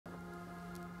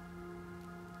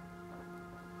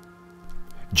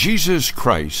Jesus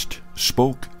Christ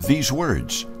spoke these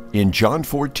words in John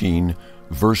 14,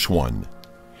 verse 1.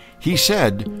 He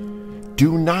said,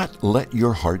 "Do not let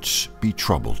your hearts be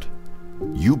troubled.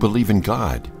 You believe in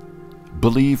God.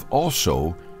 Believe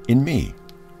also in me."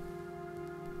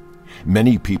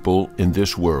 Many people in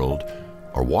this world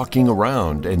are walking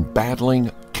around and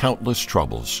battling countless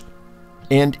troubles.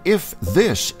 And if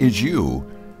this is you,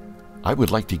 I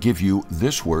would like to give you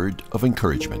this word of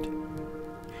encouragement.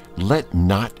 Let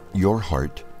not your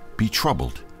heart be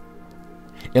troubled.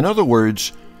 In other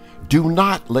words, do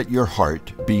not let your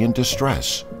heart be in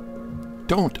distress.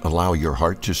 Don't allow your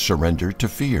heart to surrender to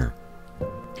fear.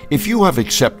 If you have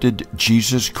accepted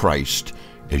Jesus Christ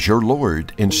as your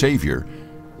Lord and Savior,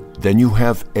 then you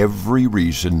have every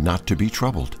reason not to be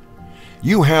troubled.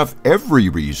 You have every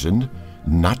reason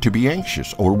not to be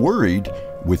anxious or worried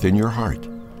within your heart.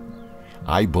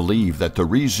 I believe that the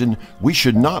reason we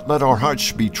should not let our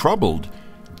hearts be troubled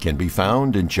can be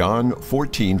found in John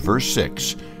 14, verse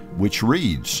 6, which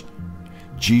reads,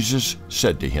 Jesus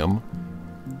said to him,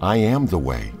 "I am the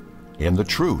way and the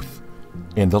truth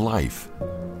and the life.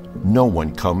 No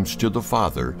one comes to the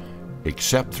Father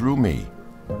except through me."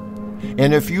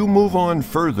 And if you move on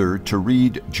further to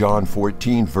read John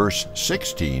 14, verse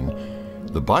 16,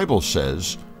 the Bible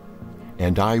says,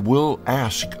 "And I will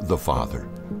ask the Father,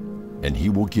 and he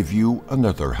will give you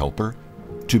another helper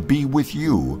to be with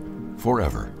you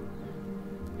forever."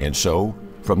 And so,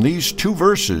 from these two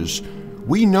verses,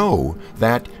 we know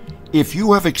that if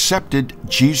you have accepted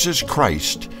Jesus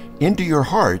Christ into your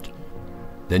heart,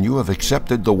 then you have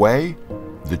accepted the way,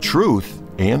 the truth,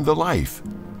 and the life.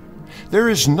 There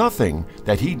is nothing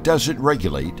that he doesn't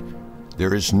regulate.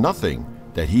 There is nothing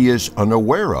that he is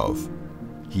unaware of.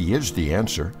 He is the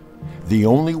answer, the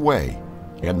only way,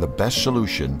 and the best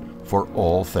solution for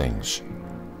all things.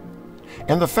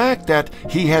 And the fact that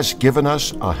he has given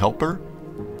us a helper,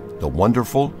 the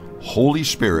wonderful Holy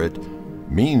Spirit,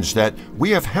 means that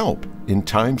we have help in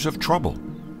times of trouble.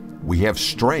 We have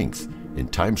strength in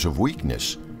times of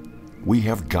weakness. We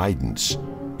have guidance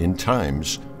in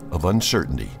times of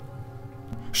uncertainty.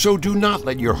 So do not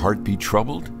let your heart be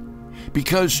troubled,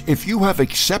 because if you have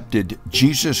accepted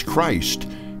Jesus Christ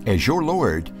as your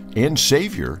Lord and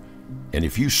Savior, and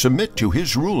if you submit to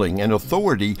his ruling and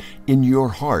authority in your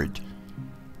heart,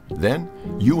 then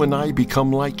you and I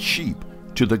become like sheep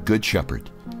to the Good Shepherd.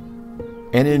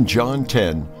 And in John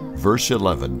 10, verse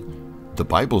 11, the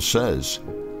Bible says,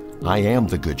 "I am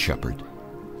the Good Shepherd.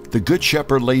 The Good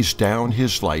Shepherd lays down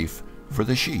his life for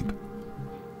the sheep."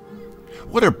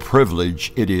 What a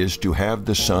privilege it is to have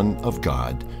the Son of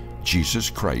God, Jesus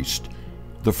Christ,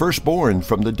 the firstborn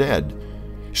from the dead,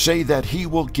 say that he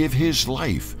will give his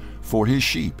life for his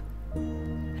sheep.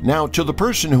 Now, to the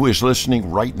person who is listening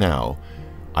right now,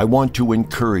 I want to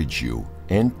encourage you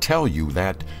and tell you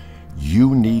that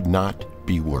you need not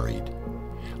be worried.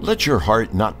 Let your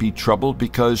heart not be troubled,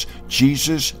 because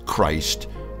Jesus Christ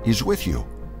is with you.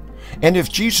 And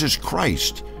if Jesus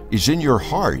Christ is in your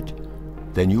heart,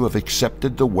 then you have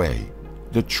accepted the way,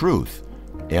 the truth,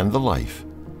 and the life.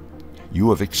 You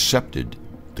have accepted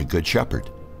the Good Shepherd.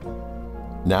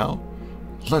 Now,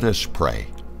 let us pray.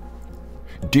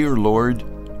 Dear Lord,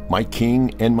 my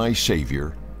King and my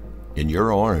Savior, in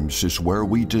your arms is where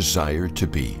we desire to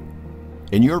be.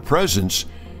 In your presence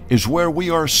is where we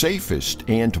are safest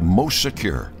and most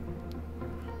secure.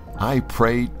 I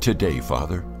pray today,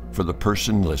 Father, for the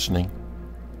person listening.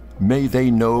 May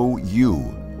they know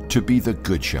you to be the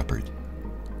Good Shepherd.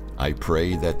 I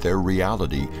pray that their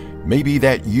reality may be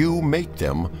that you make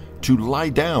them to lie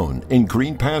down in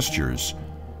green pastures.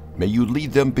 May you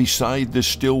lead them beside the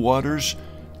still waters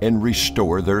and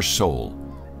restore their soul.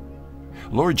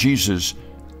 Lord Jesus,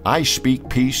 I speak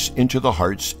peace into the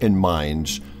hearts and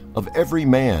minds of every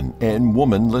man and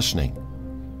woman listening.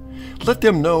 Let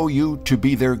them know you to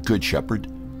be their Good Shepherd,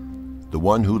 the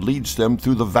one who leads them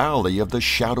through the valley of the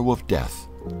shadow of death.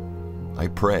 I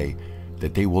pray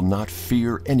that they will not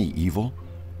fear any evil,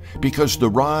 because the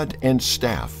rod and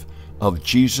staff of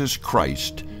Jesus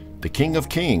Christ, the King of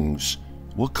Kings,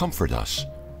 will comfort us.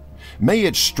 May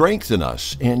it strengthen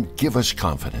us and give us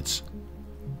confidence.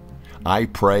 I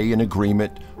pray in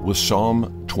agreement with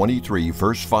Psalm 23,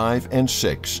 verse 5 and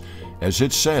 6, as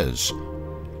it says,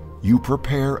 "You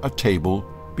prepare a table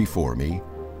before me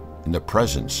in the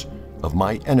presence of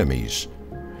my enemies.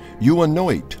 You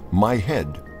anoint my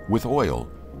head with oil.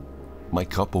 My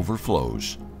cup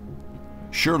overflows.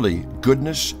 Surely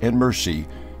goodness and mercy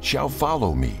shall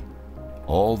follow me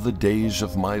all the days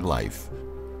of my life,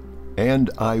 and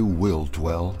I will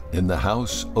dwell in the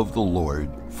house of the Lord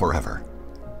forever."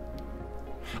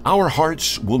 Our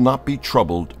hearts will not be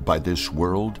troubled by this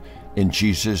world in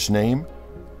Jesus' name.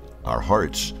 Our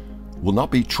hearts will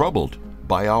not be troubled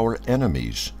by our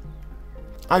enemies.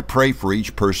 I pray for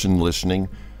each person listening,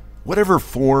 whatever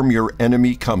form your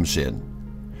enemy comes in,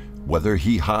 whether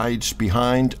he hides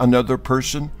behind another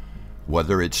person,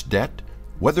 whether it's debt,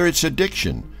 whether it's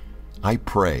addiction, I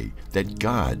pray that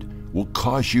God will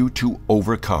cause you to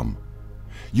overcome.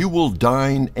 You will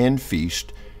dine and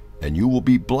feast, and you will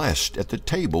be blessed at the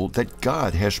table that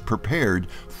God has prepared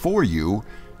for you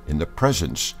in the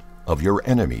presence of your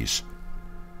enemies.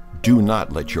 Do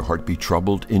not let your heart be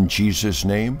troubled in Jesus'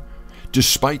 name.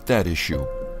 Despite that issue,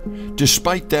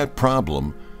 despite that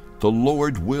problem, the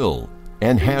Lord will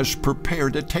and has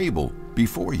prepared a table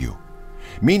before you,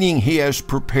 meaning He has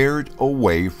prepared a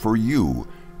way for you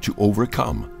to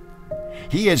overcome.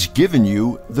 He has given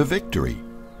you the victory.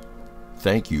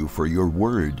 Thank you for your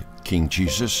word, King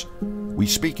Jesus. We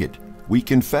speak it, we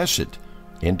confess it,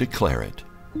 and declare it.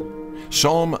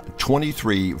 Psalm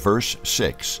 23, verse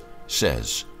 6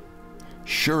 says,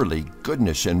 "Surely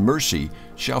goodness and mercy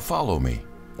shall follow me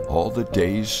all the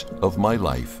days of my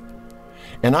life,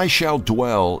 and I shall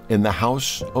dwell in the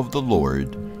house of the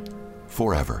Lord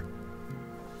forever."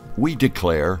 We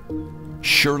declare,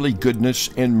 surely goodness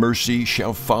and mercy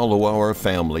shall follow our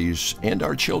families and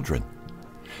our children.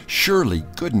 Surely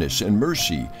goodness and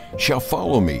mercy shall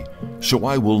follow me, so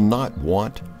I will not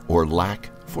want or lack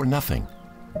for nothing.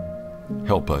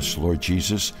 Help us, Lord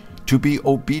Jesus, to be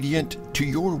obedient to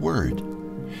your word.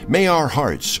 May our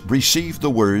hearts receive the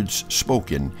words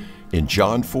spoken in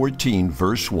John 14,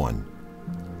 verse 1.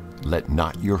 Let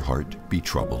not your heart be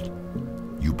troubled.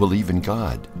 You believe in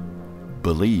God.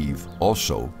 Believe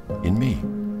also in me.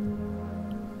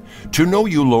 To know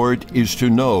you, Lord, is to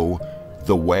know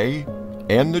the way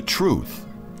and the truth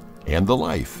and the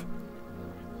life.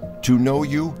 To know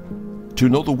you, to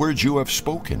know the words you have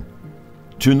spoken,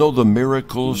 to know the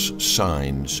miracles,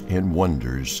 signs, and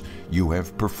wonders you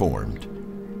have performed.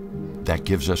 That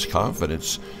gives us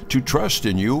confidence to trust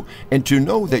in you and to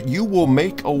know that you will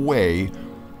make a way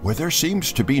where there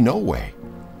seems to be no way.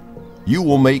 You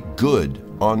will make good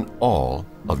on all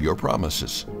of your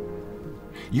promises.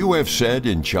 You have said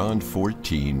in John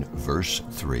 14, verse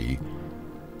 3,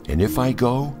 "And if I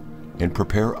go and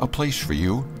prepare a place for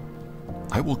you,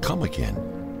 I will come again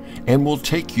and will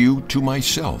take you to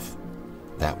myself,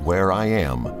 that where I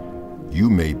am, you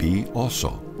may be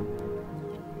also."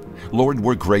 Lord,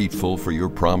 we're grateful for your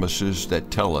promises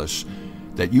that tell us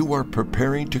that you are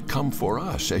preparing to come for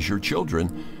us as your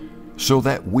children so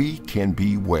that we can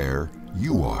be where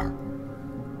you are.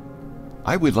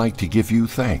 I would like to give you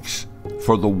thanks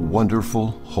for the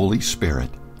wonderful Holy Spirit,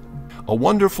 a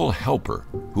wonderful helper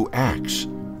who acts,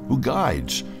 who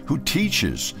guides, who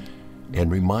teaches,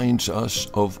 and reminds us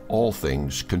of all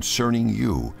things concerning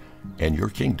you and your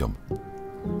kingdom.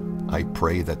 I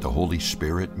pray that the Holy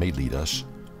Spirit may lead us,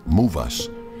 move us,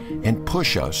 and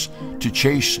push us to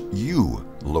chase you,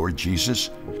 Lord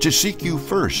Jesus, to seek you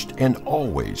first and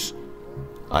always.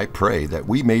 I pray that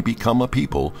we may become a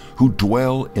people who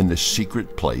dwell in the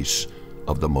secret place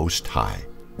of the Most High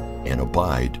and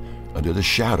abide under the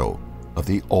shadow of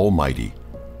the Almighty.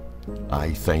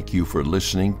 I thank you for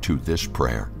listening to this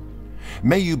prayer.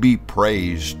 May you be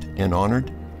praised and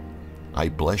honored. I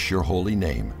bless your holy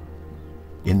name.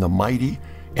 In the mighty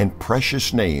and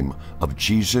precious name of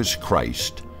Jesus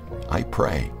Christ, I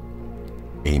pray.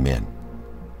 Amen.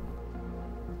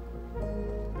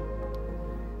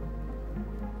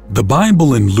 The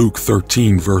Bible in Luke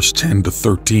 13, verse 10 to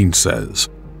 13 says,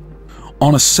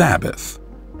 "On a Sabbath,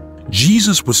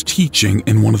 Jesus was teaching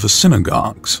in one of the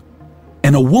synagogues,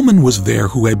 and a woman was there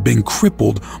who had been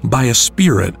crippled by a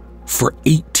spirit for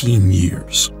 18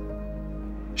 years.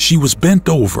 She was bent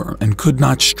over and could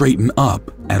not straighten up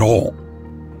at all.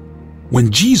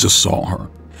 When Jesus saw her,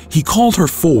 he called her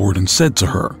forward and said to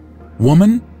her,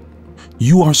 'Woman,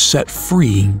 you are set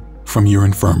free from your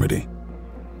infirmity.'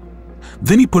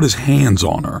 Then he put his hands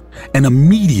on her, and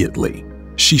immediately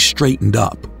she straightened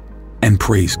up and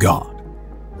praised God."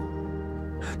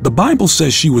 The Bible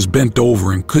says she was bent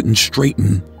over and couldn't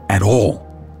straighten at all.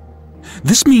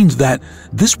 This means that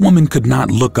this woman could not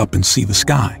look up and see the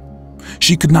sky.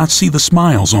 She could not see the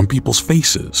smiles on people's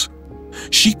faces.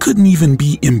 She couldn't even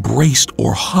be embraced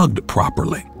or hugged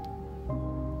properly.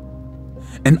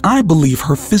 And I believe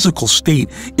her physical state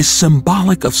is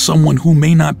symbolic of someone who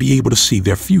may not be able to see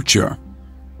their future.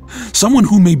 Someone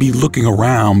who may be looking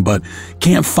around but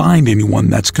can't find anyone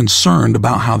that's concerned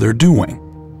about how they're doing.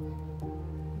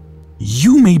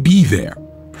 You may be there,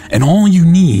 and all you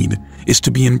need is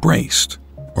to be embraced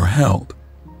or held.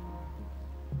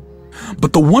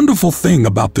 But the wonderful thing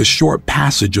about this short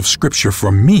passage of scripture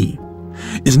for me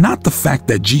is not the fact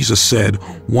that Jesus said,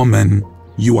 "Woman,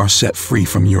 you are set free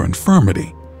from your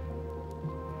infirmity."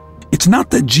 It's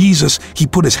not that he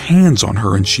put his hands on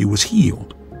her and she was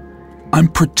healed. I'm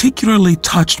particularly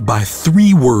touched by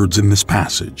 3 words in this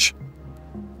passage.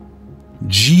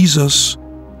 Jesus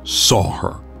saw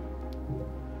her.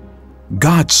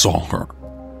 God saw her.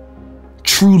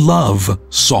 True love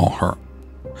saw her.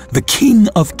 The King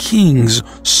of Kings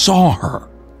saw her.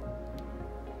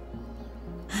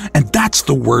 And that's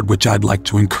the word which I'd like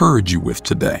to encourage you with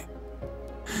today.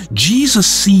 Jesus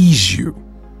sees you.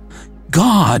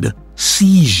 God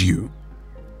sees you.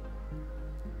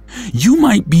 You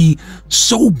might be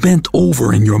so bent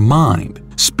over in your mind,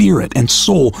 spirit, and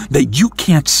soul that you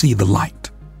can't see the light.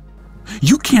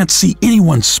 You can't see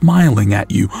anyone smiling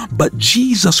at you, but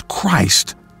Jesus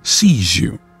Christ sees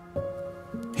you.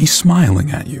 He's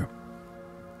smiling at you.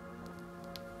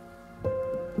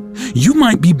 You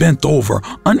might be bent over,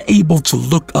 unable to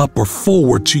look up or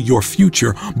forward to your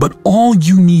future, but all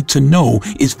you need to know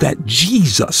is that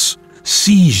Jesus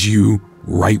sees you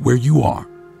right where you are.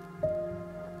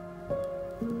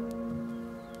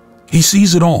 He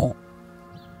sees it all.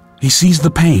 He sees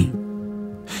the pain.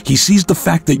 He sees the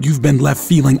fact that you've been left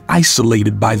feeling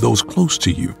isolated by those close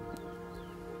to you.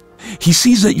 He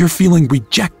sees that you're feeling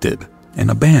rejected and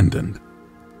abandoned.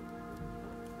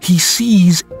 He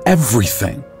sees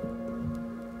everything.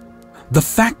 The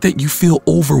fact that you feel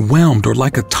overwhelmed or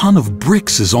like a ton of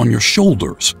bricks is on your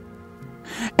shoulders.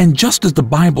 And just as the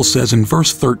Bible says in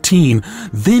verse 13,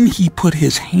 then he put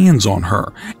his hands on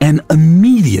her, and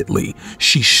immediately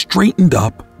she straightened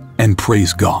up and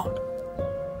praised God.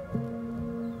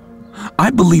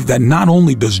 I believe that not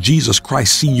only does Jesus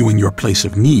Christ see you in your place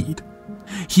of need,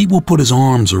 he will put his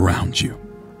arms around you.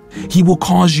 He will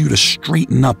cause you to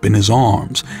straighten up in his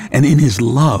arms and in his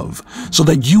love so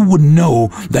that you would know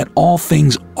that all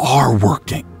things are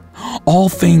working. All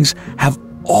things have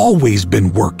always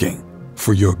been working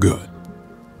for your good.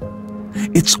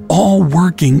 It's all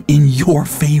working in your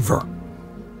favor.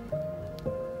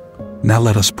 Now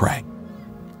let us pray.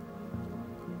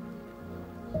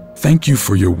 Thank you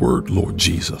for your word, Lord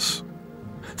Jesus.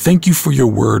 Thank you for your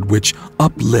word which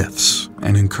uplifts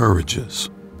and encourages.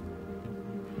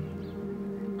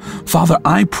 Father,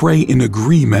 I pray in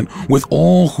agreement with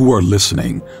all who are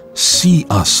listening. See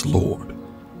us, Lord.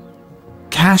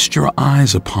 Cast your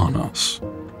eyes upon us.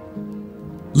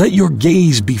 Let your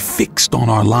gaze be fixed on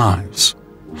our lives.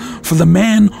 For the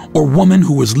man or woman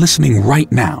who is listening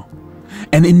right now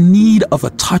and in need of a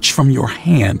touch from your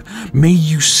hand, may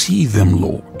you see them,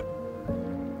 Lord.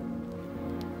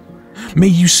 May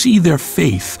you see their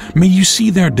faith. May you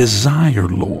see their desire,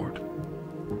 Lord.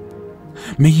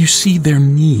 May you see their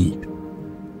need.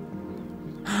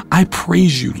 I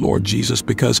praise you, Lord Jesus,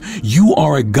 because you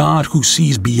are a God who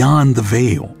sees beyond the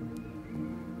veil.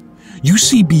 You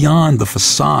see beyond the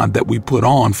facade that we put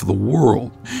on for the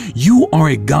world. You are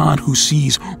a God who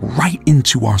sees right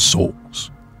into our souls.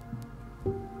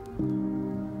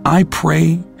 I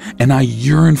pray and I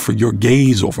yearn for your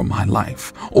gaze over my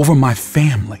life, over my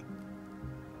family.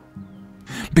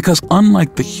 Because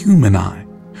unlike the human eye,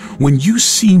 when you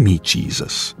see me,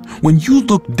 Jesus, when you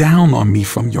look down on me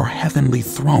from your heavenly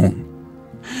throne,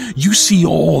 you see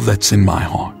all that's in my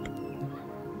heart.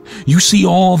 You see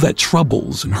all that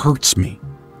troubles and hurts me.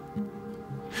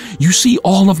 You see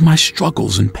all of my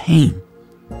struggles and pain.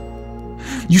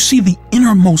 You see the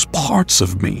innermost parts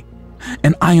of me,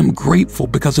 and I am grateful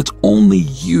because it's only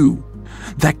you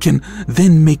that can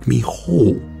then make me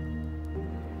whole.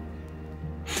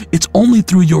 It's only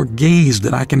through your gaze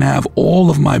that I can have all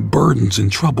of my burdens and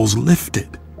troubles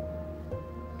lifted.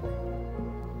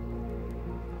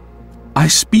 I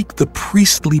speak the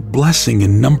priestly blessing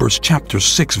in Numbers chapter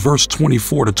 6, verse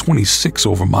 24 to 26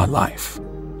 over my life.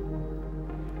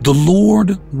 The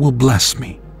Lord will bless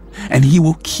me, and he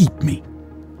will keep me.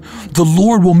 The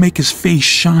Lord will make his face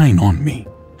shine on me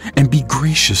and be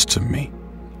gracious to me.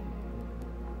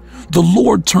 The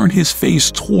Lord turn his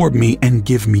face toward me and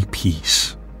give me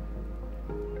peace.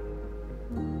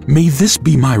 May this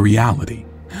be my reality,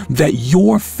 that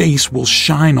your face will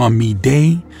shine on me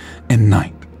day and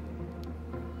night.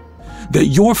 That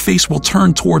your face will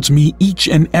turn towards me each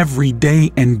and every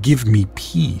day and give me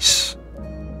peace.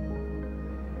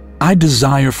 I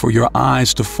desire for your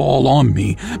eyes to fall on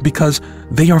me because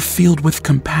they are filled with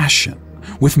compassion,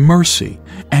 with mercy,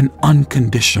 and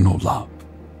unconditional love.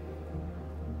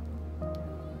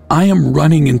 I am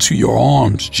running into your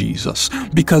arms, Jesus,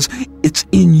 because it's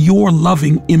in your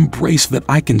loving embrace that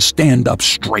I can stand up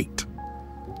straight.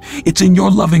 It's in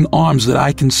your loving arms that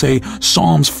I can say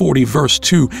Psalms 40 verse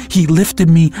 2, He lifted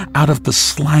me out of the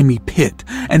slimy pit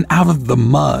and out of the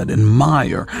mud and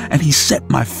mire, and He set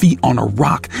my feet on a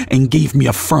rock and gave me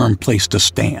a firm place to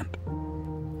stand.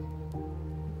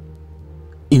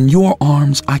 In your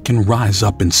arms, I can rise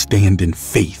up and stand in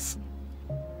faith.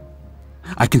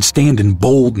 I can stand in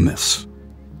boldness.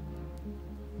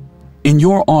 In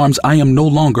your arms, I am no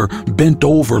longer bent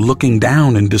over looking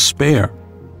down in despair,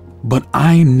 but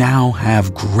I now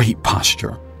have great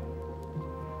posture.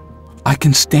 I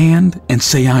can stand and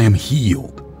say I am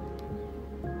healed.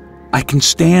 I can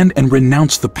stand and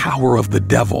renounce the power of the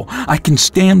devil. I can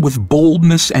stand with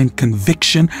boldness and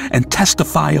conviction and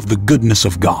testify of the goodness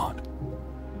of God.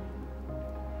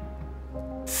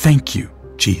 Thank you,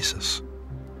 Jesus,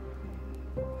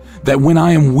 that when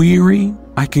I am weary,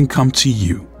 I can come to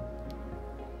you.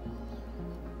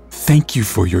 Thank you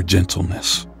for your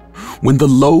gentleness. When the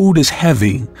load is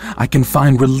heavy, I can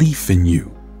find relief in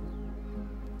you.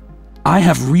 I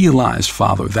have realized,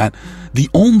 Father, that the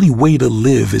only way to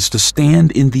live is to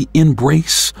stand in the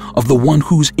embrace of the one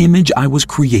whose image I was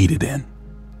created in.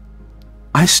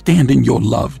 I stand in your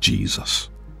love, Jesus.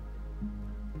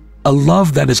 A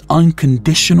love that is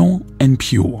unconditional and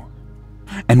pure.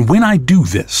 And when I do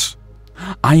this,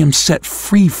 I am set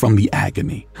free from the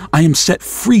agony. I am set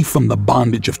free from the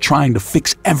bondage of trying to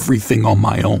fix everything on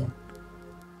my own.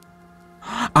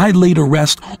 I lay to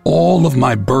rest all of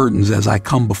my burdens as I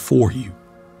come before you.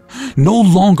 No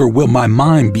longer will my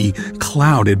mind be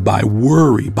clouded by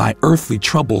worry, by earthly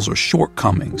troubles or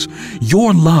shortcomings.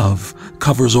 Your love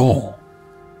covers all.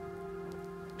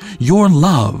 Your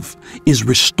love is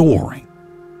restoring.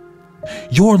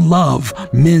 Your love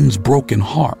mends broken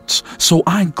hearts. So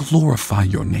I glorify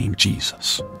your name,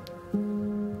 Jesus.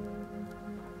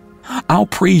 I'll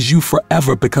praise you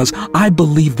forever because I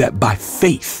believe that by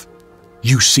faith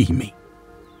you see me.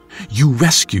 You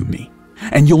rescue me,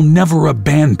 and you'll never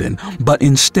abandon, but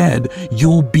instead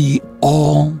you'll be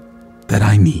all that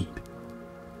I need.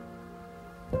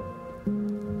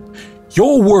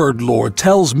 Your word, Lord,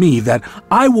 tells me that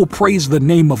I will praise the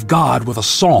name of God with a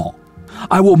song.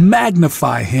 I will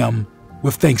magnify him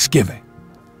with thanksgiving.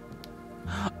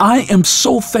 I am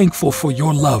so thankful for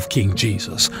your love, King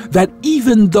Jesus, that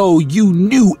even though you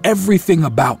knew everything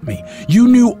about me, you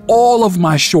knew all of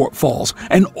my shortfalls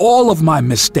and all of my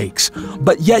mistakes,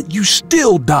 but yet you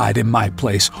still died in my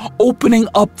place, opening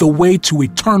up the way to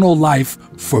eternal life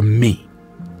for me.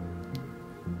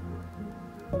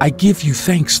 I give you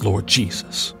thanks, Lord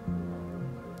Jesus.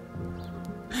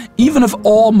 Even if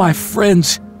all my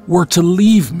friends were to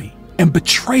leave me and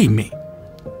betray me,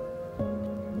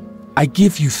 I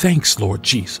give you thanks, Lord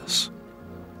Jesus.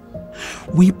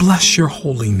 We bless your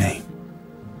holy name.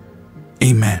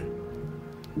 Amen.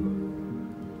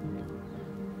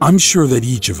 I'm sure that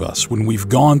each of us, when we've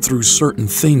gone through certain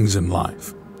things in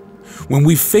life, when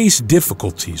we face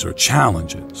difficulties or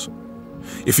challenges,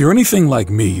 if you're anything like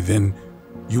me, then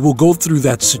you will go through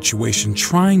that situation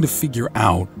trying to figure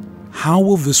out, how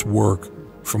will this work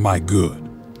for my good?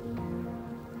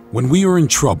 When we are in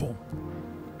trouble,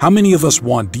 how many of us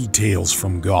want details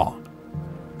from God?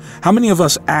 How many of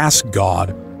us ask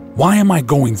God, why am I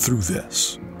going through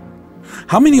this?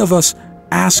 How many of us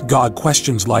ask God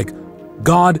questions like,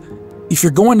 God, if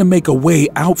you're going to make a way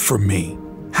out for me,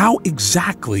 how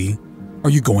exactly are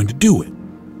you going to do it?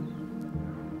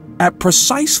 At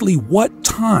precisely what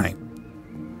time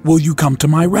will you come to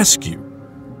my rescue?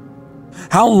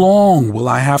 How long will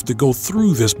I have to go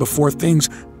through this before things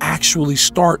actually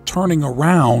start turning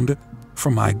around for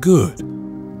my good?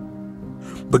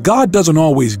 But God doesn't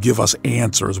always give us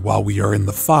answers while we are in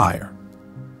the fire.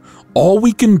 All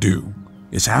we can do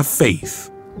is have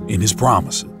faith in His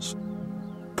promises.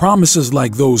 Promises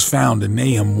like those found in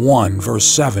Nahum 1 verse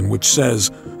 7, which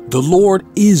says, "The Lord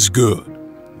is good,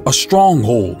 a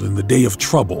stronghold in the day of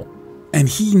trouble, and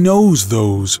He knows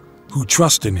those who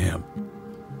trust in Him."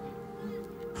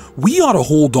 We ought to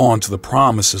hold on to the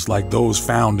promises like those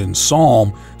found in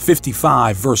Psalm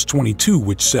 55 verse 22,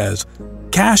 which says,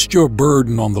 "Cast your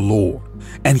burden on the Lord,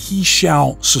 and He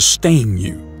shall sustain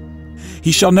you.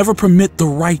 He shall never permit the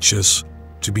righteous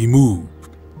to be moved."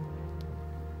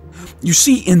 You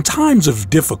see, in times of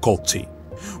difficulty,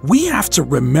 we have to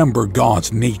remember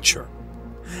God's nature,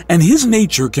 and His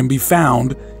nature can be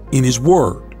found in His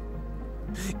Word.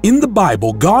 In the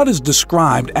Bible, God is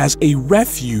described as a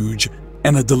refuge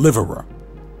and a deliverer.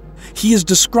 He is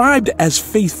described as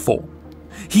faithful.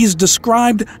 He is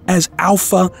described as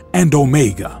Alpha and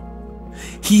Omega.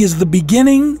 He is the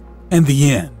beginning and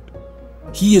the end.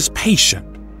 He is patient,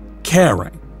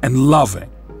 caring, and loving.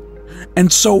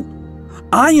 And so,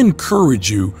 I encourage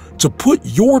you to put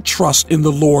your trust in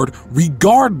the Lord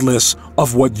regardless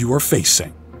of what you are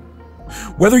facing.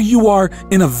 Whether you are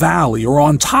in a valley or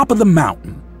on top of the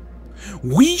mountain,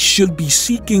 we should be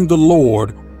seeking the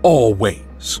Lord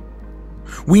always.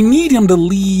 We need Him to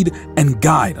lead and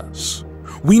guide us.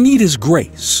 We need His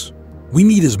grace. We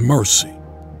need His mercy.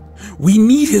 We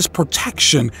need His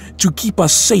protection to keep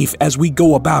us safe as we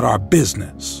go about our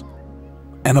business.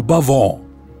 And above all,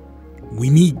 we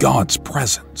need God's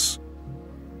presence.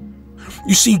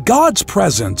 You see, God's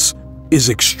presence is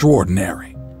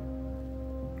extraordinary.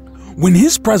 When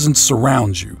His presence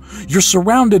surrounds you, you're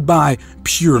surrounded by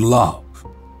pure love.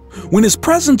 When His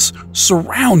presence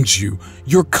surrounds you,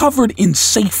 you're covered in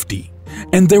safety,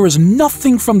 and there is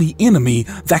nothing from the enemy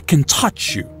that can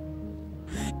touch you.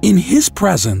 In His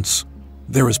presence,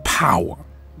 there is power,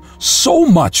 so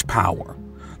much power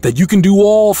that you can do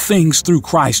all things through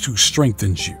Christ who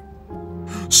strengthens you.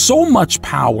 So much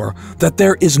power that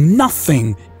there is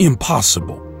nothing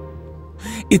impossible.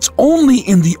 It's only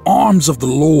in the arms of the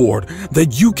Lord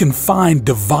that you can find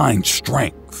divine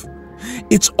strength.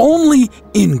 It's only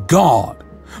in God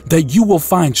that you will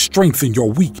find strength in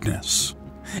your weakness.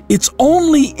 It's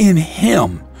only in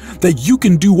Him that you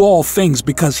can do all things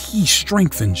because He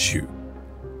strengthens you.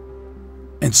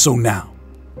 And so now,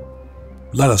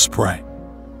 let us pray.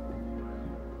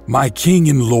 My King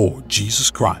and Lord,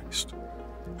 Jesus Christ,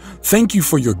 thank you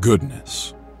for your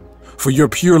goodness, for your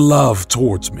pure love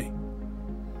towards me.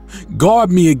 Guard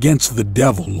me against the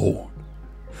devil, Lord.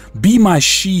 Be my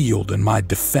shield and my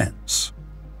defense.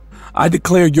 I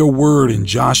declare your word in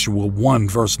Joshua 1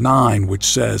 verse 9, which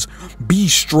says, "Be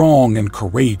strong and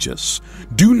courageous.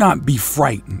 Do not be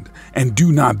frightened and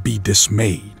do not be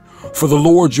dismayed, for the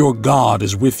Lord your God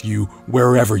is with you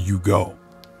wherever you go."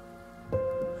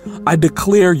 I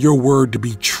declare your word to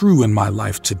be true in my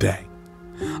life today.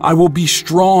 I will be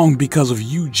strong because of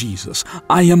you, Jesus.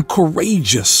 I am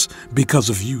courageous because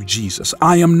of you, Jesus.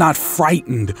 I am not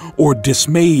frightened or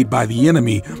dismayed by the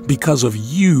enemy because of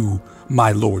you,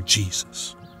 my Lord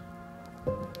Jesus.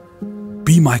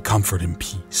 Be my comfort and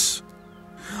peace.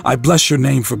 I bless your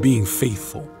name for being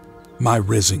faithful, my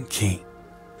risen King,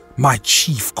 my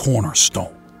chief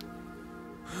cornerstone.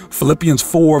 Philippians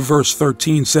 4 verse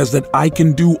 13 says that I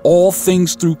can do all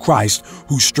things through Christ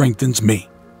who strengthens me.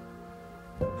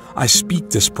 I speak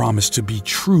this promise to be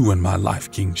true in my life,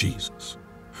 King Jesus.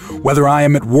 Whether I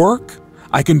am at work,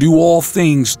 I can do all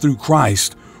things through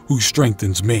Christ who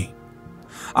strengthens me.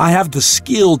 I have the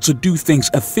skill to do things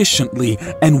efficiently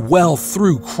and well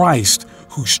through Christ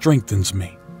who strengthens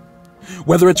me.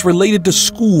 Whether it's related to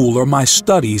school or my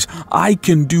studies, I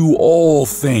can do all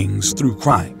things through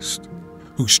Christ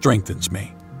who strengthens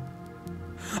me.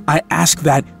 I ask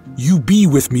that you be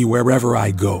with me wherever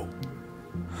I go.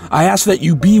 I ask that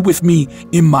you be with me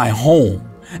in my home,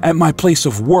 at my place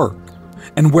of work,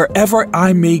 and wherever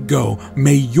I may go,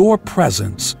 may your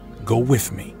presence go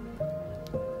with me.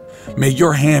 May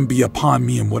your hand be upon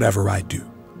me in whatever I do.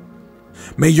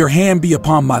 May your hand be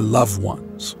upon my loved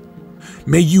ones.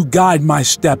 May you guide my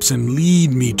steps and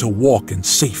lead me to walk in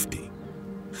safety.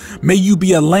 May you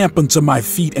be a lamp unto my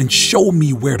feet and show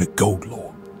me where to go,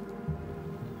 Lord.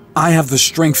 I have the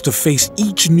strength to face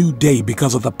each new day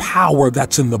because of the power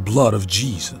that's in the blood of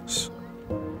Jesus.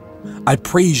 I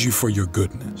praise you for your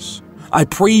goodness. I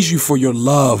praise you for your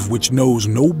love which knows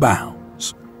no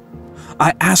bounds.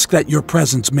 I ask that your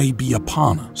presence may be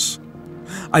upon us.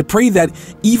 I pray that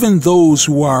even those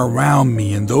who are around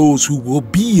me and those who will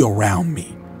be around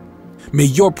me, may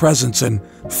your presence and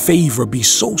favor be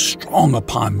so strong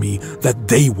upon me that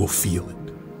they will feel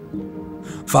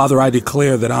it. Father, I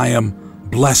declare that I am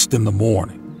blessed in the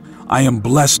morning, I am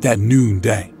blessed at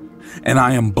noonday, and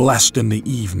I am blessed in the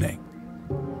evening.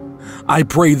 I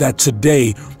pray that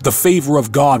today the favor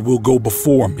of God will go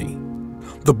before me.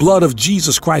 The blood of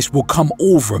Jesus Christ will come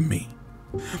over me.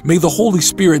 May the Holy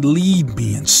Spirit lead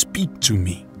me and speak to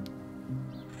me.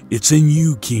 It's in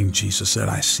you, King Jesus, that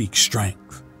I seek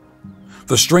strength.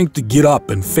 The strength to get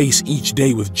up and face each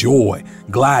day with joy,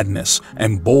 gladness,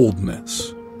 and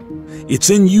boldness. It's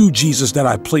in you, Jesus, that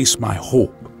I place my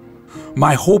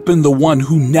hope in the one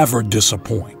who never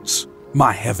disappoints,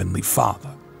 my Heavenly Father.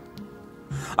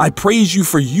 I praise you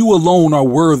for you alone are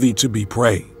worthy to be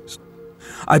praised.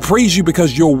 I praise you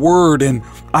because your word in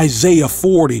Isaiah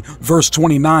 40 verse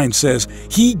 29 says,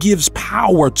 "He gives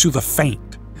power to the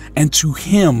faint, and to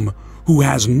him who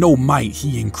has no might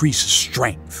he increases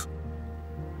strength."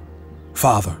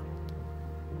 Father,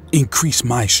 increase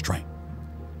my strength.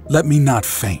 Let me not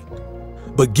faint,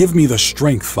 but give me the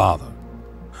strength, Father,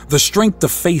 the strength to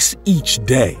face each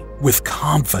day with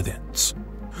confidence,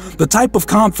 the type of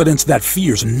confidence that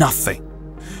fears nothing,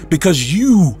 because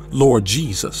you, Lord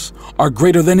Jesus, are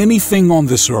greater than anything on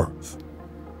this earth.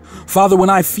 Father, when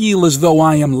I feel as though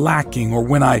I am lacking, or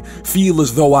when I feel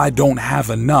as though I don't have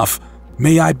enough,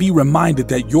 may I be reminded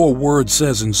that your word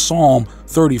says in Psalm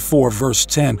 34, verse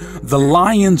 10, the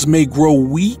lions may grow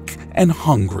weak and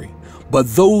hungry, but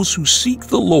those who seek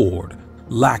the Lord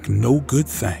lack no good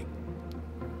thing.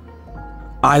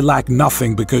 I lack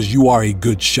nothing because you are a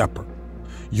good shepherd.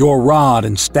 Your rod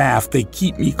and staff, they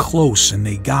keep me close and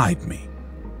they guide me.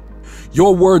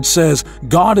 Your word says,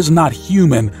 God is not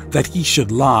human that he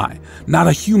should lie, not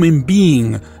a human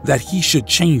being that he should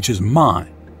change his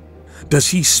mind. Does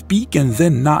he speak and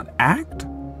then not act?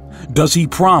 Does he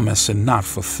promise and not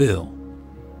fulfill?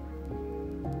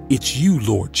 It's you,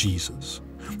 Lord Jesus,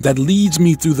 that leads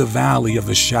me through the valley of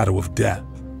the shadow of death.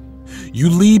 You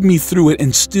lead me through it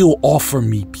and still offer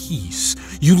me peace.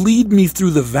 You lead me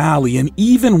through the valley, and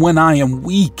even when I am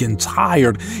weak and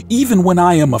tired, even when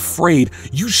I am afraid,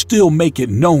 you still make it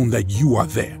known that you are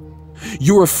there.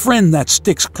 You're a friend that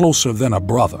sticks closer than a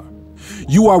brother.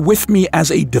 You are with me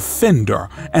as a defender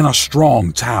and a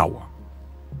strong tower.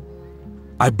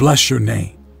 I bless your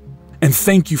name and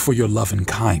thank you for your love and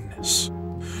kindness.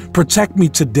 Protect me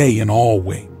today and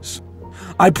always.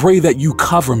 I pray that you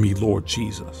cover me, Lord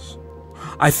Jesus.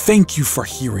 I thank you for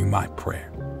hearing my prayer.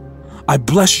 I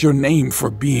bless your name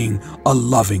for being a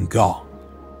loving God,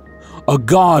 a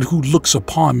God who looks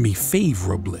upon me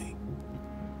favorably.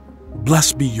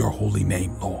 Blessed be your holy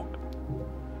name, Lord.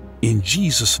 In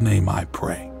Jesus' name I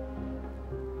pray.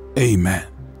 Amen.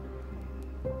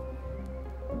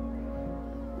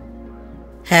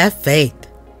 Have faith.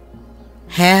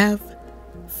 Have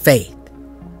faith.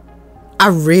 I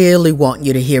really want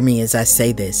you to hear me as I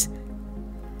say this.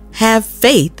 Have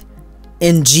faith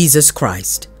in Jesus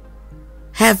Christ.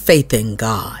 Have faith in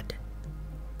God.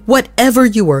 Whatever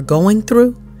you are going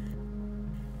through,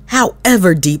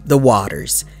 however deep the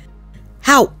waters,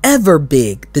 however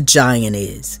big the giant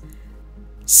is,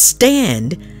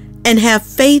 stand and have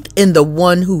faith in the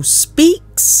one who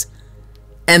speaks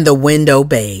and the wind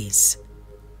obeys.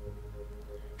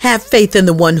 Have faith in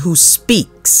the one who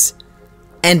speaks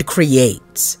and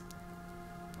creates.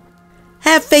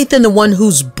 Have faith in the one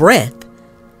whose breath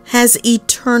has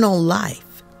eternal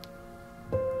life.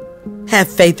 Have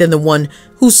faith in the one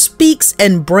who speaks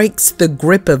and breaks the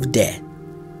grip of death.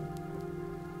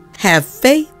 Have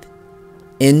faith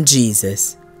in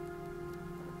Jesus.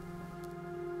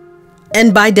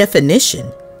 And by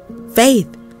definition,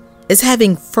 faith is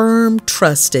having firm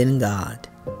trust in God.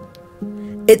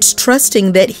 It's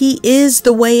trusting that He is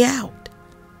the way out.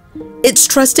 It's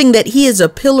trusting that He is a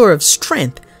pillar of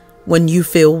strength when you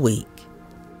feel weak.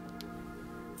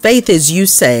 Faith is you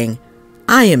saying,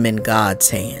 I am in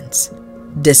God's hands,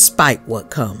 despite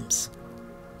what comes.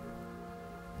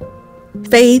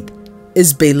 Faith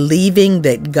is believing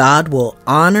that God will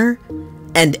honor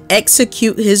and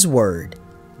execute His word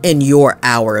in your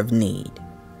hour of need.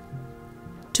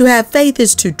 To have faith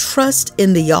is to trust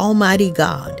in the Almighty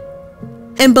God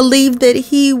and believe that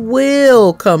He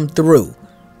will come through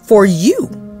for you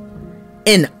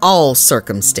in all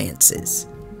circumstances.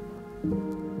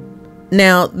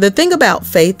 Now, the thing about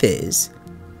faith is,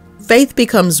 faith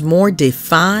becomes more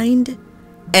defined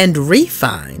and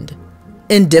refined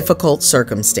in difficult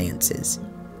circumstances.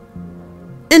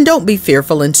 And don't be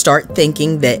fearful and start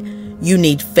thinking that you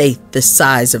need faith the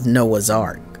size of Noah's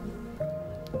Ark.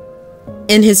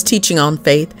 In His teaching on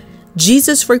faith,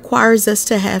 Jesus requires us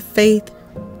to have faith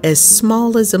as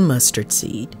small as a mustard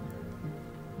seed.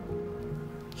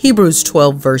 Hebrews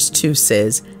 12 verse 2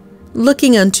 says,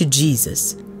 looking unto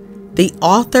Jesus, the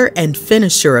author and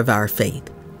finisher of our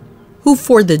faith, who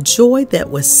for the joy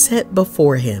that was set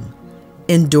before Him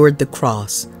endured the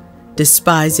cross,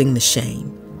 despising the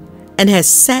shame, and has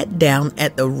sat down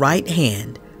at the right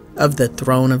hand of the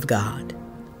throne of God.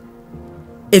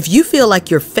 If you feel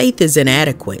like your faith is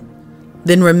inadequate,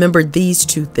 then remember these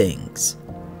two things.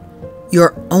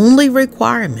 Your only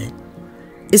requirement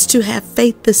is to have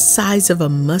faith the size of a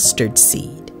mustard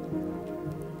seed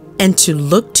and to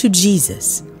look to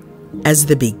Jesus as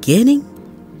the beginning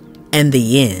and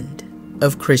the end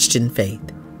of Christian faith.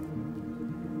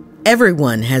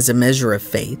 Everyone has a measure of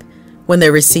faith when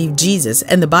they receive Jesus,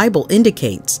 and the Bible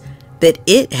indicates that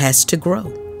it has to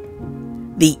grow.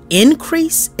 The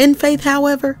increase in faith,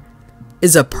 however,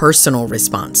 is a personal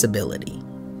responsibility.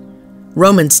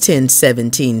 Romans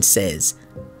 10:17 says,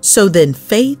 so then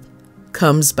faith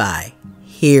comes by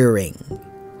hearing,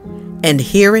 and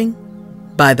hearing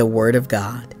by the word of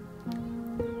God.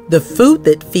 The food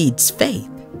that feeds faith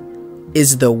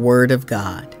is the word of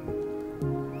God.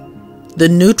 The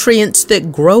nutrients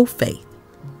that grow faith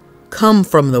come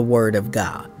from the Word of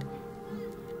God.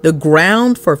 The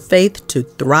ground for faith to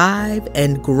thrive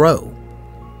and grow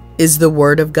is the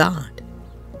Word of God.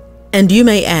 And you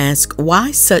may ask,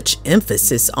 why such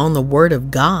emphasis on the Word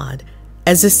of God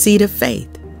as a seed of faith?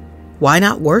 Why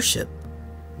not worship?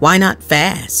 Why not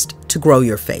fast to grow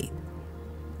your faith?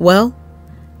 Well,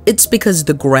 it's because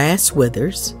the grass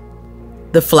withers,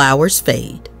 the flowers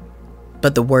fade,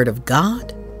 but the Word of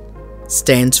God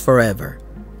stands forever,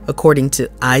 according to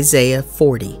Isaiah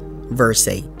 40, verse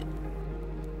 8.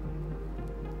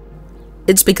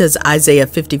 It's because Isaiah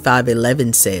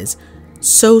 55:11 says,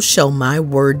 "So shall my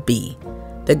word be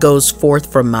that goes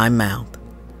forth from my mouth.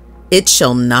 It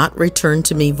shall not return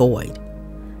to me void,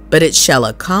 but it shall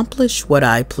accomplish what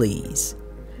I please,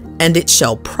 and it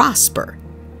shall prosper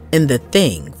in the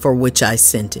thing for which I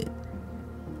sent it."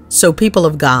 So, people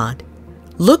of God,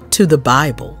 look to the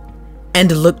Bible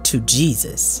and look to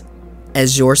Jesus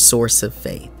as your source of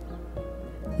faith.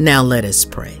 Now let us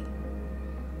pray.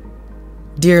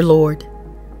 Dear Lord,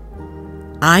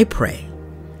 I pray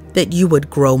that you would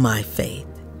grow my faith.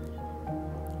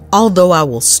 Although I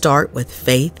will start with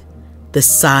faith the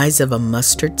size of a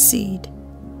mustard seed,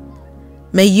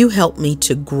 may you help me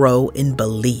to grow in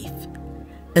belief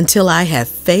until I have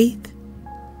faith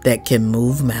that can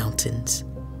move mountains,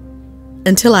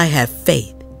 until I have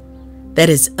faith that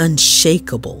is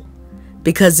unshakable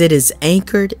because it is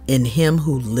anchored in Him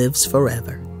who lives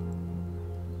forever.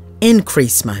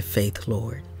 Increase my faith,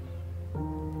 Lord.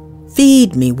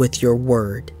 Feed me with your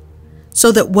word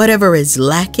so that whatever is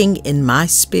lacking in my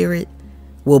spirit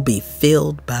will be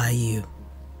filled by you.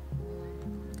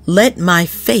 Let my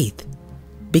faith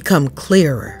become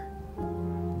clearer.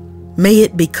 May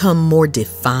it become more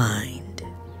defined.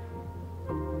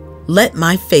 Let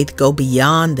my faith go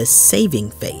beyond the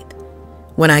saving faith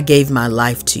when I gave my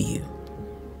life to you,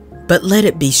 but let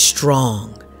it be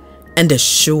strong and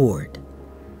assured.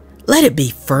 Let it be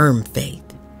firm faith,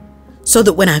 so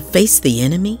that when I face the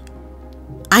enemy,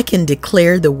 I can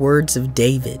declare the words of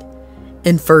David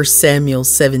in 1 Samuel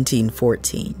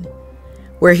 17:14,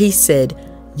 where he said,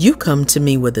 "You come to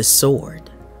me with a sword,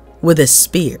 with a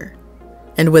spear,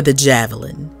 and with a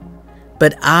javelin,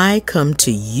 but I come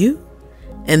to you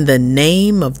in the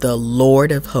name of the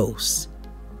Lord of hosts."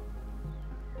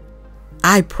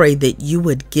 I pray that you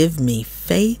would give me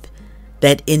faith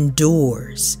that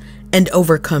endures and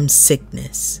overcomes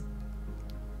sickness,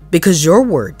 because your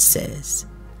word says,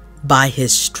 "By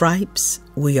his stripes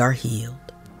we are healed."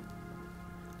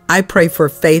 I pray for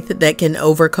faith that can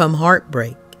overcome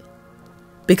heartbreak,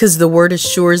 because the word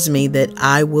assures me that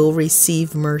I will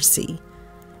receive mercy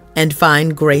and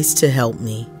find grace to help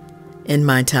me in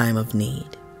my time of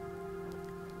need.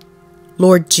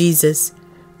 Lord Jesus,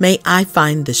 may I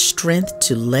find the strength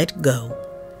to let go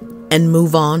and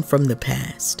move on from the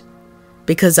past,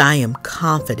 because I am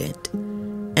confident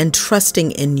and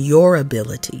trusting in your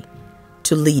ability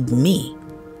to lead me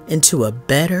into a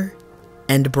better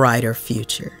and brighter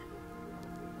future.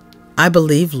 I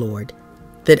believe, Lord,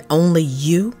 that only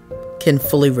you can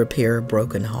fully repair a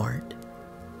broken heart.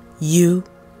 You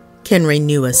can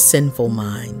renew a sinful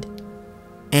mind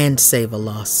and save a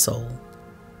lost soul.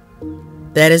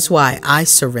 That is why I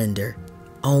surrender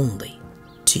only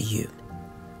to you.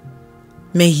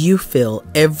 May you fill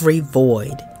every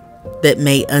void that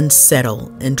may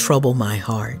unsettle and trouble my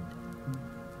heart.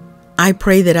 I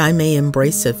pray that I may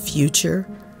embrace a future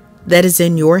that is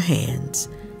in your hands,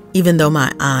 even though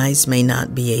my eyes may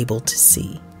not be able to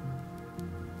see.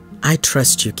 I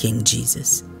trust you, King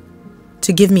Jesus,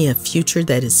 to give me a future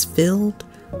that is filled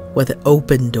with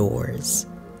open doors,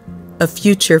 a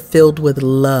future filled with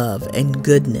love and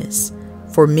goodness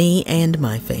for me and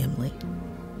my family.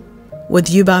 With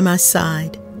you by my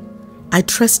side, I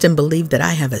trust and believe that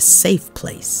I have a safe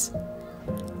place.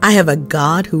 I have a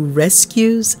God who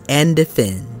rescues and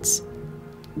defends.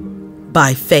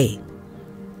 By faith,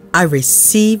 I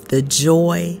receive the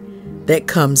joy that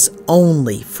comes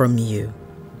only from you.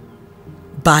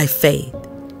 By faith,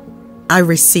 I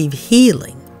receive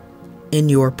healing in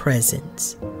your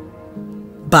presence.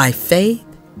 By faith,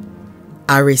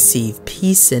 I receive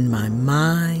peace in my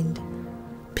mind,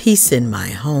 peace in my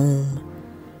home,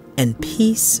 and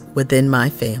peace within my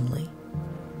family.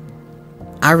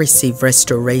 I receive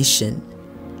restoration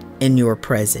in your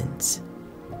presence.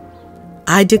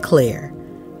 I declare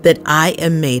that I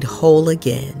am made whole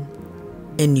again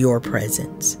in your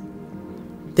presence.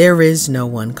 There is no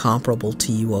one comparable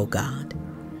to you, O God.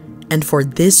 And for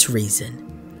this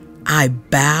reason, I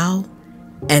bow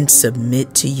and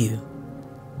submit to you.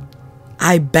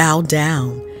 I bow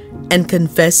down and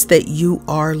confess that you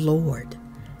are Lord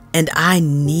and I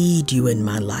need you in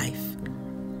my life.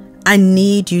 I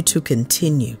need you to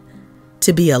continue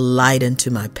to be a light unto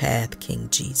my path, King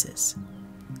Jesus.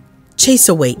 Chase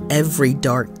away every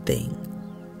dark thing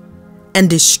and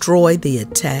destroy the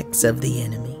attacks of the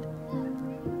enemy.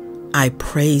 I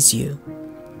praise you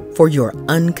for your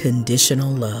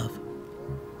unconditional love,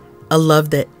 a love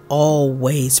that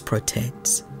always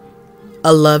protects,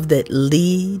 a love that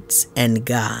leads and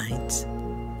guides,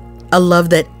 a love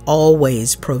that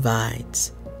always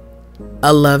provides,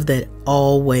 a love that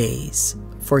always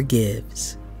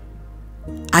forgives.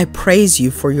 I praise you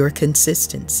for your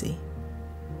consistency.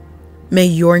 May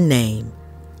your name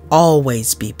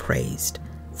always be praised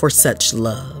for such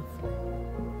love.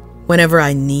 Whenever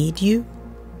I need you,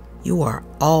 you are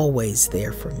always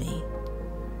there for me.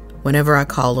 Whenever I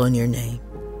call on your name,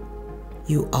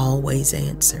 you always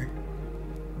answer.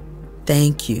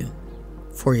 Thank you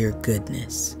for your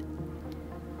goodness.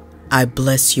 I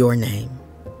bless your name.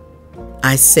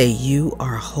 I say you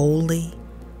are holy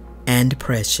and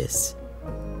precious.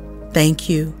 Thank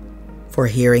you for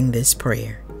hearing this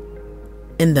prayer.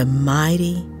 In the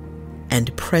mighty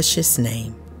and precious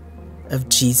name of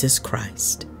Jesus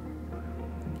Christ.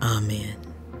 Amen.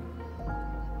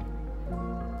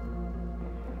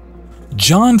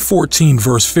 John 14,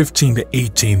 verse 15 to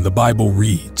 18, the Bible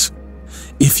reads,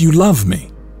 "If you love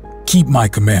me, keep my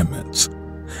commandments,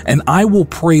 and I will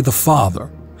pray the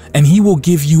Father, and he will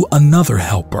give you another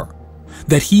helper,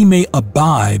 that he may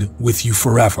abide with you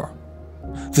forever.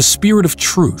 The Spirit of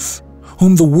truth,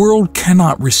 whom the world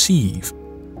cannot receive,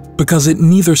 because it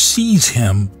neither sees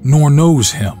him nor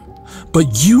knows him,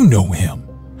 but you know him,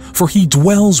 for he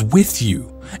dwells with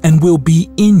you and will be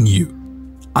in you.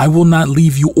 I will not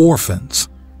leave you orphans.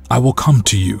 I will come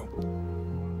to you."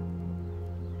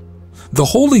 The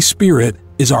Holy Spirit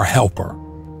is our helper.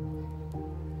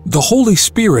 The Holy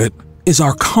Spirit is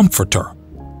our comforter.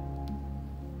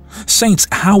 Saints,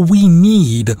 how we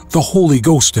need the Holy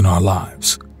Ghost in our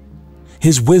lives.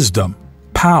 His wisdom,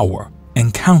 power,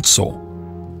 and counsel.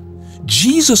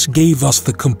 Jesus gave us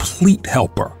the complete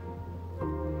helper.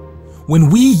 When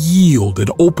we yield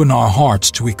and open our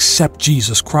hearts to accept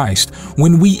Jesus Christ,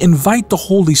 when we invite the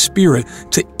Holy Spirit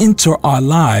to enter our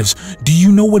lives, do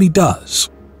you know what he does?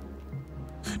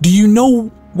 Do you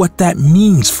know what that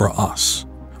means for us,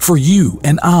 for you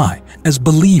and I as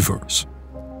believers?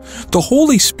 The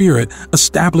Holy Spirit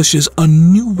establishes a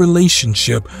new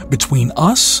relationship between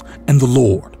us and the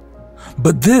Lord.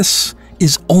 But this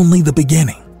is only the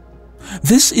beginning.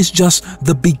 This is just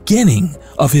the beginning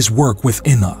of his work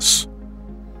within us.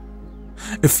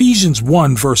 Ephesians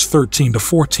 1 verse 13 to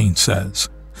 14 says,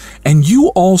 "And you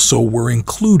also were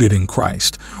included in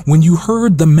Christ when you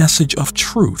heard the message of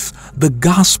truth, the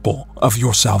gospel of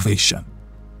your salvation.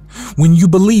 When you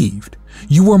believed,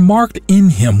 you were marked in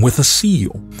him with a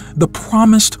seal, the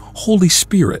promised Holy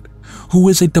Spirit, who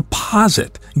is a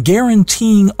deposit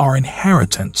guaranteeing our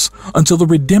inheritance until the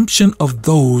redemption of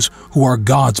those who are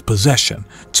God's possession,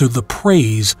 to the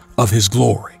praise of his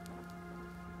glory."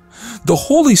 The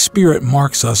Holy Spirit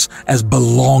marks us as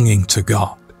belonging to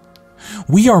God.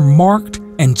 We are marked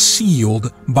and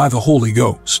sealed by the Holy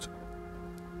Ghost.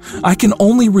 I can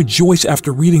only rejoice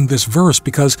after reading this verse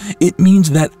because it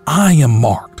means that I am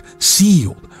marked,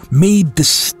 sealed, made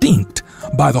distinct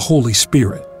by the Holy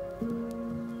Spirit.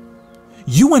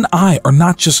 You and I are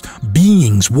not just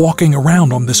beings walking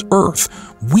around on this earth.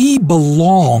 We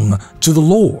belong to the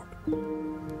Lord.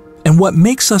 And what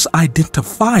makes us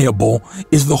identifiable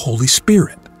is the Holy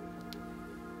Spirit.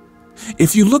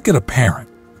 If you look at a parent,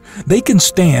 they can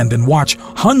stand and watch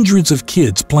hundreds of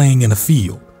kids playing in a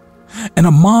field, and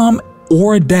a mom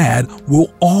or a dad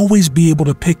will always be able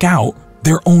to pick out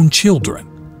their own children.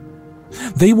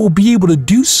 They will be able to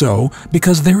do so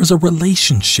because there is a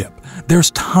relationship,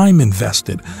 there's time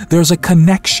invested, there's a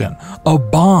connection, a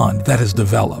bond that is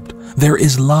developed, there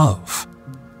is love.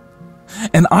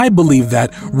 And I believe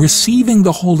that receiving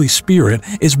the Holy Spirit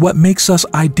is what makes us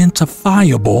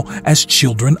identifiable as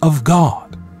children of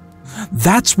God.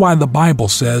 That's why the Bible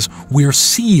says we're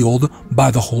sealed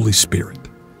by the Holy Spirit.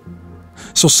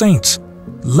 So saints,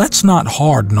 let's not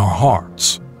harden our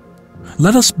hearts.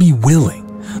 Let us be willing.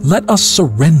 Let us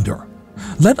surrender.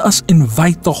 Let us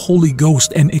invite the Holy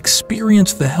Ghost and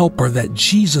experience the helper that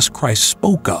Jesus Christ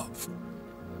spoke of.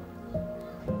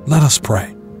 Let us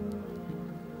pray.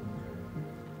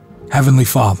 Heavenly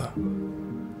Father,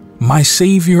 my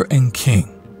Savior and King,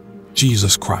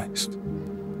 Jesus Christ,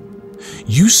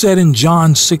 you said in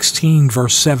John 16,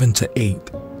 verse 7 to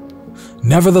 8,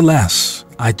 "Nevertheless,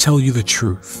 I tell you the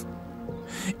truth.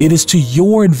 It is to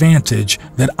your advantage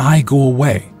that I go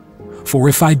away. For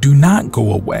if I do not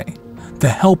go away, the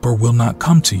Helper will not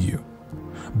come to you.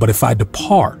 But if I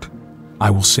depart, I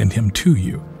will send him to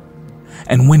you.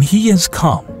 And when he is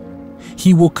come,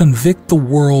 he will convict the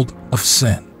world of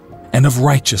sin and of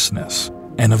righteousness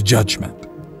and of judgment.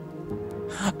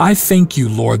 I thank you,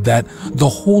 Lord, that the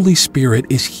Holy Spirit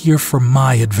is here for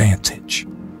my advantage.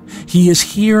 He is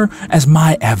here as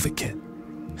my advocate.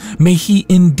 May he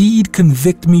indeed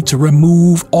convict me to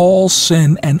remove all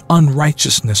sin and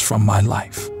unrighteousness from my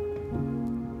life.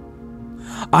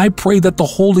 I pray that the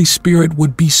Holy Spirit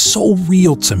would be so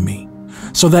real to me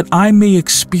so that I may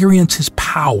experience his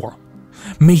power.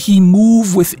 May he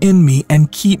move within me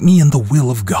and keep me in the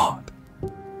will of God.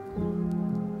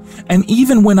 And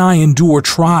even when I endure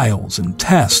trials and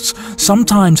tests,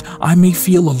 sometimes I may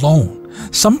feel alone.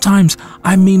 Sometimes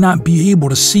I may not be able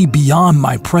to see beyond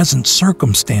my present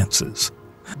circumstances.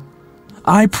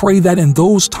 I pray that in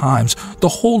those times, the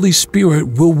Holy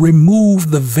Spirit will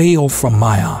remove the veil from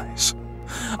my eyes.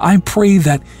 I pray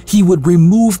that he would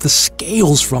remove the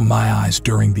scales from my eyes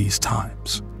during these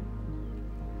times.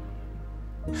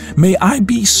 May I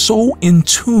be so in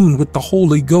tune with the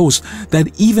Holy Ghost that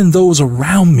even those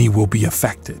around me will be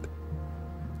affected.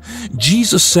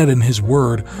 Jesus said in his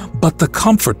word, "But the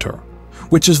Comforter,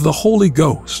 which is the Holy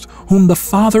Ghost, whom the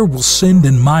Father will send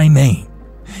in my name,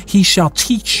 he shall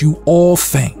teach you all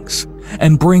things,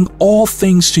 and bring all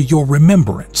things to your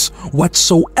remembrance,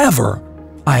 whatsoever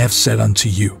I have said unto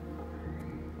you."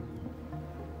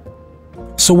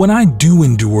 So when I do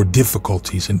endure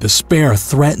difficulties and despair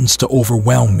threatens to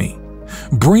overwhelm me,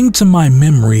 bring to my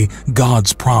memory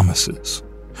God's promises.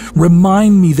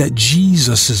 Remind me that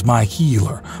Jesus is my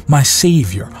healer, my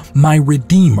Savior, my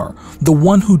Redeemer, the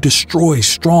one who destroys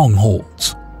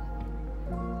strongholds.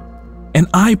 And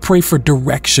I pray for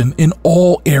direction in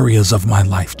all areas of my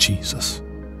life, Jesus.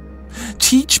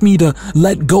 Teach me to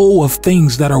let go of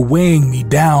things that are weighing me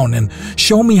down and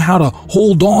show me how to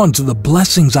hold on to the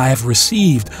blessings I have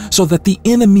received so that the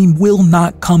enemy will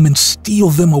not come and steal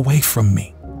them away from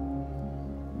me.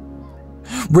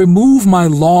 Remove my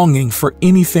longing for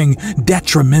anything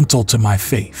detrimental to my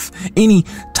faith, any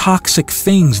toxic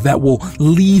things that will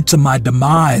lead to my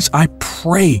demise. I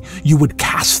pray you would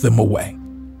cast them away.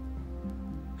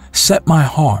 Set my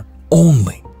heart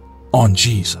only on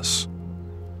Jesus.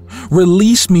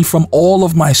 Release me from all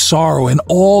of my sorrow and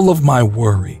all of my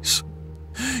worries.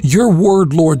 Your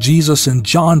word, Lord Jesus, in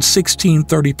John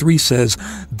 16:33 says,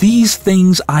 "These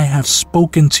things I have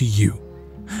spoken to you,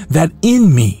 that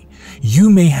in me you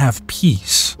may have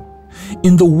peace.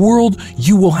 In the world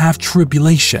you will have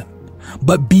tribulation,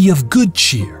 but be of good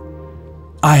cheer.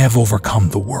 I have overcome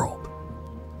the world."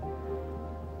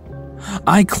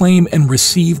 I claim and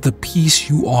receive the peace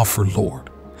you offer, Lord.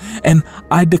 And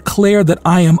I declare that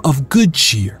I am of good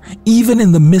cheer, even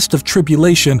in the midst of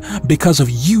tribulation, because of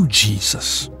you,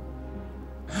 Jesus.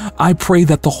 I pray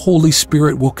that the Holy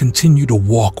Spirit will continue to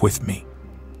walk with me.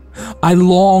 I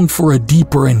long for a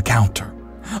deeper encounter.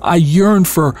 I yearn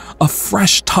for a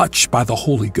fresh touch by the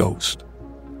Holy Ghost.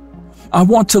 I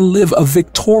want to live a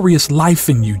victorious life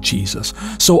in you, Jesus,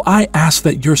 so I ask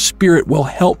that your Spirit will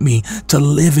help me to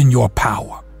live in your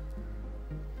power.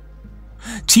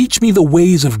 Teach me the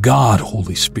ways of God,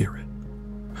 Holy Spirit.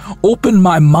 Open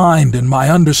my mind and my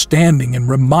understanding and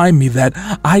remind me that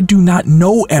I do not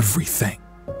know everything.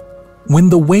 When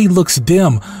the way looks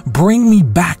dim, bring me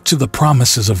back to the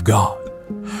promises of God.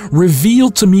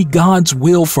 Reveal to me God's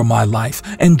will for my life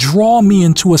and draw me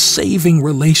into a saving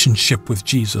relationship with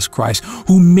Jesus Christ,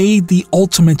 who made the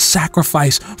ultimate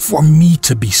sacrifice for me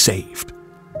to be saved.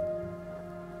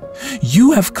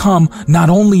 You have come not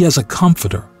only as a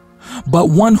comforter, but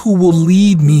one who will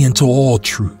lead me into all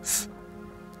truth.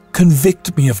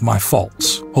 Convict me of my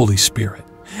faults, Holy Spirit,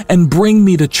 and bring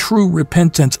me to true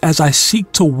repentance as I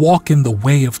seek to walk in the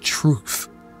way of truth.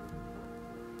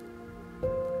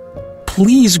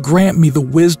 Please grant me the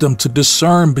wisdom to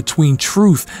discern between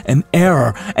truth and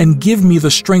error, and give me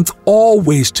the strength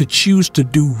always to choose to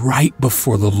do right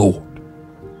before the Lord.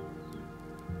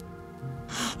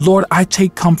 Lord, I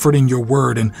take comfort in your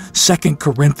word in 2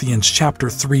 Corinthians chapter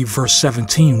 3, verse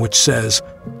 17, which says,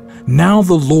 "Now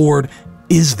the Lord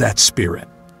is that Spirit,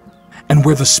 and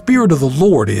where the Spirit of the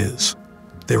Lord is,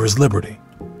 there is liberty."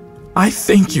 I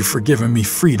thank you for giving me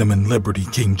freedom and liberty,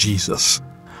 King Jesus.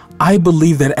 I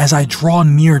believe that as I draw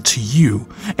near to you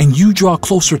and you draw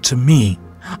closer to me,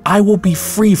 I will be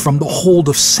free from the hold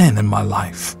of sin in my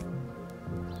life.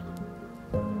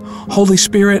 Holy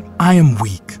Spirit, I am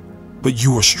weak, but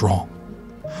you are strong.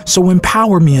 So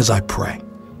empower me as I pray.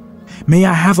 May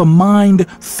I have a mind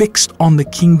fixed on the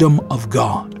kingdom of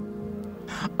God.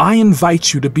 I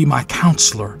invite you to be my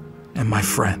counselor and my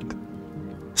friend.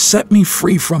 Set me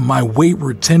free from my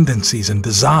wayward tendencies and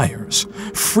desires.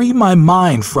 Free my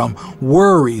mind from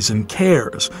worries and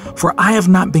cares, for I have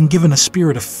not been given a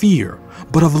spirit of fear,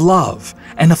 but of love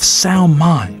and of sound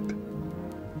mind.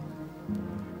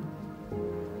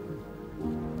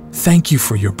 Thank you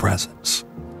for your presence.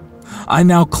 I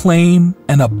now claim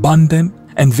an abundant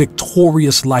and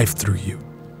victorious life through you.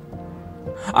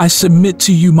 I submit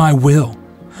to you my will,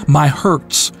 my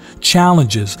hurts,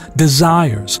 challenges,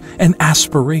 desires, and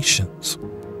aspirations.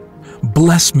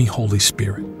 Bless me, Holy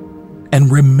Spirit,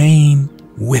 and remain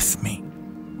with me.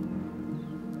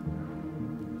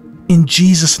 In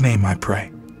Jesus' name I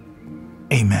pray.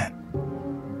 Amen.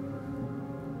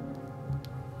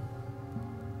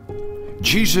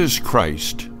 Jesus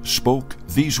Christ spoke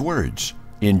these words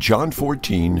in John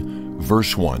 14,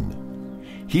 verse 1.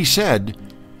 He said,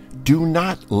 "Do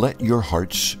not let your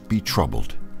hearts be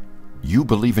troubled. You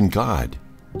believe in God.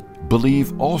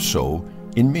 Believe also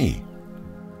in me."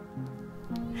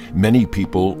 Many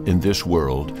people in this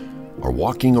world are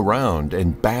walking around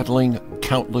and battling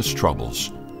countless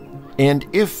troubles. And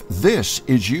if this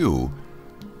is you,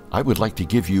 I would like to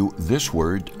give you this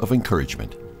word of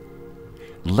encouragement.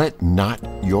 Let not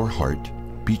your heart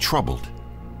be troubled.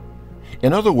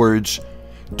 In other words,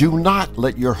 do not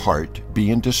let your heart be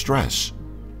in distress.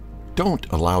 Don't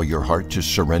allow your heart to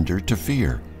surrender to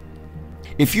fear.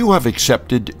 If you have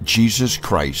accepted Jesus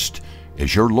Christ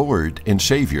as your Lord and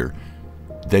Savior,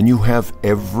 then you have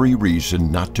every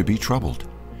reason not to be troubled.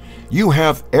 You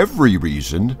have every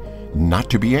reason not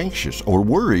to be anxious or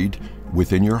worried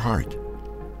within your heart.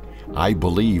 I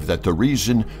believe that the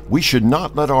reason we should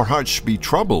not let our hearts be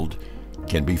troubled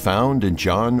can be found in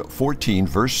John 14,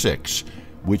 verse 6,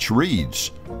 which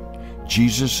reads,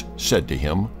 Jesus said to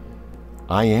him,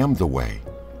 "I am the way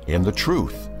and the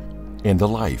truth and the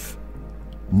life.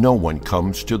 No one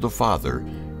comes to the Father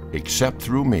except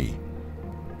through me."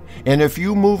 And if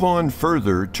you move on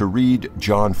further to read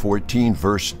John 14,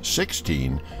 verse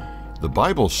 16, the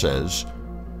Bible says,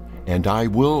 "And I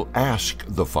will ask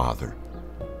the Father,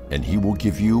 and he will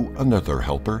give you another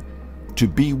helper to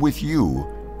be with you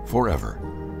forever."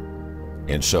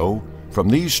 And so, from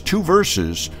these two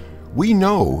verses, we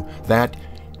know that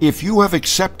if you have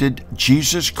accepted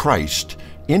Jesus Christ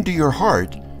into your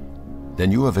heart, then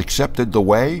you have accepted the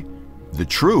way, the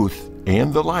truth,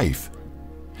 and the life.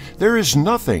 There is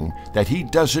nothing that he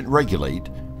doesn't regulate.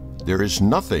 There is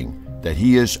nothing that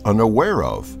he is unaware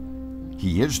of.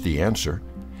 He is the answer,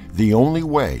 the only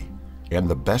way, and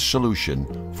the best solution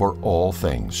for all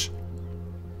things.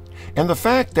 And the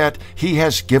fact that he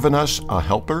has given us a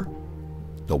helper,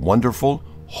 the wonderful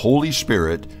Holy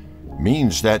Spirit,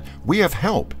 means that we have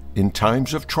help in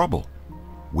times of trouble.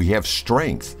 We have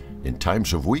strength in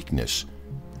times of weakness.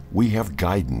 We have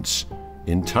guidance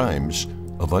in times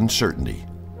of uncertainty.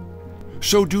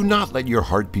 So do not let your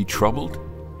heart be troubled,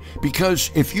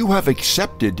 because if you have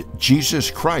accepted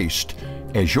Jesus Christ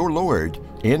as your Lord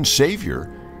and Savior,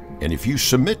 and if you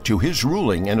submit to his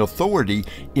ruling and authority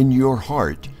in your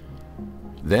heart,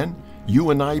 then you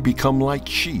and I become like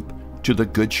sheep to the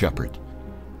Good Shepherd.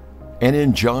 And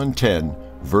in John 10,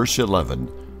 verse 11,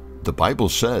 the Bible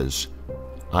says,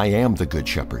 "I am the Good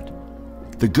Shepherd.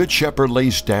 The Good Shepherd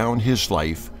lays down his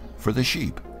life for the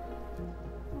sheep."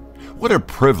 What a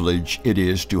privilege it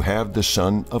is to have the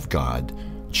Son of God,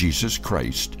 Jesus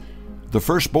Christ, the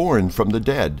firstborn from the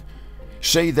dead,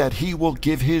 say that he will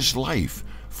give his life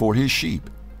for his sheep.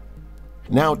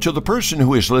 Now, to the person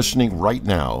who is listening right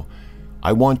now,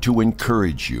 I want to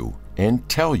encourage you and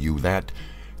tell you that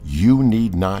you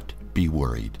need not be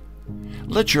worried.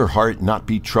 Let your heart not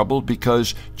be troubled,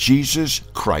 because Jesus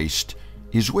Christ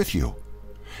is with you.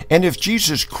 And if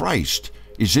Jesus Christ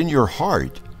is in your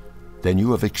heart, then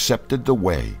you have accepted the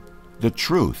way, the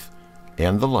truth,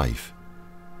 and the life.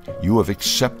 You have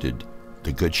accepted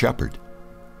the Good Shepherd.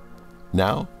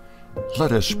 Now,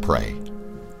 let us pray.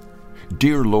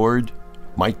 Dear Lord,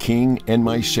 my King and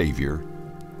my Savior,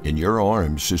 in your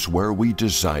arms is where we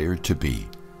desire to be.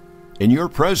 In your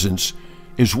presence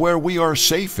is where we are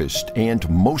safest and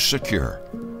most secure.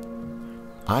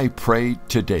 I pray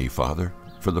today, Father,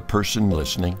 for the person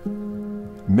listening.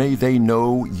 May they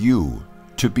know you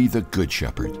to be the Good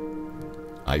Shepherd.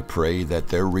 I pray that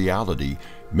their reality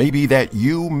may be that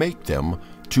you make them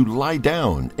to lie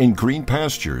down in green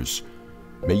pastures.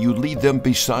 May you lead them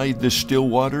beside the still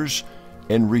waters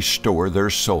and restore their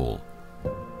soul.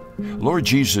 Lord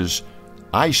Jesus,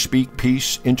 I speak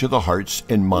peace into the hearts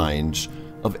and minds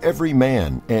of every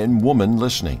man and woman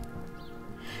listening.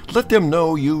 Let them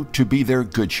know you to be their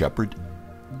Good Shepherd,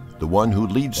 the one who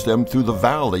leads them through the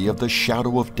valley of the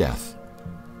shadow of death.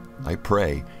 I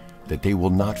pray that they will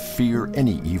not fear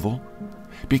any evil,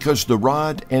 because the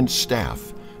rod and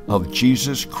staff of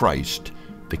Jesus Christ,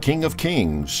 the King of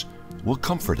Kings, will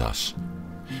comfort us.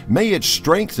 May it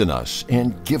strengthen us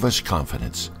and give us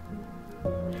confidence.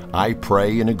 I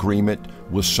pray in agreement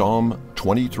with Psalm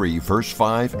 23, verse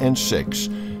 5 and 6,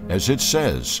 as it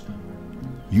says,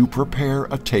 "You prepare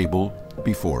a table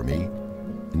before me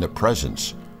in the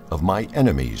presence of my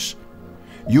enemies.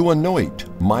 You anoint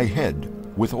my head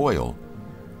with oil.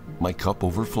 My cup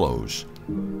overflows.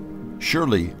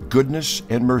 Surely goodness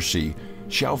and mercy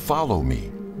shall follow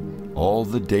me all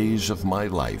the days of my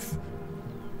life,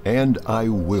 and I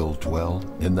will dwell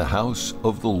in the house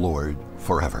of the Lord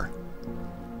forever."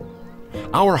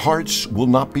 Our hearts will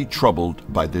not be troubled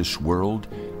by this world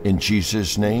in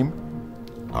Jesus' name.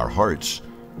 Our hearts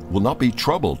will not be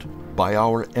troubled by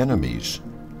our enemies.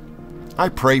 I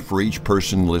pray for each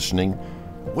person listening,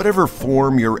 whatever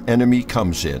form your enemy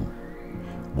comes in,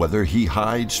 whether he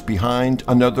hides behind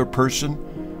another person,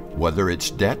 whether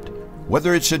it's debt,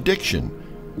 whether it's addiction,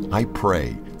 I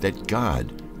pray that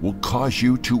God will cause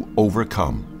you to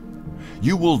overcome.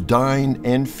 You will dine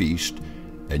and feast,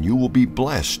 and you will be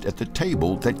blessed at the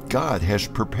table that God has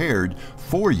prepared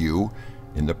for you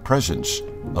in the presence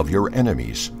of your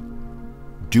enemies.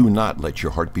 Do not let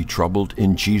your heart be troubled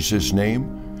in Jesus'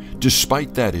 name.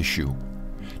 Despite that issue,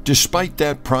 despite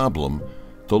that problem,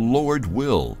 the Lord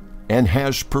will and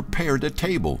has prepared a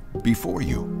table before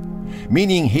you,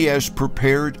 meaning He has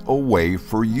prepared a way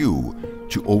for you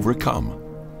to overcome.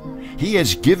 He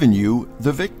has given you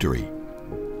the victory.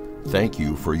 Thank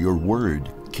you for your word,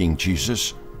 King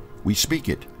Jesus. We speak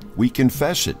it, we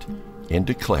confess it, and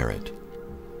declare it.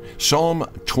 Psalm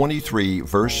 23,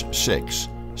 verse 6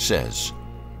 says,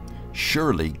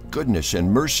 "Surely goodness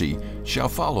and mercy shall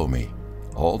follow me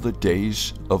all the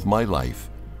days of my life,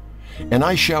 and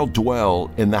I shall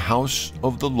dwell in the house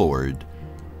of the Lord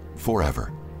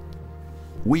forever."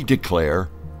 We declare,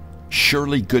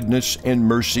 surely goodness and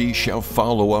mercy shall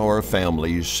follow our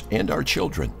families and our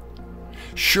children.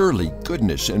 Surely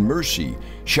goodness and mercy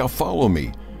shall follow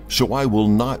me, so I will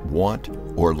not want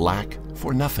or lack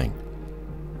for nothing.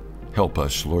 Help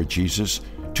us, Lord Jesus,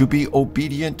 to be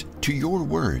obedient to your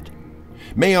word.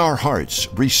 May our hearts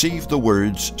receive the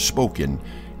words spoken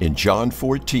in John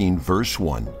 14, verse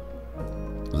 1.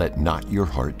 Let not your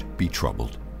heart be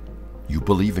troubled. You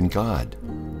believe in God.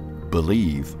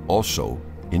 Believe also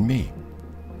in me.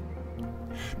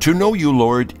 To know you,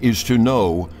 Lord, is to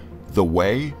know the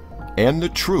way and the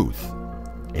truth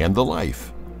and the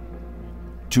life.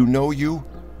 To know you,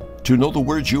 to know the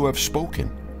words you have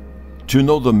spoken, to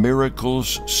know the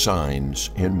miracles, signs,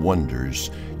 and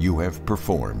wonders you have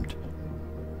performed.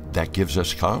 That gives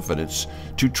us confidence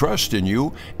to trust in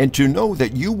you and to know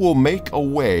that you will make a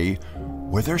way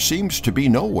where there seems to be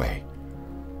no way.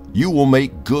 You will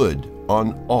make good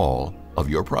on all of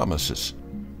your promises.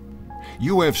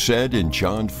 You have said in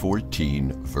John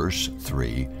 14, verse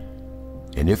 3,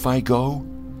 "And if I go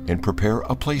and prepare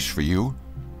a place for you,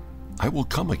 I will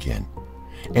come again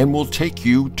and will take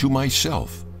you to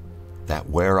myself, that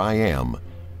where I am,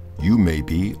 you may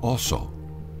be also."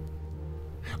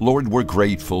 Lord, we're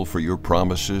grateful for your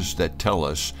promises that tell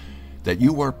us that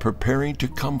you are preparing to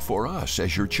come for us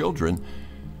as your children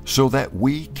so that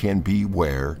we can be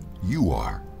where you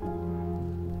are.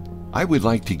 I would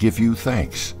like to give you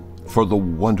thanks for the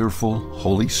wonderful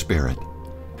Holy Spirit,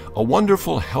 a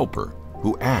wonderful helper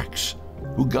who acts,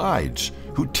 who guides,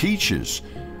 who teaches,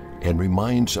 and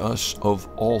reminds us of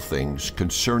all things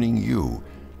concerning you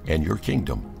and your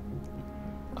kingdom.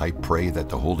 I pray that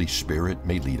the Holy Spirit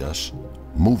may lead us,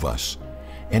 move us,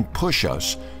 and push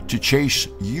us to chase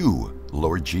you,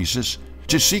 Lord Jesus,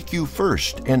 to seek you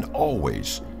first and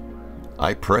always.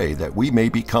 I pray that we may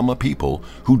become a people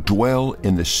who dwell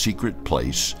in the secret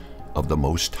place of the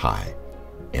Most High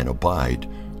and abide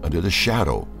under the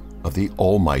shadow of the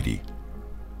Almighty.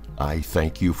 I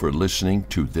thank you for listening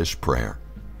to this prayer.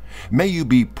 May you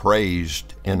be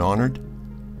praised and honored.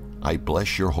 I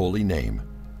bless your holy name.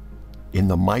 In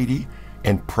the mighty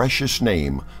and precious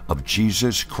name of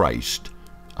Jesus Christ,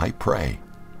 I pray.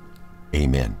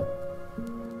 Amen.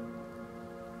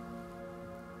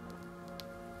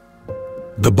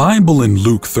 The Bible in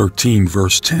Luke 13,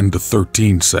 verse 10 to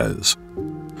 13 says,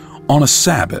 "On a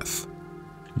Sabbath,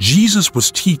 Jesus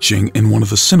was teaching in one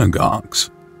of the synagogues,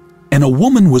 and a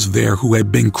woman was there who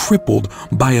had been crippled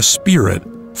by a spirit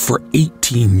for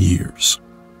 18 years.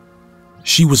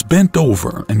 She was bent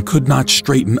over and could not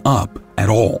straighten up at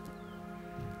all.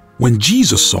 When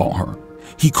Jesus saw her,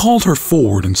 he called her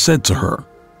forward and said to her,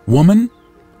 'Woman,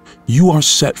 you are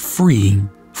set free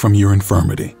from your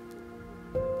infirmity.'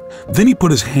 Then he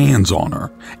put his hands on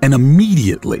her, and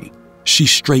immediately she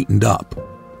straightened up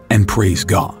and praised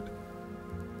God.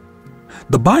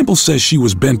 The Bible says she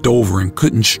was bent over and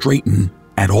couldn't straighten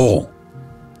at all.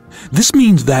 This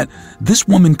means that this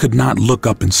woman could not look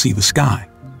up and see the sky.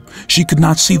 She could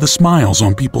not see the smiles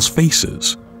on people's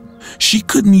faces. She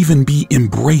couldn't even be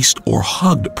embraced or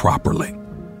hugged properly.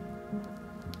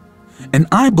 And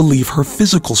I believe her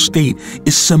physical state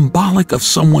is symbolic of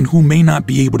someone who may not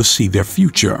be able to see their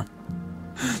future.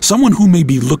 Someone who may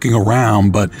be looking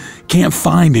around but can't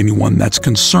find anyone that's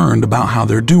concerned about how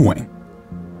they're doing.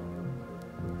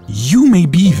 You may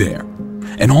be there,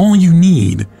 and all you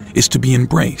need is to be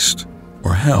embraced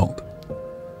or held.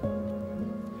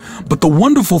 But the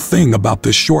wonderful thing about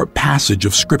this short passage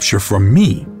of scripture for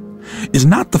me is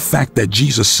not the fact that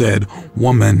Jesus said,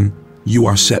 "Woman, you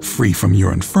are set free from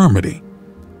your infirmity."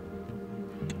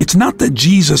 It's not that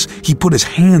Jesus, he put his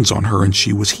hands on her and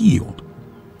she was healed.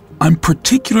 I'm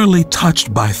particularly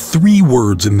touched by 3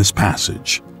 words in this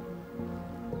passage.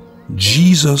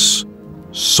 Jesus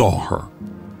saw her.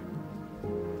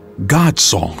 God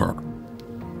saw her.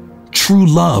 True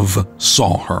love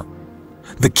saw her.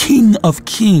 The King of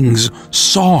Kings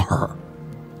saw her.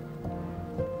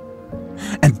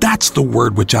 And that's the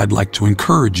word which I'd like to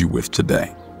encourage you with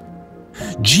today.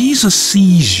 Jesus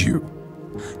sees you.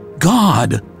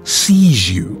 God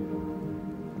sees you.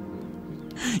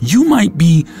 You might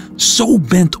be so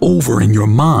bent over in your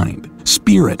mind,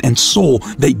 spirit, and soul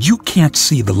that you can't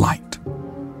see the light.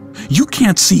 You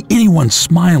can't see anyone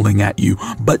smiling at you,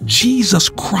 but Jesus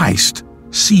Christ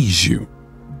sees you.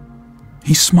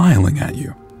 He's smiling at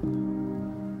you.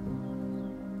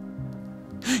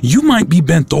 You might be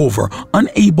bent over,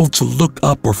 unable to look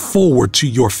up or forward to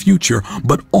your future,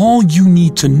 but all you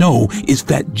need to know is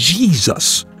that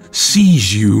Jesus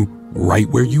sees you right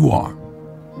where you are.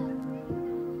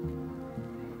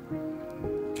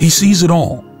 He sees it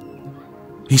all.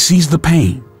 He sees the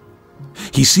pain.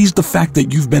 He sees the fact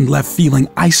that you've been left feeling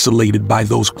isolated by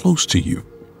those close to you.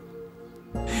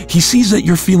 He sees that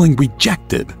you're feeling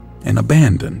rejected and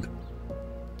abandoned.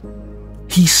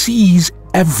 He sees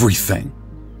everything.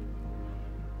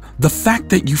 The fact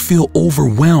that you feel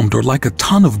overwhelmed or like a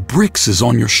ton of bricks is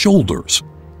on your shoulders.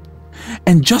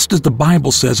 And just as the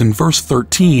Bible says in verse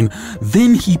 13,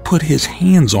 then he put his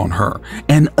hands on her,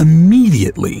 and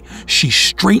immediately she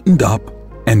straightened up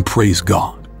and praised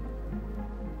God.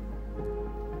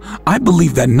 I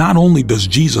believe that not only does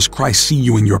Jesus Christ see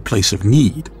you in your place of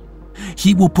need,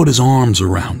 he will put his arms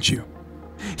around you.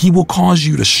 He will cause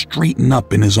you to straighten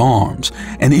up in his arms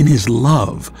and in his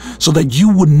love so that you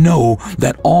would know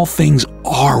that all things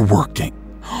are working.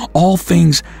 All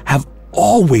things have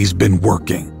always been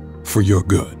working for your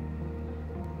good.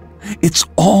 It's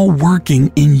all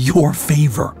working in your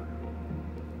favor.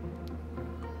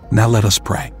 Now let us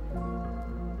pray.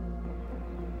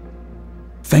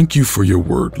 Thank you for your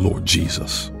word, Lord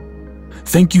Jesus.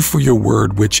 Thank you for your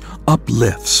word which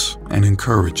uplifts and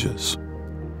encourages.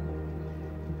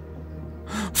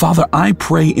 Father, I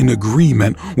pray in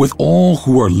agreement with all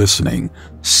who are listening.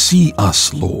 See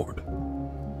us, Lord.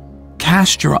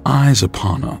 Cast your eyes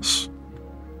upon us.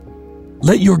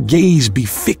 Let your gaze be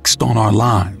fixed on our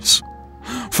lives.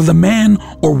 For the man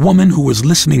or woman who is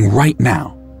listening right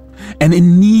now and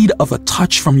in need of a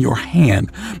touch from your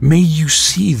hand, may you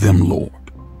see them, Lord.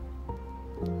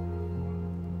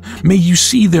 May you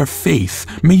see their faith.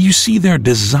 May you see their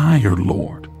desire,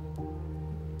 Lord.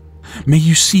 May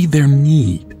you see their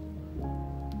need.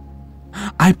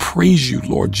 I praise you,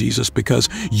 Lord Jesus, because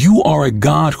you are a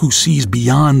God who sees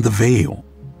beyond the veil.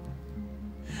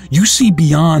 You see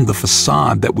beyond the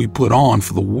facade that we put on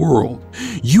for the world.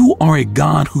 You are a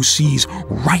God who sees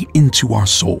right into our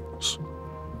souls.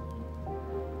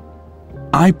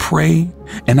 I pray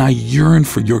and I yearn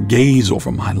for your gaze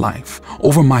over my life,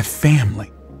 over my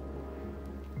family.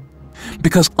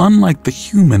 Because unlike the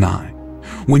human eye,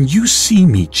 when you see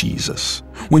me, Jesus,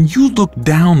 when you look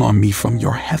down on me from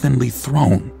your heavenly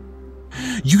throne,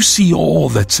 you see all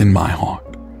that's in my heart.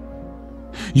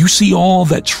 You see all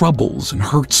that troubles and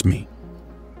hurts me.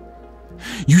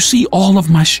 You see all of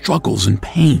my struggles and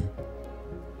pain.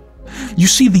 You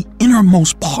see the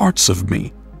innermost parts of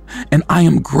me, and I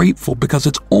am grateful because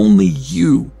it's only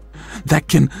you that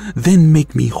can then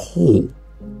make me whole.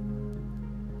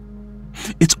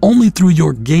 It's only through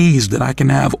your gaze that I can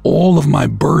have all of my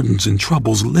burdens and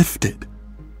troubles lifted.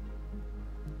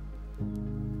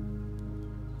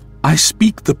 I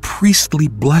speak the priestly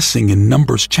blessing in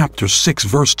Numbers chapter 6,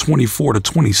 verse 24 to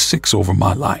 26 over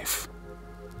my life.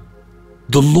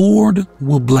 The Lord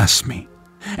will bless me,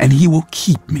 and he will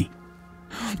keep me.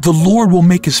 The Lord will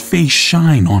make his face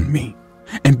shine on me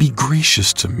and be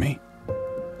gracious to me.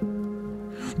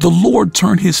 The Lord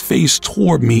turn his face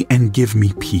toward me and give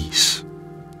me peace.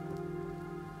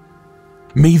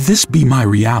 May this be my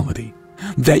reality,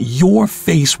 that your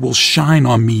face will shine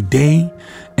on me day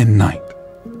and night.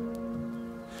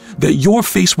 That your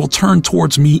face will turn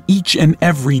towards me each and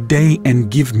every day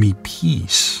and give me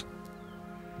peace.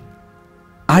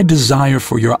 I desire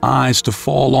for your eyes to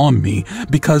fall on me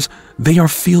because they are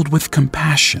filled with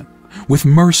compassion, with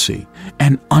mercy,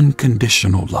 and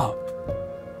unconditional love.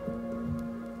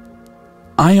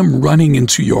 I am running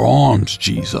into your arms,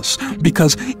 Jesus,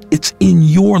 because it's in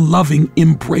your loving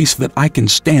embrace that I can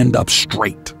stand up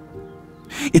straight.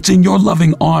 It's in your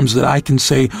loving arms that I can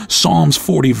say Psalms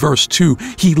 40 verse 2,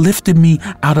 He lifted me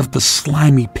out of the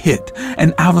slimy pit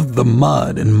and out of the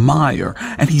mud and mire,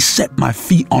 and He set my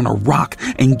feet on a rock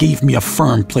and gave me a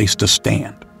firm place to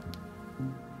stand.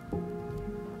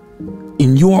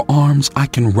 In your arms, I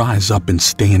can rise up and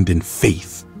stand in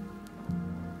faith.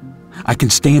 I can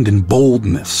stand in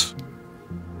boldness.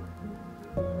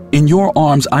 In your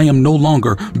arms, I am no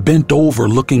longer bent over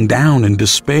looking down in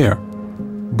despair,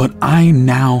 but I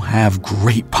now have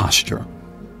great posture.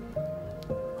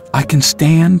 I can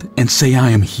stand and say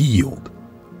I am healed.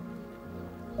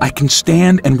 I can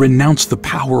stand and renounce the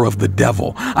power of the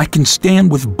devil. I can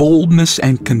stand with boldness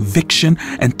and conviction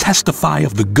and testify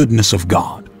of the goodness of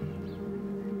God.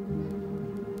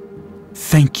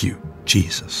 Thank you,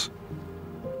 Jesus,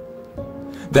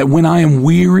 that when I am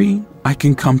weary, I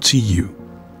can come to you.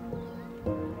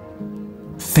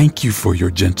 Thank you for your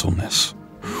gentleness.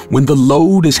 When the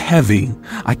load is heavy,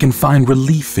 I can find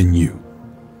relief in you.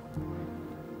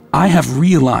 I have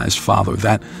realized, Father,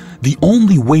 that the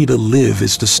only way to live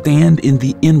is to stand in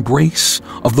the embrace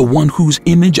of the one whose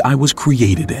image I was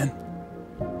created in.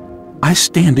 I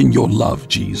stand in your love,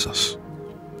 Jesus.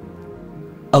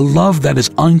 A love that is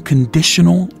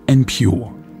unconditional and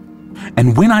pure.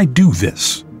 And when I do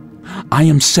this, I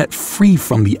am set free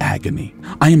from the agony.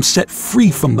 I am set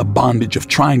free from the bondage of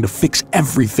trying to fix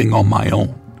everything on my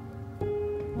own.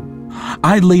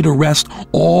 I lay to rest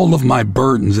all of my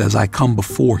burdens as I come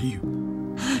before you.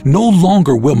 No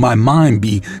longer will my mind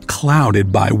be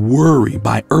clouded by worry,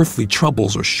 by earthly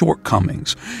troubles or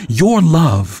shortcomings. Your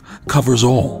love covers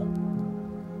all.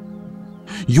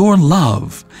 Your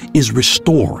love is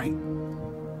restoring.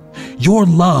 Your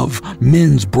love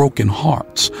mends broken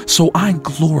hearts. So I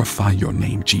glorify your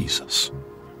name, Jesus.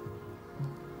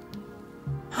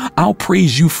 I'll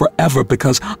praise you forever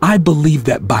because I believe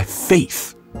that by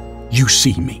faith, you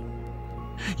see me,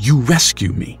 you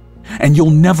rescue me, and you'll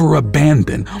never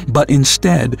abandon, but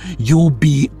instead you'll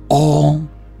be all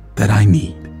that I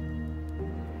need.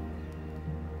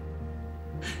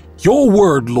 Your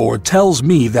word, Lord, tells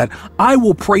me that I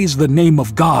will praise the name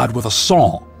of God with a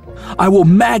song. I will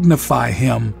magnify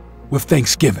him with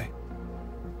thanksgiving.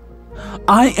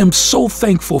 I am so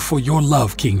thankful for your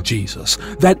love, King Jesus,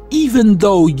 that even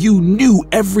though you knew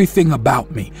everything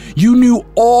about me, you knew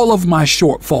all of my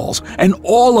shortfalls and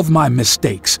all of my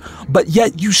mistakes, but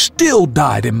yet you still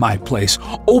died in my place,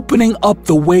 opening up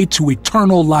the way to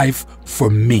eternal life for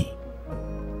me.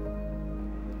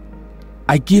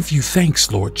 I give you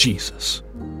thanks, Lord Jesus.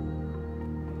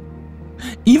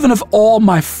 Even if all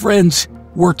my friends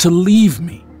were to leave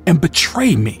me and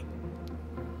betray me,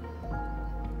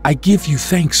 I give you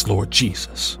thanks, Lord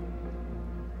Jesus.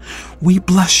 We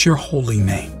bless your holy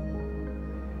name.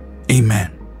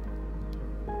 Amen.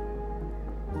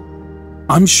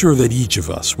 I'm sure that each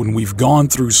of us, when we've gone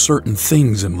through certain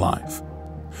things in life,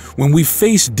 when we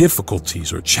face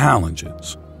difficulties or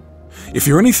challenges, if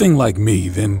you're anything like me,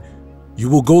 then you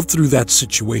will go through that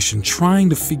situation trying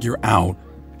to figure out,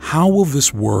 how will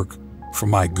this work for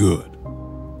my good?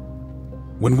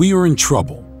 When we are in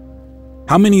trouble,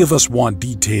 how many of us want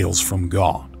details from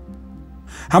God?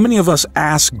 How many of us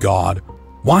ask God,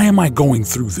 why am I going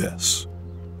through this?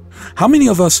 How many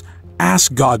of us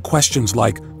ask God questions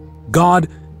like, God,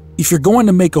 if you're going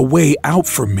to make a way out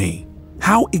for me,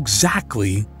 how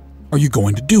exactly are you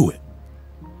going to do it?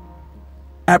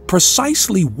 At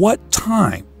precisely what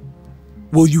time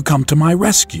will you come to my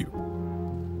rescue?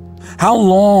 How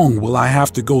long will I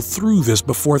have to go through this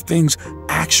before things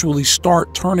actually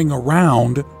start turning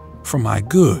around for my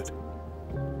good?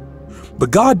 But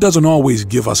God doesn't always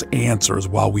give us answers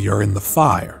while we are in the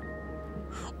fire.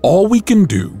 All we can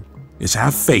do is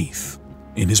have faith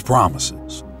in His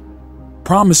promises.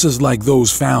 Promises like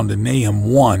those found in Nahum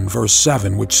 1 verse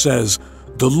 7, which says,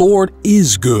 "The Lord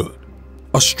is good,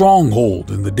 a stronghold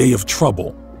in the day of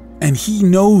trouble, and He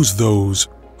knows those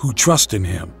who trust in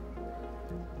Him."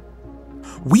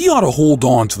 We ought to hold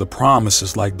on to the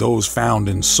promises like those found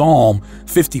in Psalm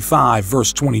 55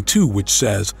 verse 22, which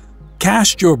says,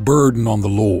 "Cast your burden on the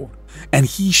Lord, and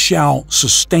he shall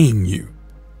sustain you.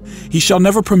 He shall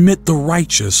never permit the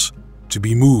righteous to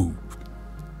be moved."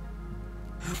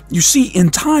 You see, in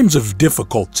times of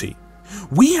difficulty,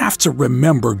 we have to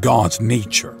remember God's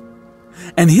nature,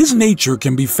 and his nature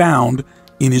can be found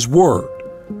in his word.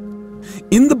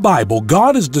 In the Bible,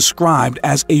 God is described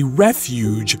as a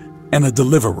refuge and a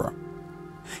deliverer.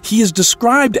 He is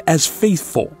described as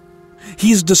faithful.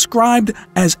 He is described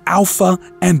as Alpha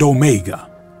and Omega.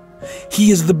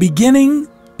 He is the beginning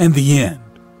and the end.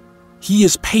 He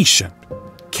is patient,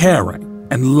 caring,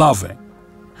 and loving.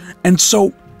 And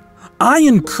so, I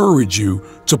encourage you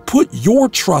to put your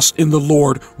trust in the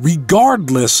Lord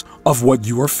regardless of what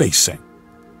you are facing.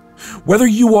 Whether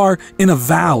you are in a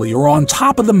valley or on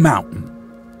top of the mountain,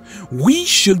 we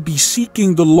should be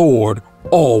seeking the Lord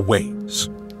always.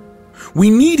 We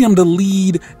need him to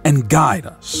lead and guide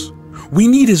us. We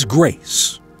need his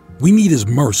grace. We need his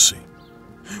mercy.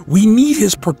 We need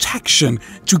his protection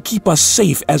to keep us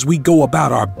safe as we go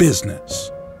about our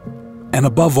business. And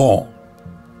above all,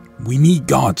 we need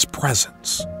God's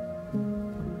presence.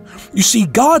 You see,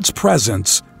 God's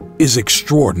presence is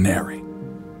extraordinary.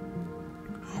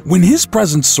 When his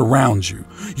presence surrounds you,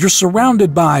 you're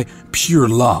surrounded by pure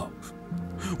love.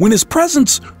 When his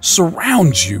presence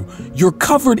surrounds you, you're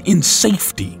covered in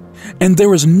safety, and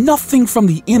there is nothing from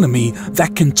the enemy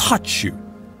that can touch you.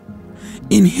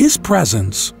 In his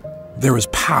presence, there is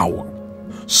power,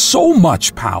 so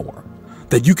much power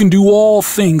that you can do all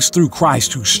things through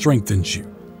Christ who strengthens you.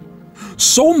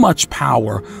 So much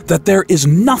power that there is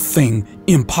nothing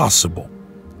impossible.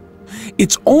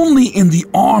 It's only in the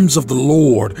arms of the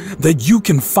Lord that you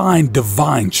can find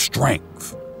divine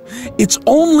strength. It's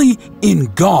only in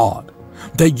God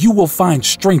that you will find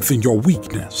strength in your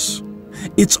weakness.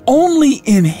 It's only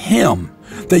in him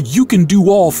that you can do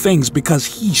all things because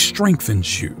he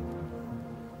strengthens you.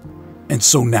 And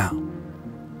so now,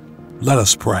 let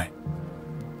us pray.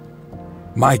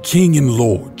 My King and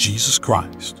Lord, Jesus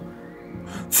Christ,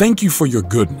 thank you for your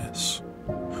goodness,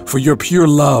 for your pure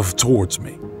love towards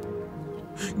me.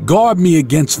 Guard me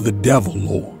against the devil,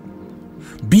 Lord.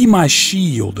 Be my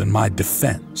shield and my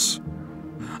defense.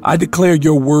 I declare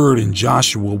your word in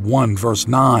Joshua 1 verse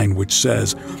 9, which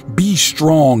says, "Be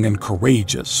strong and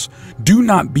courageous. Do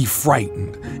not be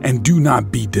frightened and do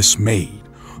not be dismayed,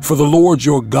 for the Lord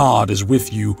your God is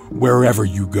with you wherever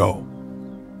you go."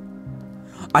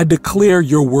 I declare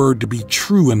your word to be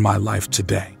true in my life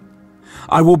today.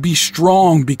 I will be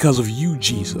strong because of you,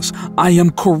 Jesus. I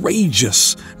am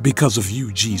courageous because of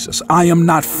you, Jesus. I am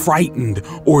not frightened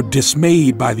or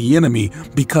dismayed by the enemy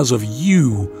because of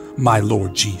you, my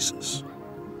Lord Jesus.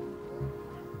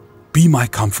 Be my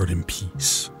comfort and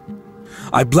peace.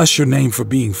 I bless your name for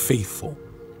being faithful,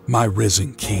 my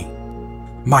risen King,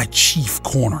 my chief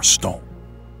cornerstone.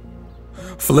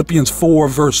 Philippians 4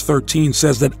 verse 13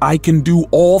 says that I can do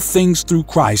all things through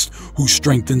Christ who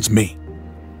strengthens me.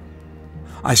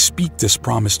 I speak this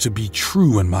promise to be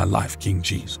true in my life, King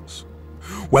Jesus.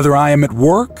 Whether I am at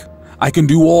work, I can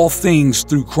do all things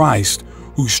through Christ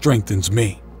who strengthens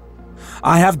me.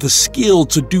 I have the skill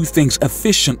to do things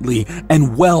efficiently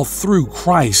and well through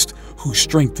Christ who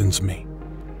strengthens me.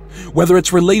 Whether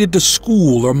it's related to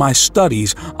school or my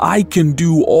studies, I can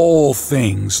do all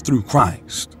things through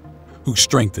Christ who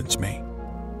strengthens me.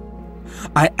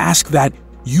 I ask that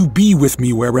you be with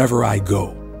me wherever I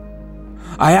go.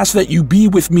 I ask that you be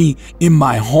with me in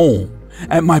my home,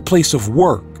 at my place of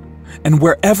work, and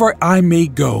wherever I may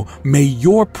go, may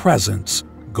your presence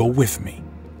go with me.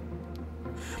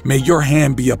 May your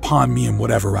hand be upon me in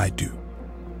whatever I do.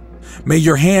 May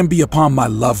your hand be upon my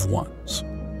loved ones.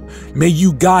 May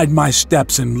you guide my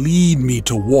steps and lead me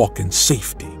to walk in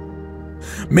safety.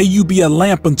 May you be a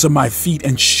lamp unto my feet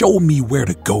and show me where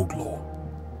to go, Lord.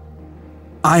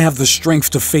 I have the strength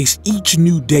to face each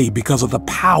new day because of the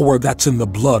power that's in the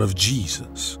blood of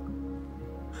Jesus.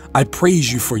 I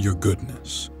praise you for your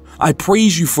goodness. I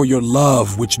praise you for your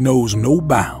love which knows no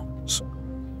bounds.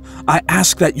 I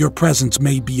ask that your presence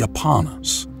may be upon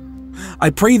us.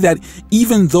 I pray that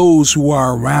even those who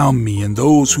are around me and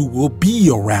those who will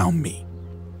be around me,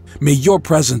 may your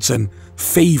presence and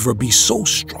favor be so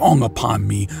strong upon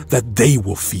me that they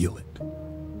will feel it.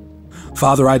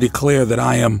 Father, I declare that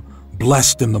I am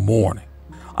blessed in the morning,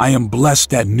 I am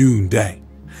blessed at noonday,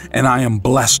 and I am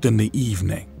blessed in the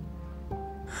evening.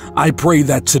 I pray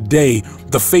that today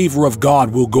the favor of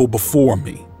God will go before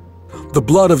me. The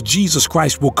blood of Jesus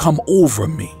Christ will come over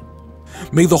me.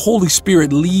 May the Holy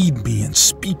Spirit lead me and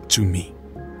speak to me.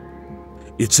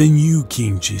 It's in you,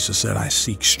 King Jesus, that I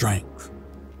seek strength.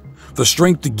 The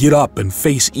strength to get up and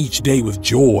face each day with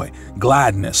joy,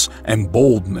 gladness, and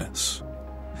boldness.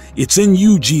 It's in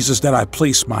you, Jesus, that I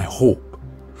place my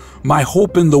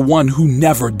hope in the one who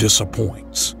never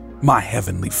disappoints, my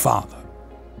Heavenly Father.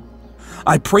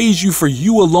 I praise you, for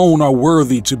you alone are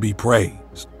worthy to be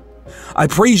praised. I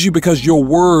praise you because your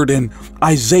word in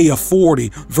Isaiah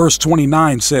 40, verse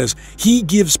 29 says, He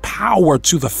gives power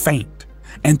to the faint,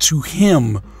 and to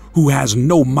him who has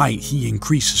no might he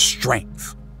increases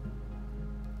strength.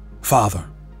 Father,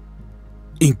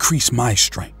 increase my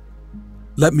strength.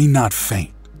 Let me not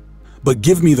faint, but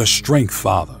give me the strength,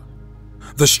 Father,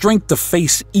 the strength to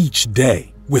face each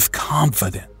day with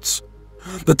confidence,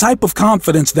 the type of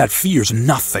confidence that fears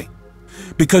nothing,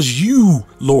 because you,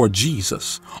 Lord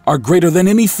Jesus, are greater than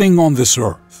anything on this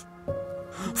earth.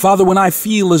 Father, when I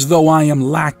feel as though I am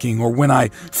lacking, or when I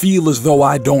feel as though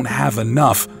I don't have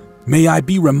enough, may I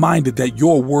be reminded that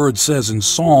your word says in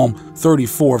Psalm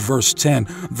 34, verse 10,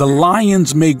 the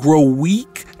lions may grow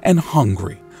weak and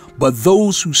hungry, but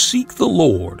those who seek the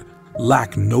Lord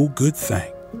lack no good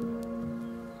thing.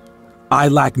 I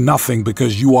lack nothing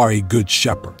because you are a good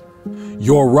shepherd.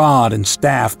 Your rod and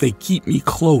staff, they keep me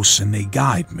close and they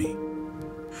guide me.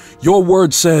 Your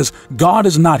word says, God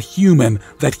is not human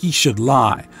that he should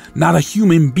lie, not a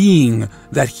human being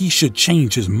that he should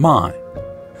change his mind.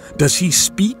 Does he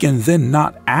speak and then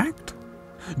not act?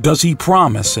 Does he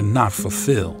promise and not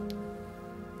fulfill?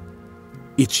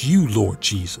 It's you, Lord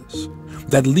Jesus,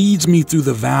 that leads me through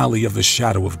the valley of the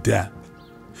shadow of death.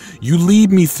 You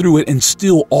lead me through it and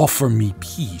still offer me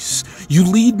peace. You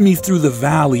lead me through the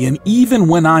valley, and even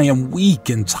when I am weak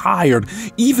and tired,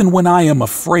 even when I am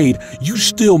afraid, you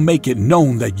still make it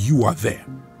known that you are there.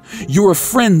 You're a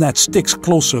friend that sticks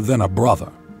closer than a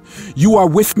brother. You are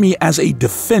with me as a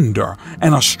defender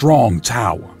and a strong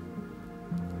tower.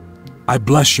 I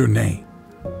bless your name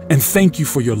and thank you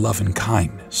for your love and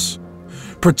kindness.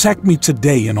 Protect me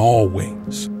today and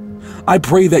always. I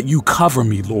pray that you cover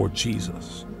me, Lord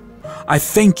Jesus. I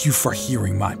thank you for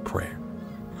hearing my prayer.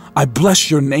 I bless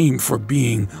your name for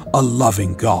being a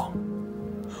loving God,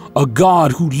 a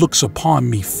God who looks upon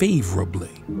me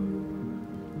favorably.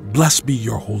 Blessed be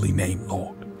your holy name,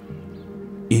 Lord.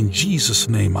 In Jesus'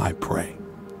 name I pray.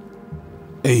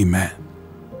 Amen.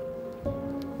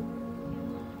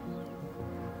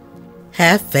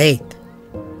 Have faith.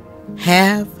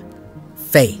 Have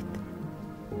faith.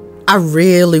 I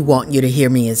really want you to hear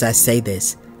me as I say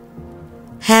this.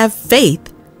 Have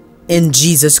faith in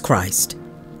Jesus Christ.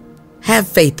 Have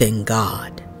faith in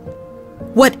God.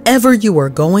 Whatever you are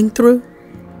going through,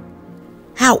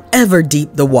 however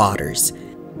deep the waters,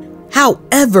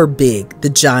 however big the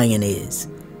giant is,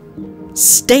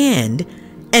 stand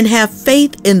and have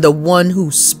faith in the one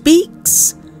who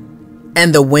speaks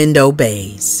and the wind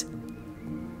obeys.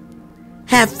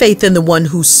 Have faith in the one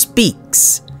who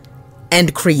speaks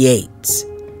and creates.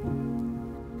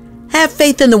 Have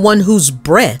faith in the one whose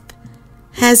breath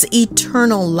has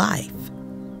eternal life.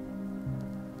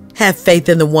 Have faith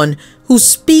in the one who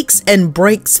speaks and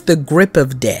breaks the grip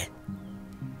of death.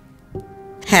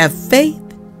 Have faith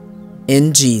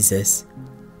in Jesus.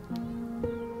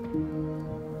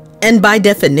 And by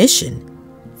definition,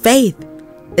 faith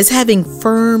is having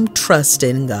firm trust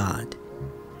in God.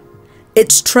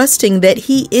 It's trusting that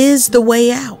He is the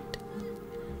way out.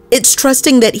 It's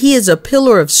trusting that He is a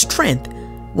pillar of strength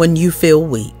when you feel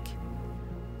weak.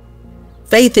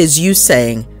 Faith is you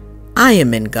saying, I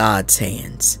am in God's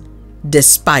hands,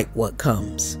 despite what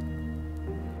comes.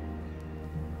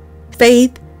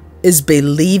 Faith is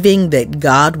believing that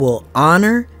God will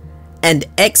honor and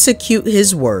execute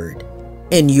His word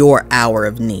in your hour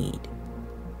of need.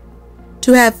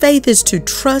 To have faith is to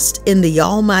trust in the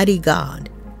Almighty God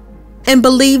and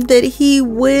believe that He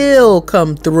will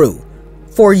come through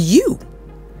for you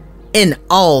in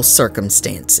all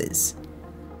circumstances.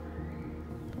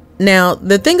 Now,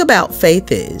 the thing about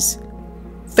faith is,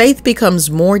 faith becomes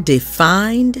more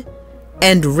defined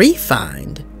and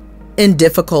refined in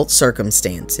difficult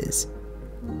circumstances.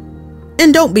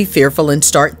 And don't be fearful and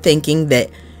start thinking that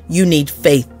you need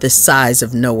faith the size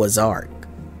of Noah's Ark.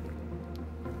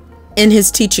 In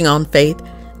his teaching on faith,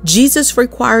 Jesus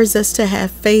requires us to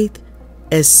have faith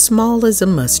as small as a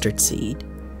mustard seed.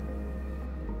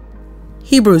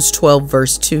 Hebrews 12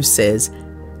 verse 2 says,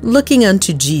 looking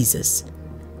unto Jesus,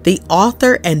 the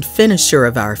author and finisher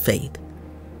of our faith,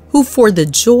 who for the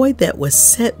joy that was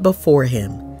set before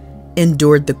him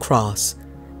endured the cross,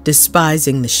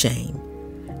 despising the shame,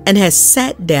 and has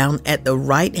sat down at the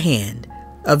right hand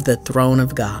of the throne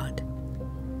of God.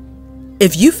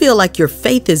 If you feel like your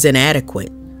faith is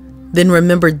inadequate, then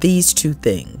remember these two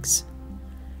things.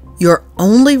 Your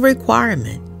only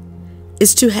requirement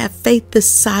is to have faith the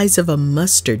size of a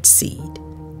mustard seed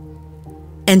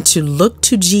and to look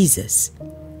to Jesus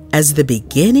as the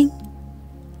beginning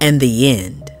and the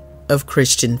end of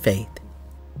Christian faith.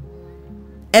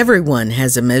 Everyone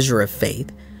has a measure of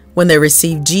faith when they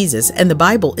receive Jesus, and the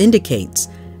Bible indicates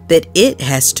that it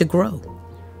has to grow.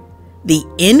 The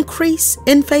increase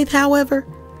in faith, however,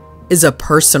 is a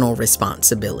personal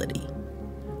responsibility.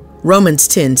 Romans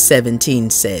 10:17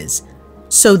 says,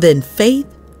 "So then faith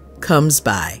comes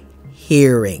by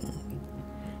hearing,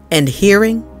 and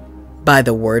hearing by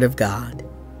the word of God."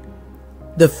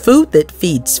 The food that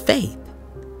feeds faith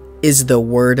is the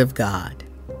word of God.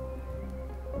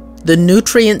 The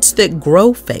nutrients that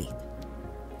grow faith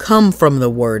come from the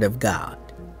word of God.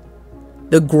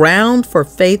 The ground for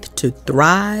faith to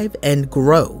thrive and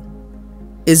grow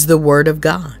is the word of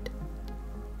God.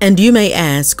 And you may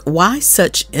ask, why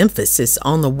such emphasis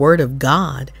on the word of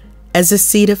God as a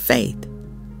seed of faith?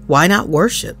 Why not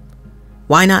worship?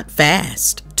 Why not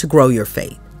fast to grow your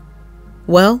faith?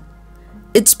 Well,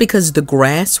 it's because the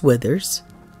grass withers,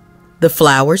 the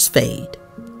flowers fade,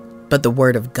 but the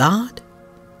word of God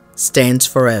stands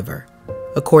forever,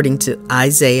 according to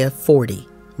Isaiah 40,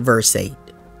 verse 8.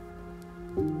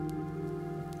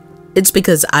 It's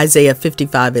because Isaiah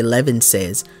 55:11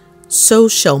 says, "So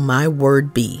shall my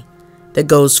word be that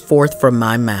goes forth from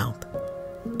my mouth.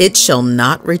 It shall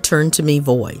not return to me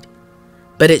void,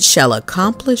 but it shall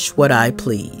accomplish what I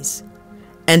please,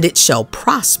 and it shall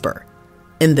prosper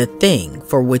in the thing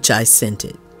for which I sent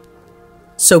it."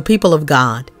 So, people of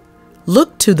God,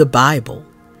 look to the Bible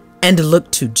and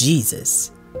look to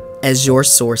Jesus as your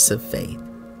source of faith.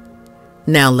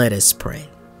 Now let us pray.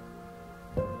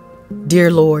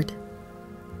 Dear Lord,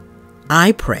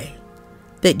 I pray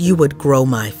that you would grow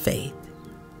my faith.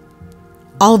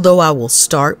 Although I will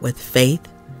start with faith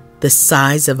the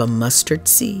size of a mustard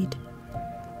seed,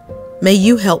 may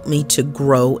you help me to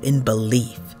grow in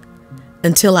belief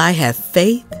until I have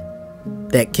faith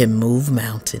that can move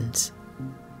mountains,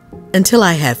 until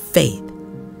I have faith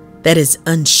that is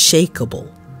unshakable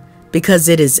because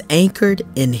it is anchored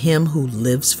in Him who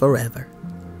lives forever.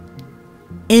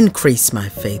 Increase my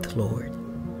faith, Lord.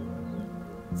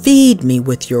 Feed me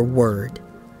with your word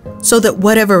so that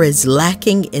whatever is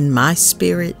lacking in my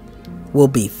spirit will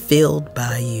be filled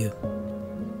by you.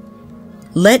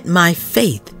 Let my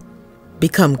faith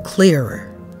become clearer.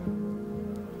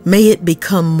 May it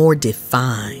become more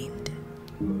defined.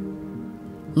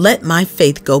 Let my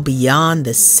faith go beyond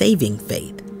the saving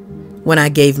faith when I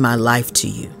gave my life to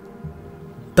you,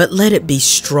 but let it be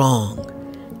strong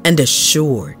and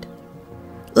assured.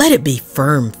 Let it be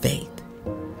firm faith,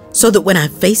 so that when I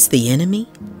face the enemy,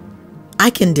 I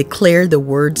can declare the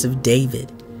words of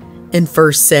David in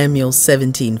 1 Samuel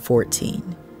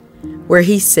 17:14, where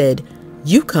he said,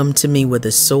 "You come to me with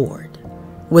a sword,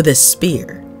 with a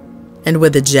spear, and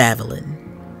with a javelin,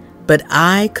 but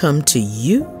I come to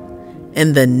you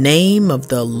in the name of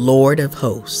the Lord of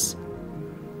hosts."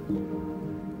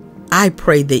 I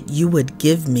pray that you would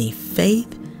give me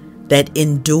faith that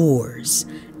endures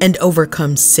and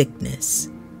overcomes sickness,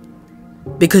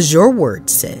 because your word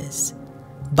says,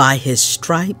 "By his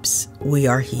stripes we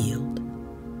are healed."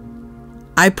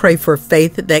 I pray for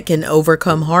faith that can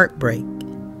overcome heartbreak,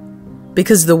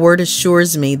 because the word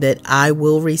assures me that I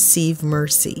will receive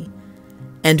mercy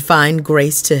and find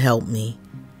grace to help me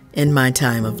in my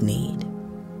time of need.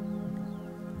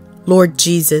 Lord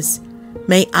Jesus,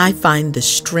 may I find the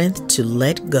strength to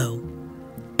let go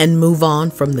and move on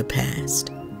from the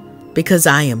past, because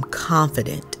I am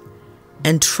confident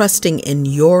and trusting in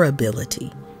your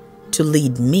ability to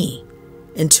lead me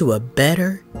into a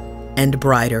better and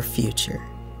brighter future.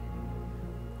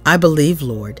 I believe,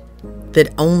 Lord,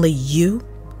 that only you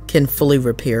can fully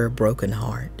repair a broken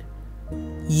heart.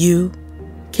 You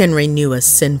can renew a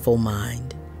sinful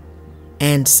mind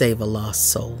and save a lost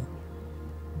soul.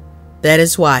 That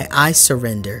is why I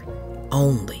surrender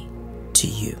only to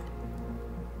you.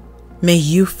 May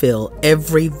you fill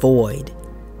every void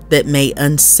that may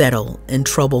unsettle and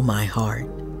trouble my heart.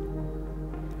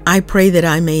 I pray that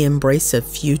I may embrace a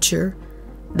future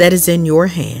that is in your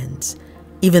hands,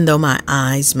 even though my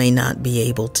eyes may not be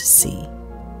able to see.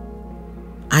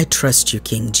 I trust you,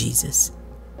 King Jesus,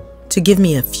 to give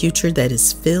me a future that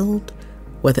is filled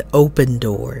with open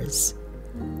doors,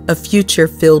 a future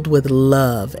filled with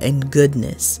love and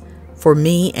goodness for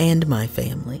me and my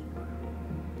family.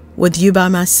 With you by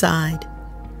my side,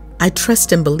 I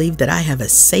trust and believe that I have a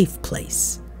safe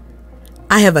place.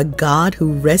 I have a God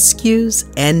who rescues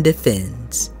and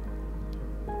defends.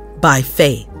 By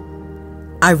faith,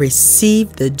 I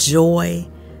receive the joy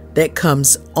that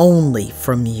comes only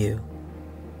from you.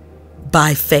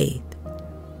 By faith,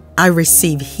 I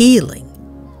receive healing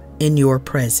in your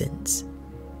presence.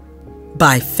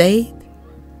 By faith,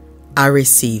 I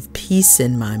receive peace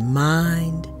in my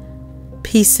mind,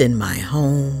 peace in my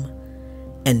home,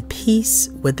 and peace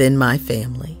within my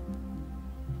family.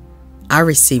 I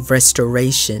receive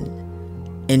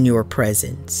restoration in your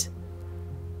presence.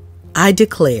 I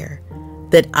declare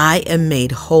that I am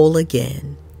made whole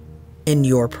again in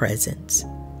your presence.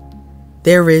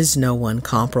 There is no one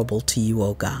comparable to you,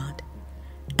 O God,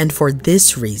 and for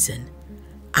this reason,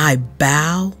 I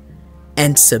bow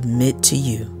and submit to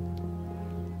you.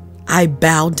 I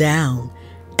bow down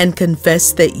and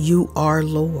confess that you are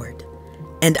Lord,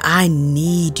 and I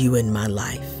need you in my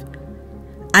life.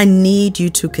 I need you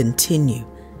to continue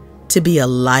to be a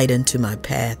light unto my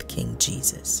path, King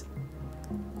Jesus.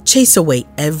 Chase away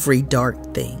every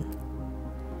dark thing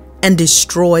and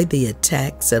destroy the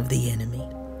attacks of the enemy.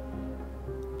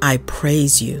 I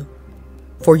praise you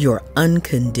for your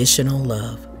unconditional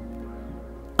love,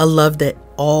 a love that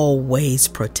always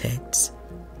protects,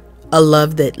 a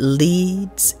love that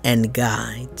leads and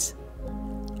guides,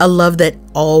 a love that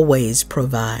always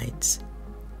provides,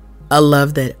 a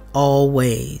love that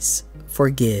always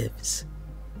forgives.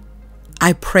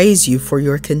 I praise you for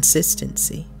your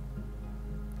consistency.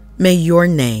 May your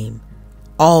name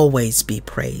always be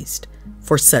praised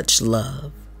for such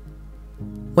love.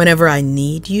 Whenever I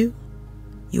need you,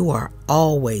 you are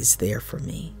always there for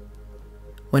me.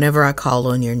 Whenever I call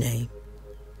on your name,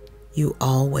 you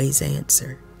always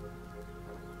answer.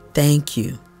 Thank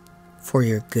you for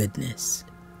your goodness.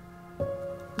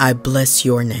 I bless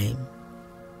your name.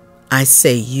 I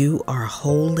say you are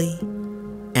holy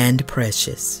and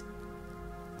precious.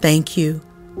 Thank you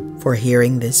for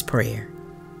hearing this prayer.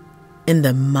 In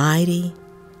the mighty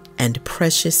and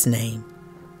precious name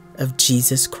of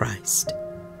Jesus Christ.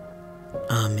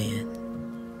 Amen.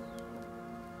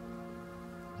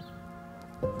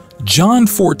 John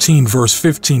 14, verse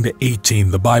 15 to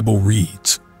 18, the Bible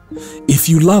reads, "If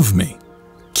you love me,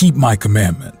 keep my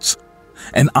commandments,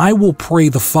 and I will pray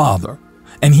the Father,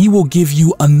 and he will give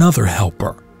you another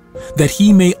helper, that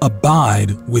he may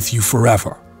abide with you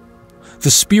forever.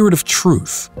 The Spirit of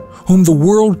truth, whom the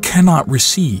world cannot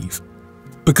receive,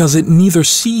 because it neither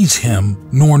sees him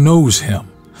nor knows him,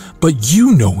 but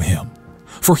you know him,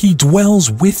 for he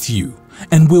dwells with you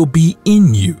and will be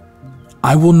in you.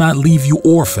 I will not leave you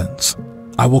orphans.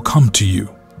 I will come to you."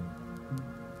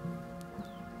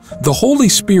 The Holy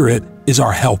Spirit is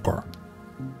our helper.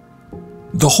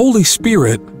 The Holy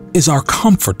Spirit is our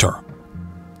comforter.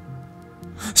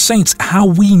 Saints, how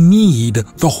we need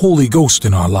the Holy Ghost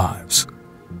in our lives.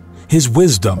 His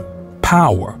wisdom,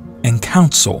 power, and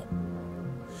counsel.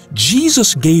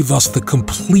 Jesus gave us the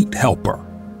complete helper.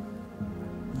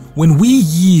 When we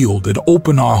yield and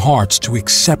open our hearts to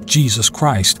accept Jesus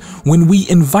Christ, when we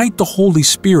invite the Holy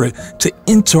Spirit to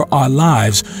enter our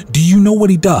lives, do you know what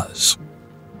he does?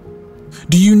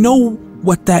 Do you know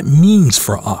what that means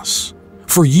for us,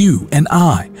 for you and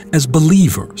I as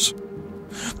believers?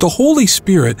 The Holy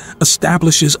Spirit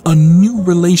establishes a new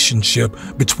relationship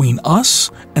between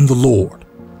us and the Lord.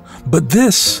 But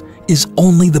this is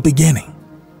only the beginning.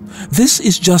 This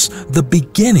is just the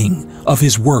beginning of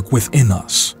his work within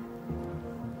us.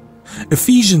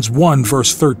 Ephesians 1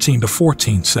 verse 13 to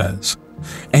 14 says,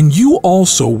 "And you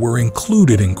also were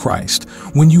included in Christ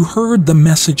when you heard the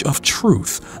message of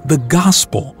truth, the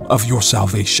gospel of your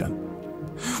salvation.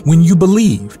 When you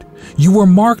believed, you were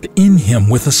marked in him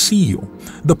with a seal,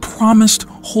 the promised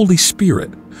Holy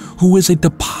Spirit, who is a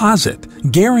deposit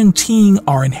guaranteeing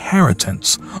our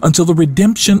inheritance until the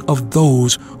redemption of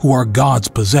those who are God's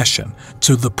possession,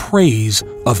 to the praise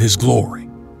of his glory."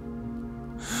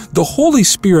 The Holy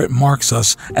Spirit marks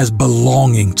us as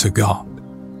belonging to God.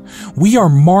 We are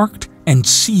marked and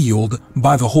sealed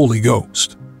by the Holy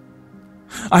Ghost.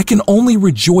 I can only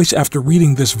rejoice after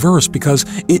reading this verse because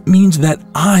it means that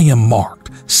I am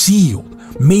marked, sealed,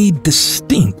 made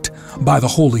distinct by the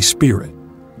Holy Spirit.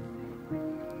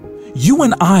 You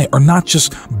and I are not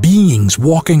just beings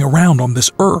walking around on this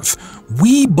earth.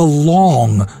 We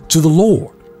belong to the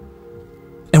Lord.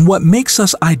 And what makes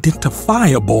us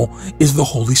identifiable is the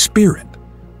Holy Spirit.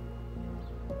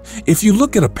 If you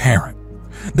look at a parent,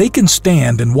 they can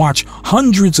stand and watch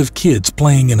hundreds of kids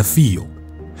playing in a field,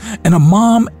 and a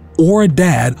mom or a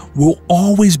dad will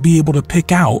always be able to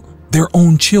pick out their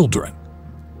own children.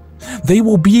 They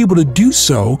will be able to do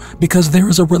so because there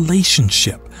is a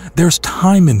relationship, there's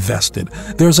time invested,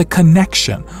 there's a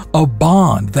connection, a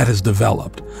bond that is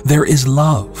developed, there is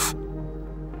love.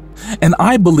 And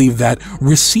I believe that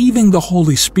receiving the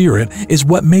Holy Spirit is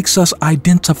what makes us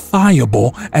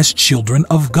identifiable as children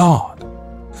of God.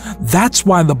 That's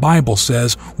why the Bible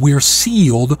says we're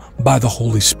sealed by the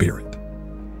Holy Spirit.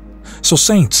 So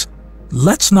saints,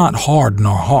 let's not harden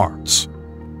our hearts.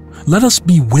 Let us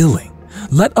be willing.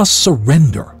 Let us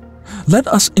surrender. Let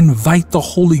us invite the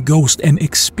Holy Ghost and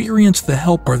experience the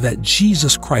helper that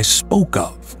Jesus Christ spoke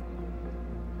of.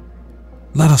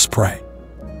 Let us pray.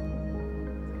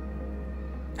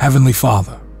 Heavenly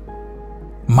Father,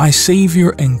 my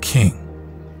Savior and King,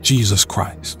 Jesus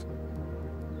Christ,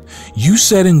 you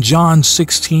said in John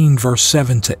 16, verse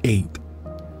 7 to 8,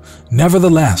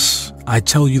 "Nevertheless, I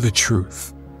tell you the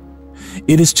truth.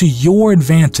 It is to your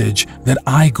advantage that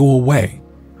I go away,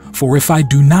 for if I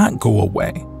do not go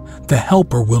away, the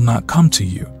Helper will not come to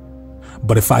you.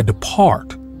 But if I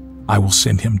depart, I will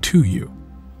send him to you.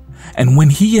 And when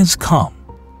he has come,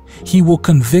 he will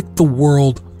convict the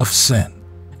world of sin,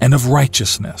 and of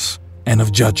righteousness, and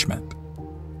of judgment."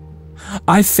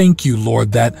 I thank you,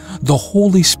 Lord, that the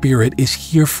Holy Spirit is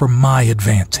here for my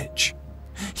advantage.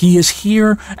 He is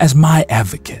here as my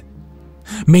advocate.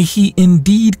 May he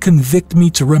indeed convict me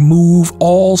to remove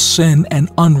all sin and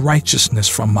unrighteousness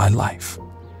from my life.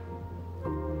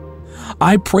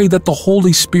 I pray that the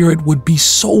Holy Spirit would be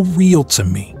so real to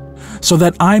me, so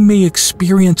that I may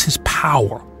experience his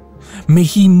power. May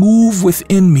he move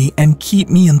within me and keep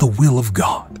me in the will of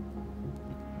God.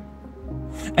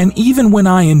 And even when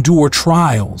I endure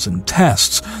trials and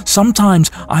tests, sometimes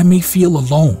I may feel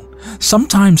alone.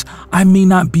 Sometimes I may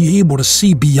not be able to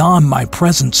see beyond my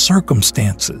present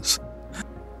circumstances.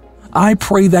 I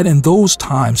pray that in those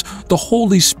times, the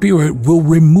Holy Spirit will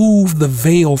remove the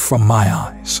veil from my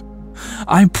eyes.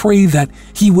 I pray that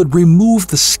he would remove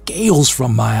the scales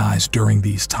from my eyes during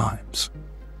these times.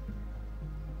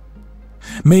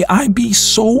 May I be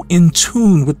so in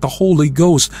tune with the Holy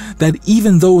Ghost that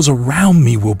even those around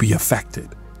me will be affected.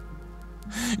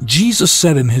 Jesus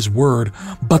said in his word,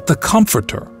 "But the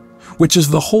Comforter, which is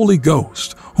the Holy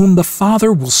Ghost, whom the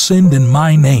Father will send in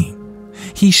my name,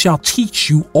 he shall teach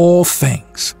you all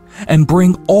things, and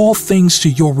bring all things to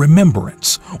your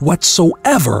remembrance,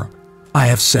 whatsoever I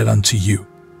have said unto you."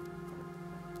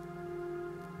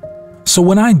 So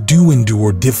when I do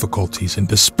endure difficulties and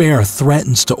despair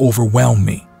threatens to overwhelm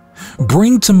me,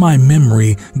 bring to my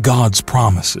memory God's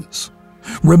promises.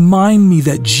 Remind me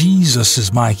that Jesus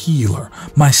is my healer,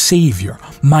 my Savior,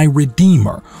 my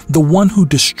Redeemer, the one who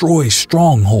destroys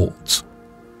strongholds.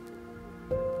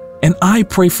 And I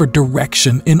pray for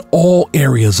direction in all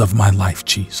areas of my life,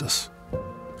 Jesus.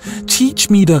 Teach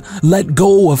me to let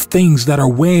go of things that are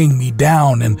weighing me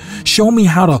down, and show me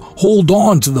how to hold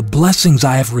on to the blessings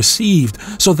I have received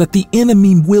so that the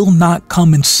enemy will not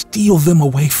come and steal them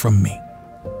away from me.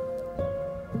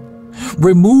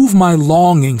 Remove my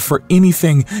longing for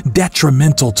anything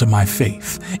detrimental to my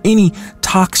faith, any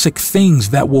toxic things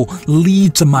that will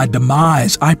lead to my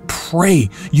demise. I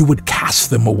pray you would cast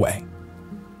them away.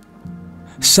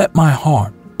 Set my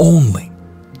heart only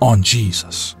on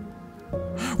Jesus.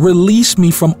 Release me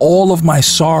from all of my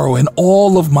sorrow and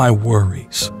all of my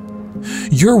worries.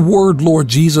 Your word, Lord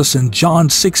Jesus, in John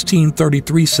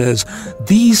 16:33 says,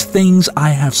 "These things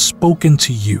I have spoken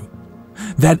to you,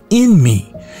 that in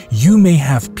me you may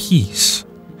have peace.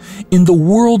 In the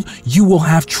world you will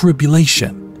have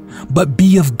tribulation, but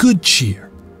be of good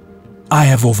cheer. I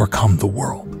have overcome the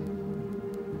world."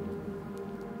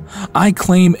 I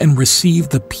claim and receive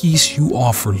the peace you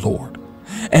offer, Lord.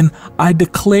 And I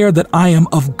declare that I am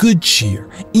of good cheer,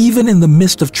 even in the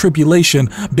midst of tribulation,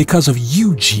 because of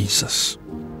you, Jesus.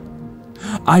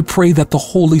 I pray that the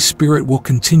Holy Spirit will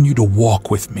continue to walk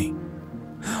with me.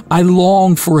 I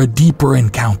long for a deeper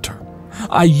encounter.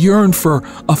 I yearn for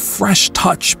a fresh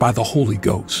touch by the Holy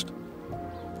Ghost.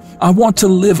 I want to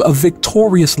live a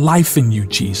victorious life in you,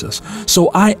 Jesus, so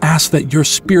I ask that your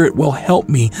Spirit will help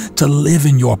me to live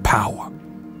in your power.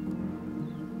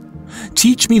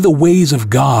 Teach me the ways of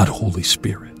God, Holy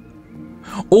Spirit.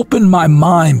 Open my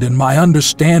mind and my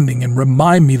understanding and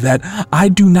remind me that I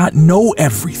do not know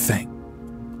everything.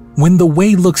 When the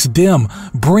way looks dim,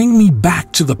 bring me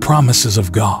back to the promises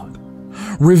of God.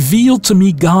 Reveal to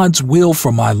me God's will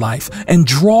for my life and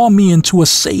draw me into a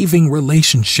saving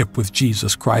relationship with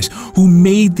Jesus Christ, who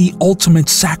made the ultimate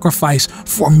sacrifice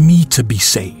for me to be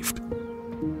saved.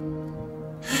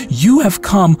 You have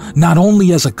come not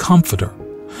only as a comforter,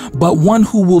 but one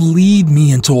who will lead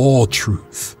me into all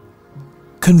truth.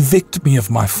 Convict me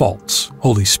of my faults,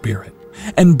 Holy Spirit,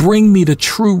 and bring me to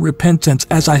true repentance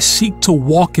as I seek to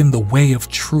walk in the way of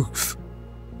truth.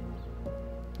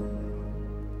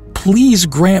 Please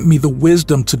grant me the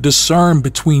wisdom to discern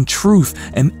between truth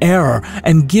and error,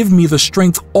 and give me the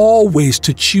strength always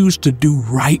to choose to do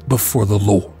right before the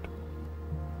Lord.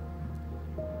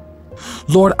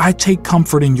 Lord, I take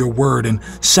comfort in your word in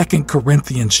 2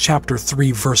 Corinthians chapter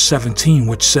 3, verse 17,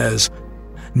 which says,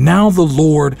 "Now the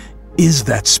Lord is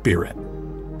that Spirit,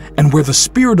 and where the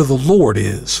Spirit of the Lord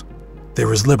is,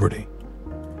 there is liberty."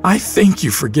 I thank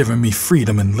you for giving me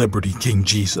freedom and liberty, King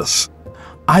Jesus.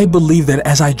 I believe that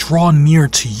as I draw near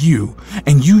to you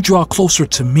and you draw closer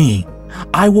to me,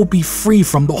 I will be free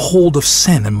from the hold of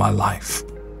sin in my life.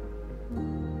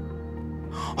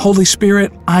 Holy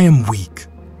Spirit, I am weak,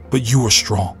 but you are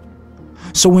strong.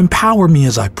 So empower me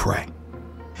as I pray.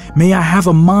 May I have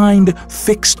a mind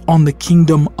fixed on the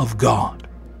kingdom of God.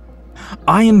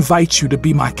 I invite you to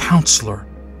be my counselor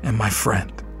and my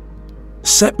friend.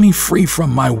 Set me free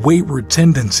from my wayward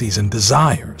tendencies and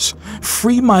desires.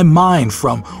 Free my mind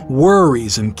from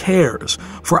worries and cares,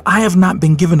 for I have not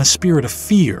been given a spirit of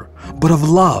fear, but of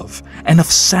love and of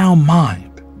sound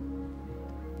mind.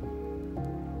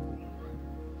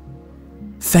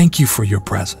 Thank you for your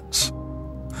presence.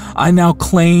 I now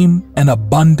claim an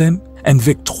abundant and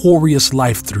victorious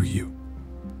life through you.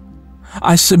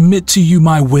 I submit to you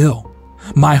my will,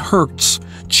 my hurts,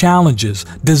 challenges,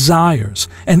 desires,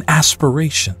 and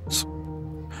aspirations.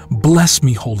 Bless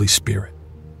me, Holy Spirit,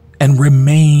 and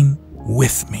remain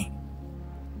with me.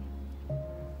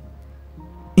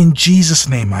 In Jesus'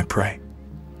 name I pray.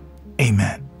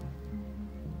 Amen.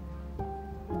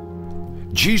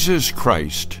 Jesus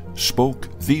Christ spoke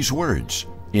these words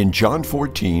in John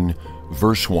 14,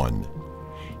 verse 1.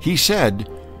 He said,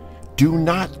 "Do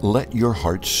not let your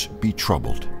hearts be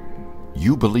troubled.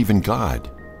 You believe in God.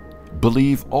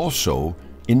 Believe also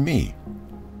in me."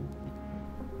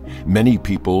 Many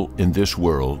people in this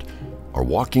world are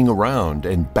walking around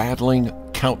and battling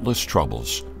countless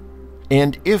troubles.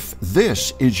 And if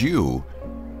this is you,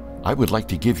 I would like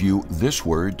to give you this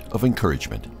word of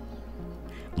encouragement.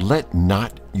 Let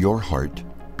not your heart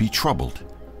be troubled.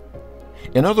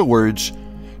 In other words,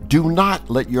 do not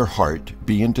let your heart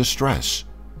be in distress.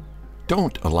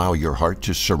 Don't allow your heart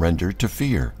to surrender to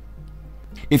fear.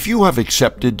 If you have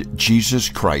accepted Jesus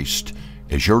Christ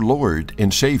as your Lord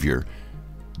and Savior,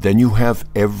 then you have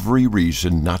every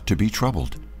reason not to be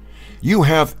troubled. You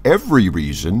have every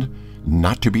reason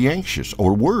not to be anxious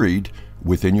or worried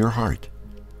within your heart.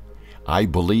 I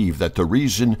believe that the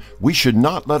reason we should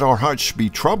not let our hearts be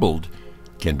troubled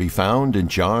can be found in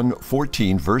John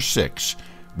 14, verse 6,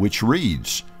 which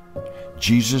reads,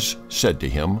 "Jesus said to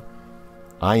him,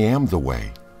 I am the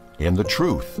way and the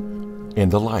truth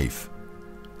and the life.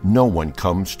 No one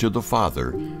comes to the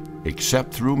Father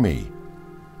except through me."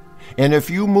 And if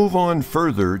you move on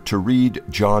further to read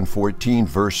John 14,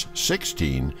 verse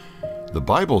 16, the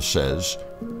Bible says,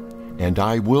 "And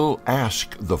I will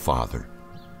ask the Father,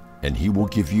 and he will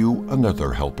give you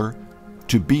another helper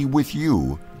to be with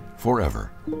you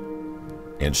forever."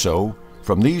 And so,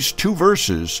 from these two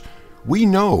verses, we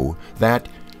know that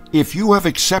if you have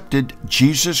accepted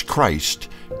Jesus Christ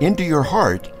into your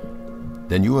heart,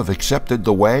 then you have accepted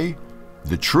the way,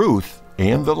 the truth,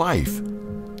 and the life.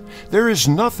 There is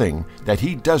nothing that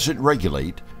he doesn't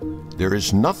regulate. There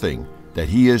is nothing that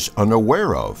he is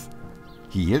unaware of.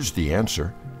 He is the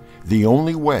answer, the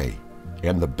only way,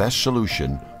 and the best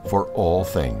solution for all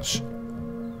things.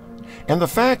 And the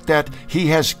fact that he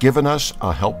has given us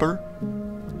a helper,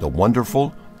 the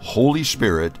wonderful Holy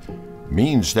Spirit,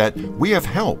 means that we have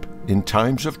help in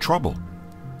times of trouble.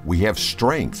 We have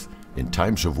strength in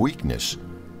times of weakness.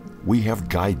 We have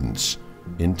guidance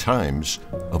in times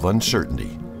of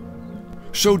uncertainty.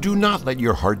 So do not let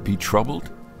your heart be troubled,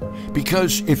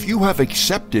 because if you have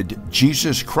accepted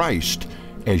Jesus Christ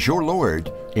as your Lord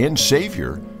and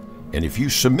Savior, and if you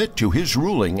submit to his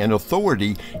ruling and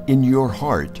authority in your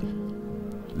heart,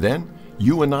 then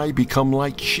you and I become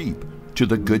like sheep to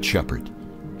the Good Shepherd.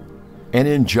 And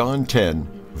in John 10,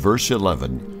 verse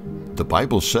 11, the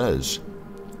Bible says,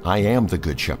 "I am the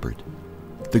Good Shepherd.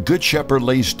 The Good Shepherd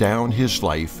lays down his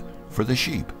life for the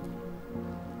sheep."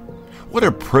 What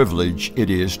a privilege it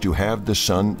is to have the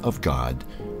Son of God,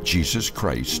 Jesus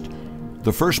Christ,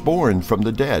 the firstborn from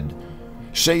the dead,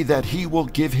 say that he will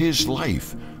give his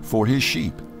life for his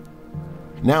sheep.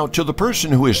 Now, to the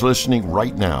person who is listening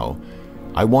right now,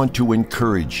 I want to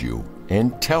encourage you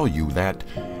and tell you that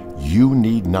you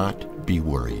need not be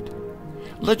worried.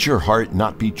 Let your heart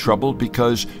not be troubled,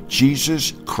 because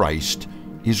Jesus Christ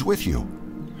is with you.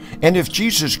 And if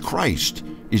Jesus Christ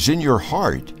is in your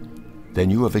heart, then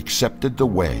you have accepted the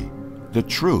way, the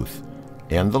truth,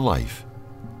 and the life.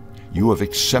 You have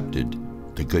accepted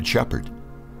the Good Shepherd.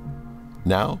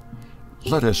 Now,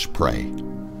 Let us pray.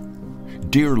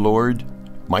 Dear Lord,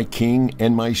 my King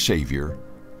and my Savior,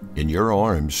 in your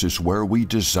arms is where we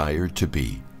desire to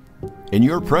be. In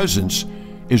your presence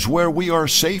is where we are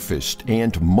safest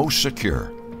and most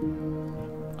secure.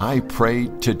 I pray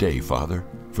today, Father,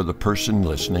 for the person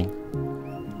listening.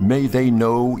 May they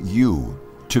know you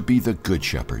to be the Good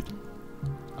Shepherd.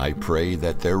 I pray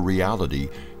that their reality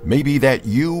may be that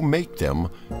you make them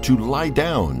to lie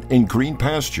down in green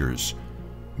pastures.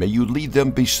 May you lead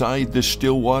them beside the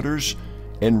still waters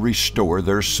and restore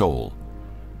their soul.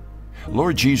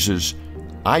 Lord Jesus,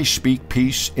 I speak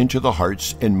peace into the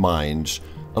hearts and minds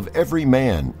of every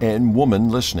man and woman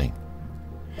listening.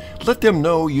 Let them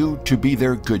know you to be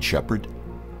their Good Shepherd,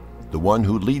 the one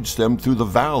who leads them through the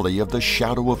valley of the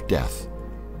shadow of death.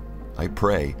 I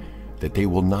pray that they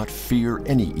will not fear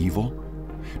any evil,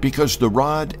 because the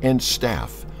rod and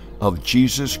staff of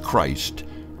Jesus Christ,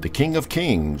 the King of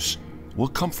Kings, will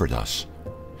comfort us.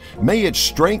 May it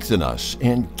strengthen us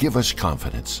and give us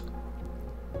confidence.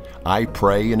 I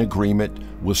pray in agreement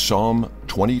with Psalm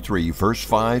 23, verse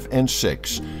 5 and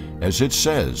 6, as it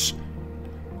says,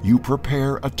 "You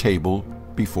prepare a table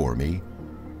before me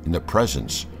in the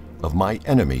presence of my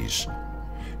enemies.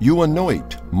 You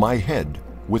anoint my head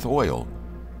with oil.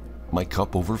 My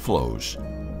cup overflows.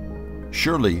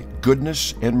 Surely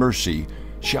goodness and mercy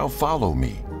shall follow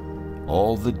me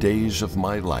all the days of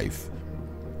my life,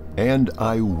 and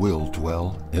I will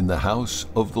dwell in the house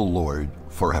of the Lord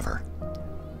forever."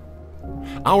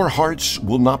 Our hearts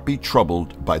will not be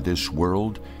troubled by this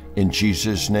world in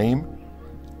Jesus' name.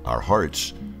 Our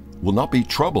hearts will not be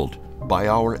troubled by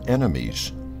our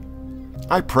enemies.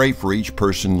 I pray for each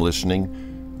person listening,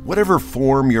 whatever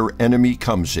form your enemy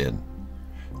comes in,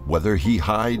 whether he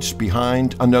hides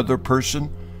behind another person,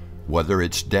 whether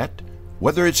it's debt,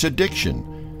 whether it's addiction,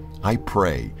 I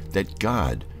pray that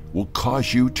God will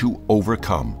cause you to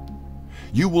overcome.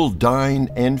 You will dine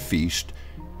and feast,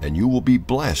 and you will be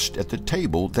blessed at the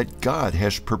table that God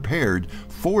has prepared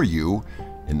for you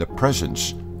in the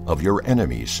presence of your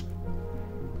enemies.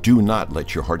 Do not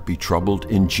let your heart be troubled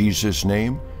in Jesus'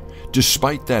 name.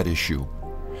 Despite that issue,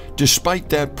 despite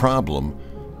that problem,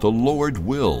 the Lord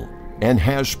will and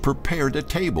has prepared a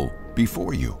table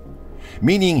before you,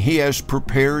 meaning He has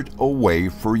prepared a way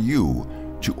for you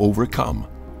to overcome.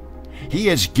 He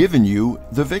has given you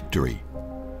the victory.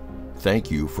 Thank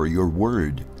you for your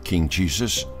word, King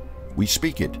Jesus. We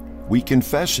speak it, we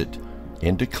confess it,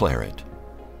 and declare it.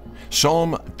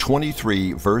 Psalm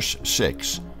 23, verse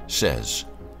 6 says,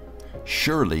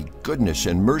 "Surely goodness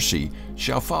and mercy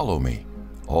shall follow me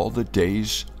all the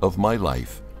days of my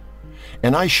life,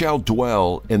 and I shall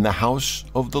dwell in the house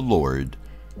of the Lord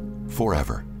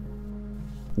forever."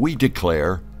 We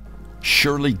declare,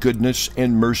 surely goodness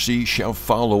and mercy shall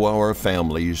follow our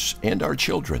families and our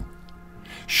children.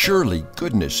 Surely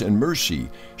goodness and mercy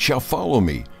shall follow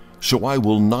me, so I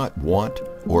will not want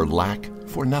or lack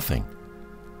for nothing.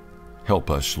 Help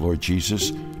us, Lord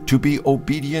Jesus, to be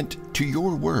obedient to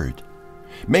your word.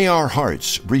 May our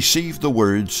hearts receive the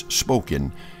words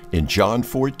spoken in John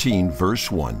 14,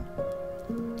 verse 1.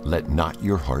 Let not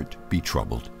your heart be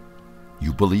troubled.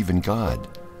 You believe in God.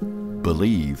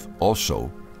 Believe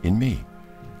also in me.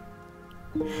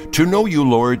 To know you,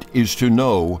 Lord, is to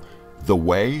know the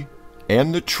way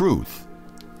and the truth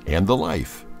and the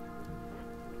life.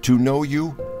 To know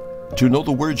you, to know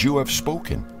the words you have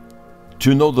spoken,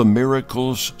 to know the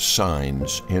miracles,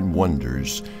 signs, and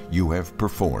wonders you have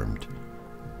performed.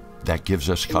 That gives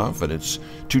us confidence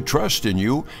to trust in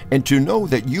you and to know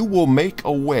that you will make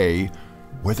a way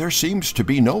where there seems to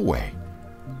be no way.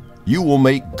 You will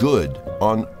make good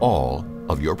on all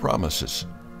of your promises.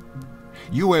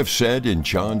 You have said in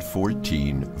John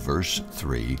 14, verse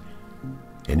 3,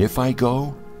 "And if I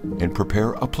go and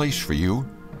prepare a place for you,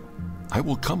 I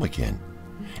will come again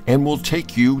and will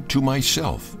take you to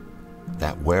myself,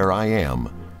 that where I am,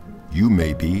 you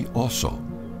may be also."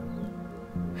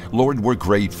 Lord, we're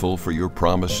grateful for your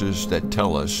promises that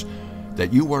tell us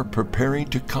that you are preparing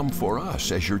to come for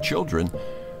us as your children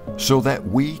so that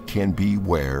we can be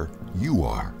where you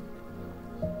are.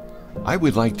 I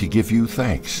would like to give you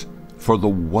thanks for the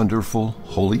wonderful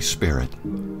Holy Spirit,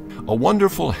 a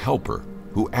wonderful helper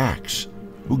who acts,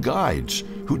 who guides,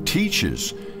 who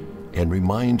teaches, and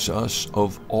reminds us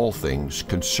of all things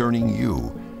concerning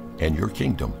you and your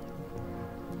kingdom.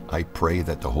 I pray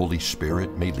that the Holy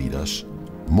Spirit may lead us,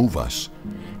 move us,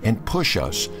 and push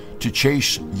us to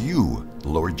chase you,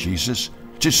 Lord Jesus,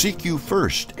 to seek you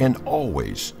first and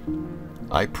always.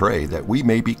 I pray that we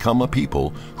may become a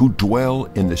people who dwell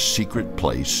in the secret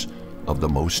place of the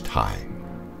Most High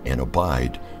and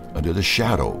abide under the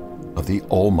shadow of the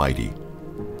Almighty.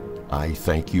 I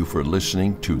thank you for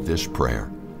listening to this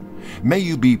prayer. May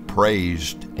you be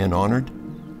praised and honored.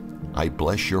 I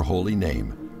bless your holy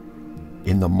name.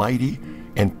 In the mighty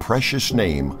and precious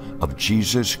name of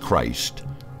Jesus Christ,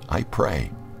 I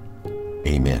pray.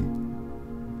 Amen.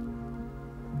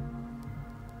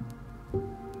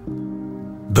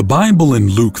 The Bible in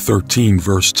Luke 13,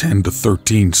 verse 10 to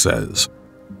 13 says,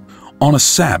 "On a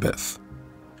Sabbath,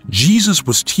 Jesus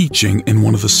was teaching in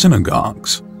one of the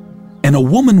synagogues, and a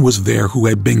woman was there who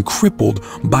had been crippled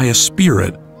by a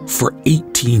spirit for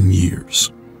 18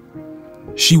 years.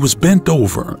 She was bent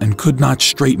over and could not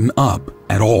straighten up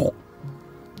at all.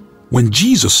 When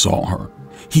Jesus saw her,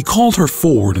 he called her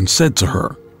forward and said to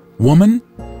her, 'Woman,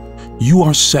 you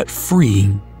are set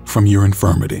free from your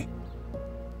infirmity.'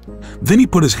 Then he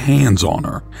put his hands on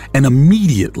her, and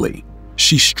immediately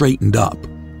she straightened up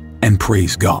and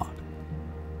praised God."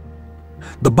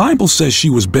 The Bible says she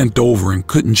was bent over and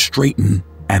couldn't straighten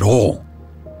at all.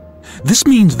 This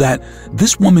means that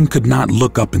this woman could not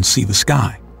look up and see the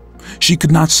sky. She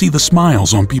could not see the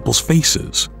smiles on people's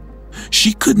faces.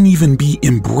 She couldn't even be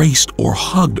embraced or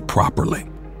hugged properly.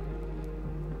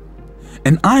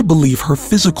 And I believe her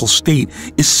physical state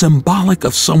is symbolic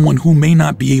of someone who may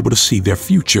not be able to see their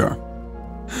future.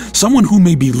 Someone who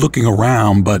may be looking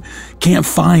around but can't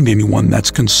find anyone that's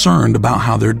concerned about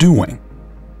how they're doing.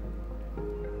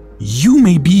 You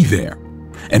may be there,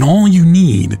 and all you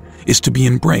need is to be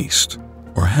embraced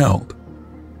or held.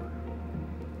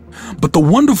 But the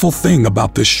wonderful thing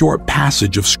about this short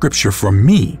passage of Scripture for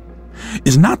me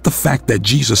is not the fact that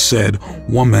Jesus said,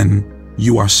 "Woman,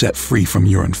 you are set free from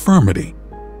your infirmity."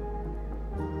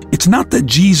 It's not that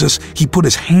he put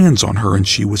his hands on her and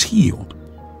she was healed.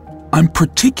 I'm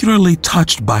particularly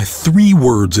touched by 3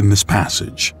 words in this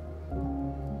passage.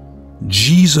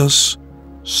 Jesus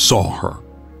saw her.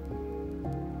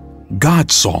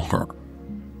 God saw her.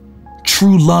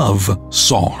 True love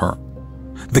saw her.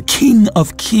 The King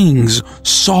of Kings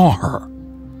saw her.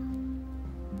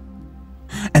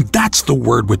 And that's the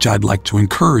word which I'd like to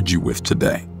encourage you with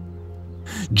today.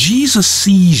 Jesus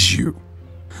sees you.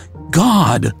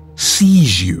 God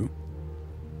sees you.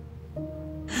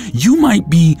 You might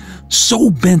be so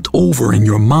bent over in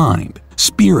your mind,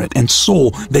 spirit, and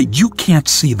soul that you can't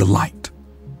see the light.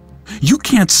 You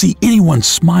can't see anyone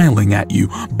smiling at you,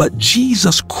 but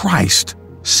Jesus Christ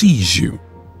sees you.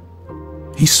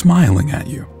 He's smiling at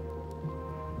you.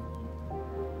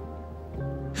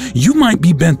 You might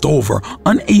be bent over,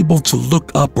 unable to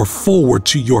look up or forward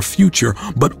to your future,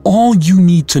 but all you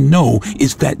need to know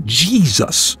is that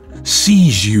Jesus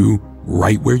sees you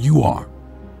right where you are.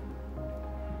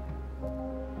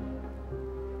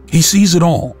 He sees it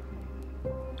all.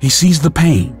 He sees the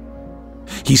pain.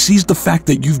 He sees the fact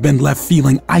that you've been left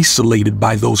feeling isolated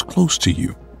by those close to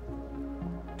you.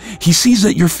 He sees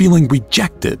that you're feeling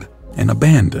rejected and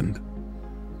abandoned.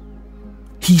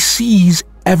 He sees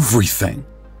everything.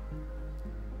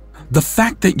 The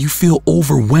fact that you feel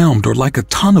overwhelmed or like a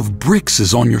ton of bricks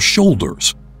is on your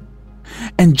shoulders.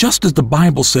 And just as the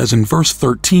Bible says in verse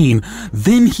 13,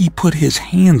 then he put his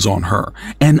hands on her,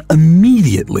 and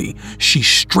immediately she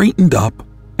straightened up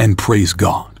and praised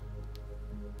God.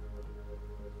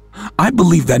 I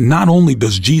believe that not only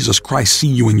does Jesus Christ see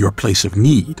you in your place of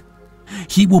need,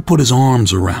 he will put his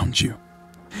arms around you.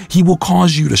 He will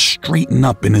cause you to straighten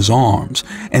up in his arms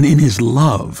and in his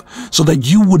love so that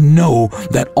you would know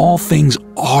that all things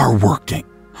are working.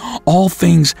 All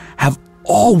things have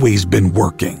always been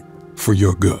working for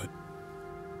your good.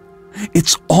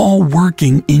 It's all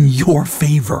working in your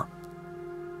favor.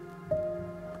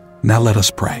 Now let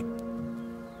us pray.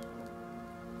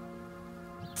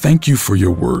 Thank you for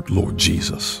your word, Lord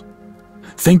Jesus.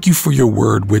 Thank you for your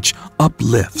word which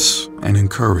uplifts and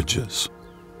encourages.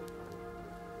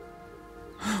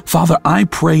 Father, I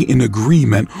pray in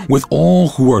agreement with all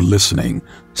who are listening.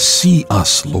 See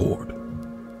us, Lord.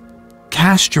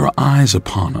 Cast your eyes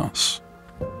upon us.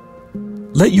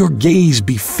 Let your gaze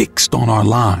be fixed on our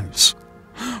lives.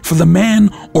 For the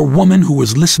man or woman who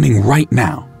is listening right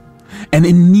now and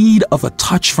in need of a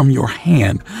touch from your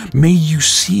hand, may you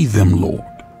see them, Lord.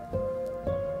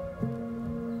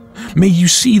 May you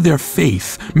see their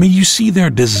faith. May you see their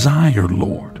desire,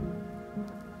 Lord.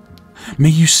 May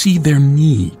you see their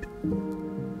need.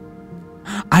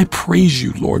 I praise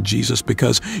you, Lord Jesus,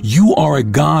 because you are a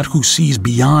God who sees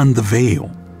beyond the veil.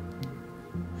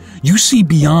 You see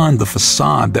beyond the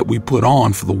facade that we put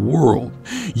on for the world.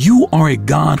 You are a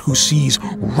God who sees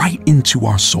right into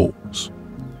our souls.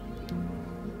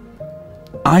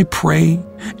 I pray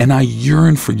and I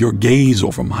yearn for your gaze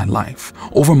over my life,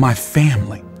 over my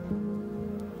family.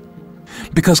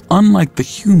 Because unlike the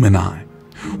human eye,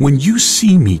 When you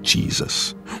see me,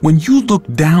 Jesus, when you look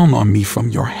down on me from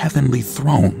your heavenly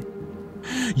throne,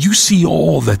 you see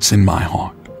all that's in my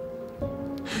heart.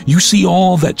 You see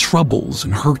all that troubles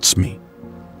and hurts me.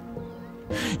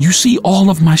 You see all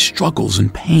of my struggles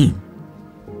and pain.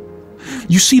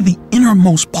 You see the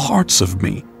innermost parts of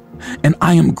me, and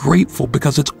I am grateful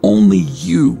because it's only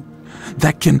you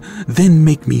that can then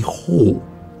make me whole.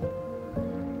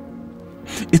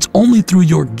 It's only through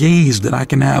your gaze that I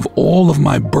can have all of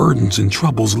my burdens and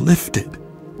troubles lifted.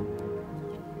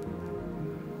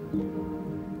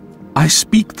 I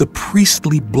speak the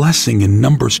priestly blessing in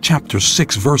Numbers chapter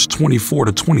 6, verse 24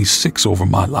 to 26 over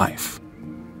my life.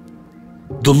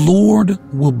 The Lord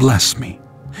will bless me,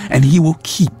 and he will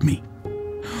keep me.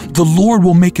 The Lord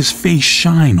will make his face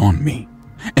shine on me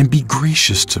and be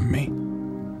gracious to me.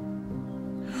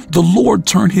 The Lord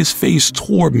turn his face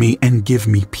toward me and give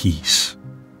me peace.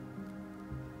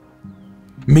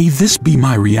 May this be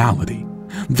my reality,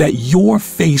 that your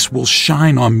face will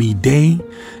shine on me day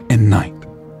and night.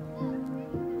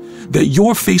 That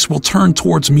your face will turn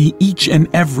towards me each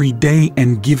and every day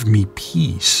and give me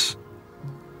peace.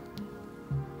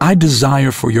 I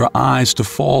desire for your eyes to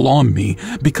fall on me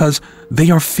because they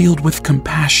are filled with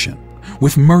compassion,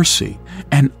 with mercy,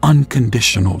 and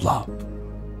unconditional love.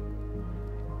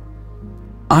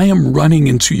 I am running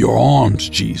into your arms,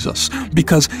 Jesus,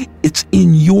 because it's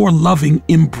in your loving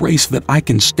embrace that I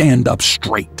can stand up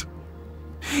straight.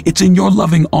 It's in your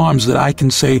loving arms that I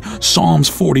can say Psalms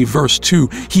 40 verse 2,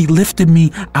 he lifted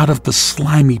me out of the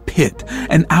slimy pit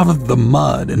and out of the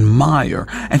mud and mire,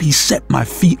 and he set my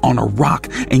feet on a rock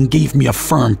and gave me a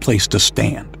firm place to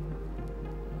stand.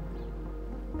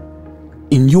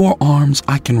 In your arms,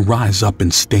 I can rise up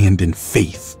and stand in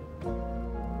faith.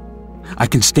 I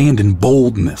can stand in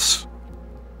boldness.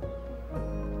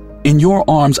 In your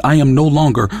arms, I am no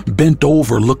longer bent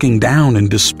over looking down in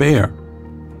despair,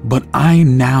 but I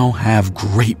now have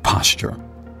great posture.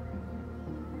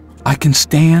 I can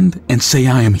stand and say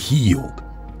I am healed.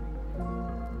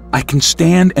 I can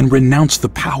stand and renounce the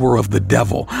power of the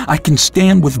devil. I can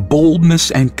stand with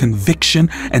boldness and conviction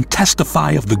and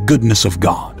testify of the goodness of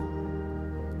God.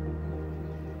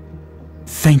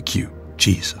 Thank you,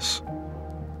 Jesus,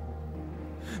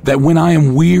 that when I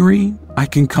am weary, I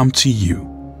can come to you.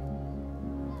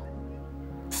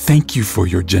 Thank you for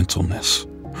your gentleness.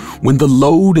 When the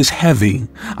load is heavy,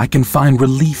 I can find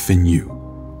relief in you.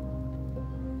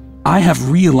 I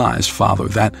have realized, Father,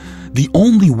 that the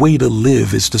only way to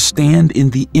live is to stand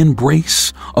in the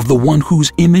embrace of the one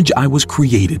whose image I was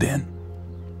created in.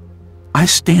 I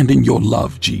stand in your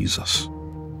love, Jesus.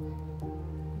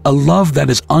 A love that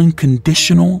is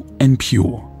unconditional and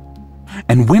pure.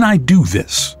 And when I do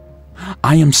this,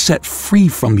 I am set free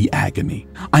from the agony.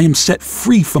 I am set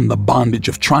free from the bondage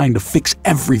of trying to fix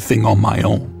everything on my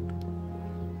own.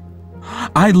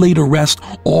 I lay to rest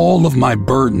all of my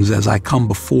burdens as I come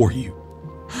before you.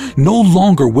 No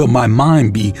longer will my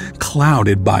mind be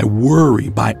clouded by worry,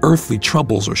 by earthly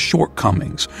troubles or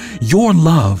shortcomings. Your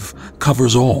love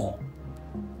covers all.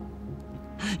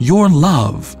 Your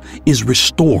love is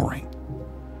restoring.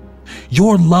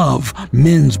 Your love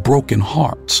mends broken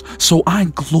hearts. So I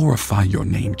glorify your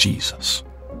name, Jesus.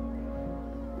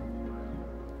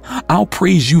 I'll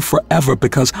praise you forever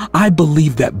because I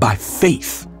believe that by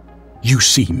faith, you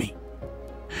see me.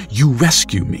 You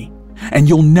rescue me, and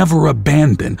you'll never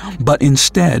abandon, but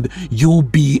instead you'll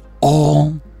be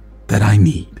all that I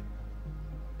need.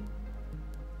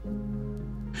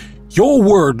 Your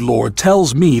word, Lord,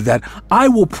 tells me that I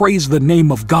will praise the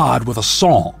name of God with a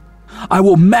song. I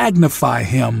will magnify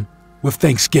him with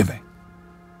thanksgiving.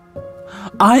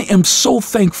 I am so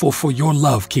thankful for your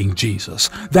love, King Jesus,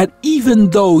 that even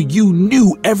though you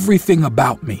knew everything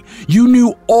about me, you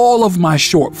knew all of my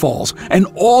shortfalls and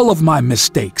all of my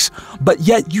mistakes, but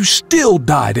yet you still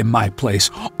died in my place,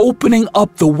 opening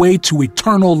up the way to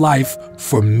eternal life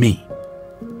for me.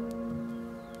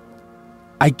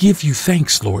 I give you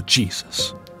thanks, Lord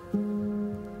Jesus.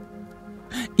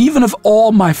 Even if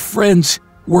all my friends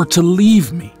were to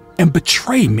leave me and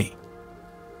betray me,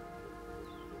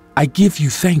 I give you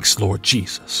thanks, Lord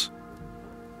Jesus.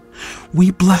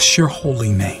 We bless your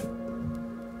holy name.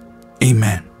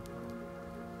 Amen.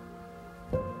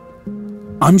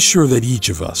 I'm sure that each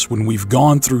of us, when we've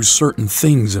gone through certain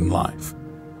things in life,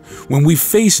 when we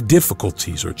face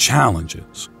difficulties or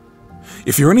challenges,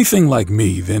 if you're anything like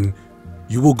me, then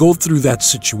you will go through that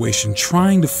situation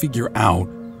trying to figure out,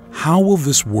 how will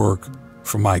this work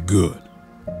for my good?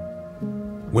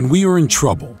 When we are in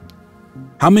trouble,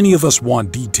 how many of us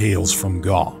want details from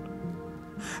God?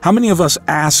 How many of us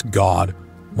ask God,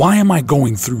 why am I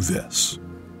going through this?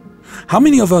 How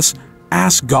many of us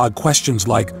ask God questions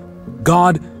like,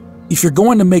 God, if you're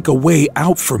going to make a way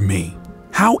out for me,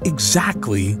 how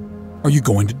exactly are you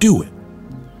going to do it?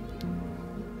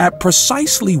 At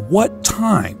precisely what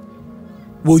time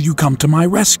will you come to my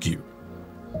rescue?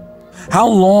 How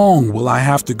long will I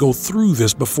have to go through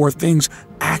this before things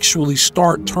actually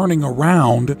start turning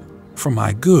around for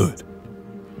my good?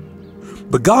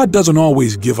 But God doesn't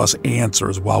always give us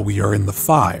answers while we are in the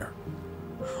fire.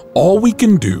 All we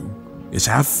can do is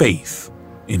have faith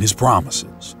in His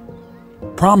promises.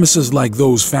 Promises like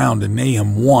those found in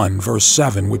Nahum 1 verse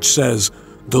 7, which says,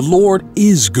 "The Lord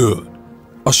is good,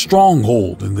 a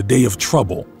stronghold in the day of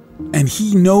trouble, and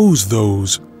He knows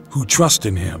those who trust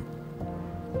in Him."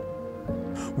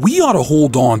 We ought to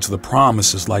hold on to the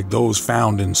promises like those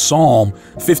found in Psalm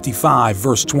 55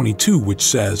 verse 22, which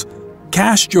says,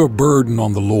 "Cast your burden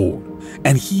on the Lord,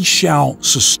 and He shall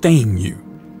sustain you.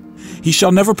 He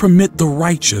shall never permit the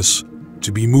righteous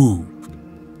to be moved."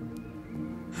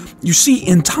 You see,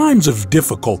 in times of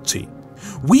difficulty,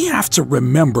 we have to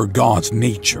remember God's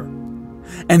nature,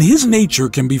 and His nature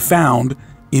can be found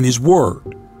in His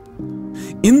Word.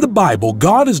 In the Bible,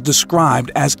 God is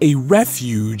described as a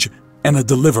refuge and a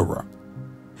deliverer.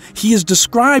 He is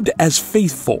described as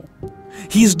faithful.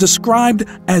 He is described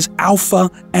as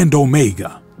Alpha and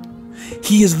Omega.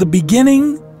 He is the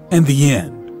beginning and the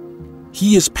end.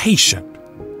 He is patient,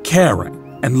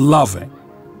 caring, and loving.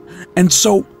 And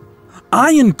so,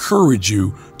 I encourage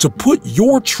you to put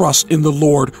your trust in the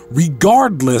Lord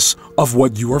regardless of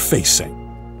what you are facing.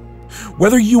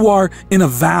 Whether you are in a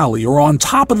valley or on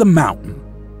top of the mountain,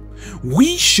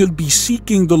 we should be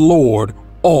seeking the Lord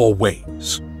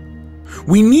always.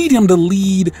 We need Him to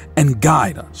lead and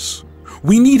guide us.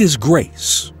 We need His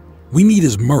grace. We need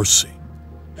His mercy.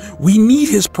 We need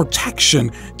His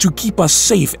protection to keep us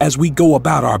safe as we go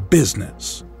about our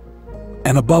business.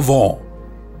 And above all,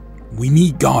 we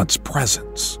need God's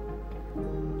presence.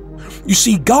 You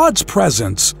see, God's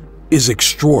presence is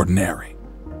extraordinary.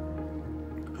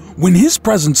 When His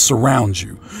presence surrounds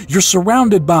you, you're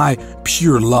surrounded by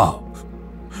pure love.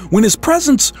 When His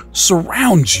presence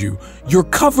surrounds you, you're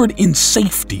covered in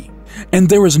safety, and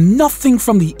there is nothing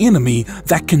from the enemy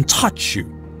that can touch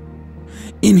you.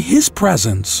 In His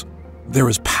presence, there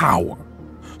is power,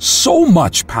 so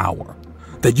much power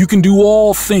that you can do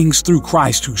all things through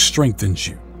Christ who strengthens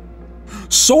you.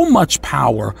 So much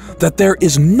power that there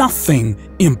is nothing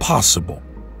impossible.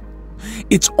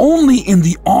 It's only in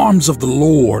the arms of the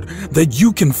Lord that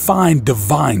you can find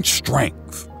divine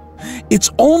strength. It's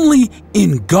only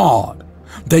in God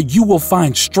that you will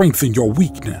find strength in your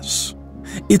weakness.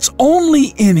 It's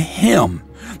only in Him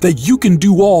that you can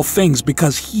do all things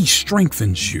because He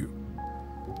strengthens you.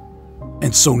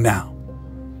 And so now,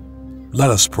 let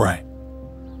us pray.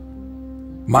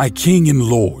 My King and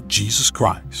Lord, Jesus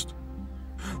Christ,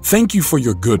 thank you for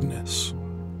your goodness,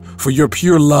 for your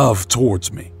pure love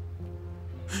towards me.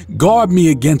 Guard me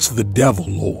against the devil,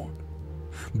 Lord.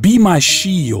 Be my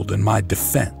shield and my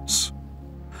defense.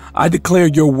 I declare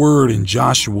your word in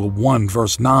Joshua 1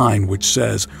 verse 9, which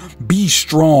says, "Be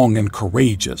strong and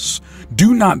courageous.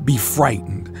 Do not be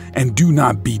frightened and do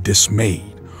not be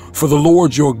dismayed, for the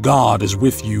Lord your God is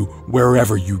with you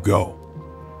wherever you go."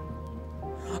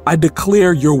 I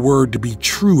declare your word to be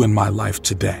true in my life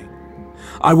today.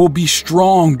 I will be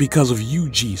strong because of you,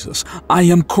 Jesus. I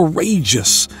am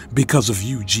courageous because of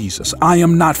you, Jesus. I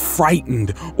am not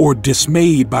frightened or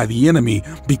dismayed by the enemy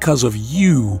because of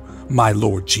you, my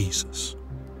Lord Jesus.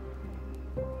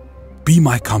 Be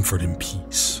my comfort and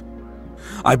peace.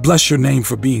 I bless your name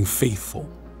for being faithful,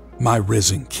 my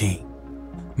risen King,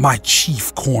 my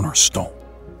chief cornerstone.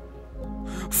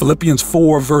 Philippians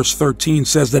 4 verse 13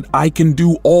 says that I can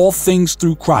do all things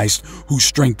through Christ who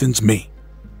strengthens me.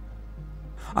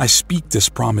 I speak this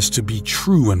promise to be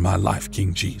true in my life,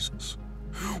 King Jesus.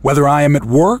 Whether I am at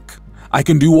work, I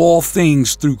can do all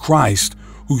things through Christ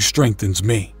who strengthens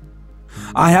me.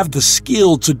 I have the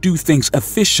skill to do things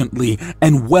efficiently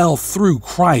and well through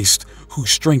Christ who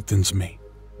strengthens me.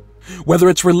 Whether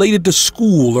it's related to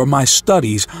school or my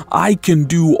studies, I can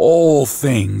do all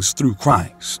things through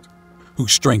Christ who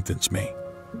strengthens me.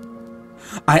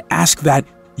 I ask that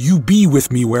you be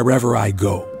with me wherever I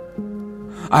go.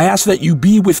 I ask that you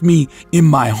be with me in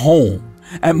my home,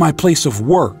 at my place of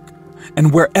work,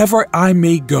 and wherever I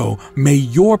may go, may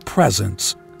your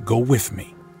presence go with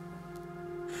me.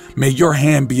 May your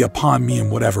hand be upon me in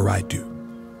whatever I do.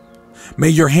 May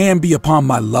your hand be upon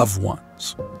my loved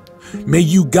ones. May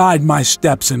you guide my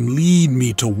steps and lead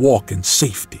me to walk in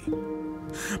safety.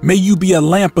 May you be a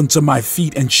lamp unto my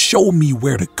feet and show me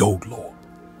where to go, Lord.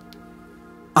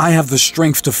 I have the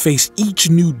strength to face each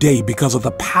new day because of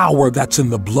the power that's in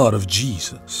the blood of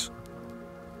Jesus.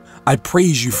 I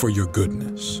praise you for your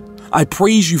goodness. I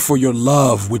praise you for your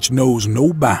love which knows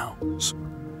no bounds.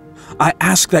 I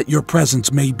ask that your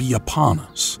presence may be upon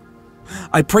us.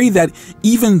 I pray that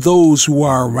even those who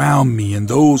are around me and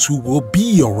those who will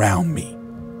be around me,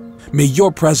 may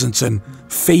your presence and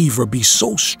favor be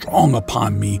so strong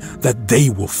upon me that they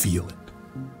will feel it.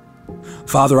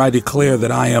 Father, I declare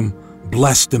that I am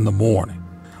blessed in the morning,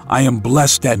 I am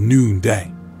blessed at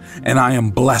noonday, and I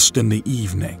am blessed in the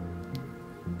evening.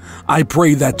 I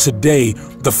pray that today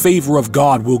the favor of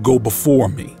God will go before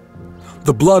me.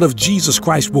 The blood of Jesus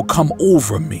Christ will come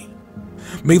over me.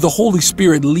 May the Holy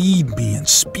Spirit lead me and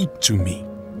speak to me.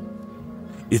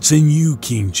 It's in you,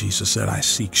 King Jesus, that I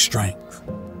seek strength.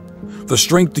 The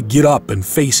strength to get up and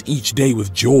face each day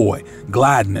with joy,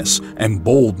 gladness, and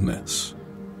boldness.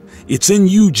 It's in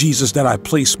you, Jesus, that I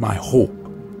place my hope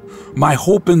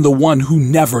in the one who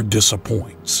never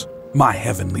disappoints, my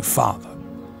Heavenly Father.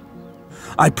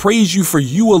 I praise you for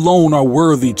you alone are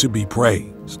worthy to be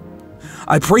praised.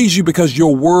 I praise you because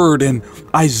your word in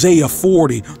Isaiah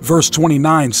 40 verse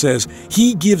 29 says,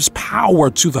 He gives power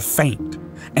to the faint,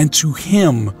 and to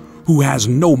him who has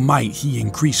no might he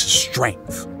increases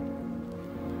strength.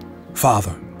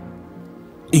 Father,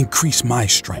 increase my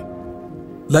strength.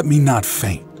 Let me not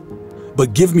faint,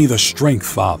 but give me the strength,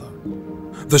 Father,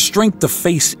 the strength to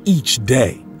face each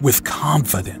day with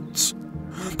confidence,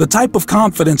 the type of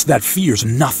confidence that fears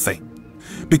nothing,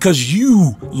 because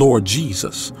you, Lord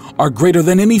Jesus, are greater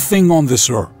than anything on this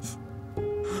earth.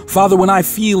 Father, when I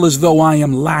feel as though I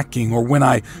am lacking or when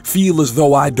I feel as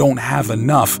though I don't have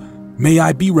enough, may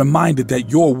I be reminded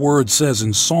that your word says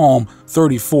in Psalm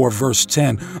 34 verse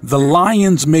 10, the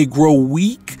lions may grow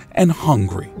weak and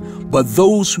hungry, but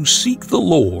those who seek the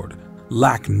Lord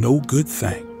lack no good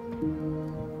thing.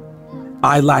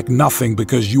 I lack nothing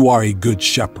because you are a good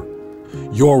shepherd.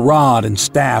 Your rod and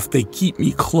staff, they keep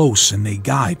me close and they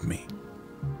guide me.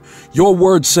 Your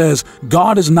word says,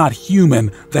 God is not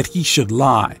human that he should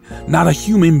lie, not a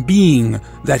human being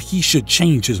that he should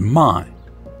change his mind.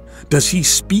 Does he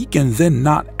speak and then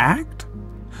not act?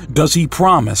 Does he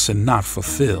promise and not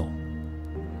fulfill?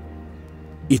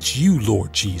 It's you,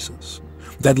 Lord Jesus,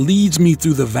 that leads me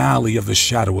through the valley of the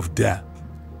shadow of death.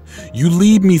 You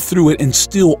lead me through it and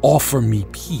still offer me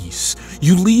peace.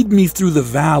 You lead me through the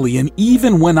valley, and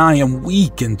even when I am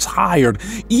weak and tired,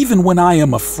 even when I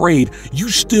am afraid, you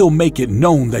still make it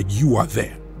known that you are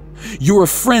there. You're a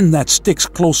friend that sticks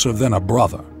closer than a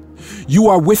brother. You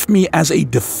are with me as a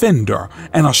defender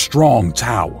and a strong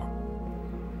tower.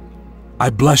 I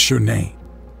bless your name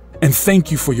and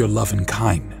thank you for your love and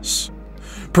kindness.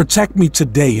 Protect me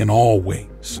today and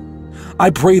always. I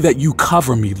pray that you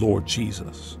cover me, Lord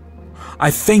Jesus. I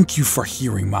thank you for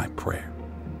hearing my prayer.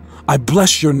 I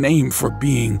bless your name for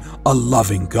being a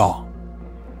loving God,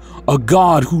 a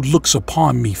God who looks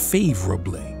upon me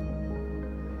favorably.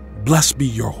 Blessed be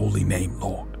your holy name,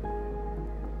 Lord.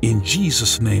 In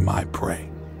Jesus' name I pray.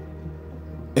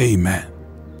 Amen.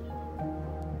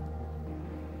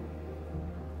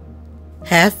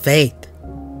 Have faith.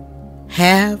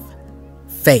 Have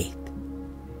faith.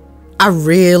 I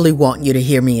really want you to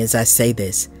hear me as I say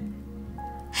this.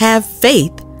 Have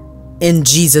faith in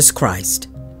Jesus Christ.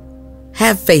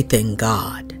 Have faith in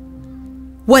God.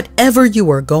 Whatever you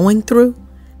are going through,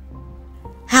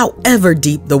 however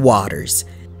deep the waters,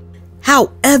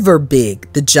 however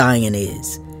big the giant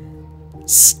is,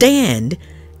 stand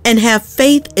and have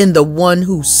faith in the one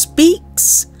who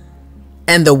speaks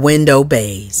and the wind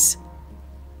obeys.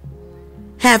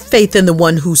 Have faith in the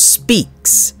one who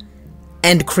speaks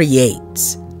and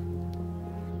creates.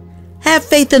 Have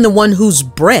faith in the one whose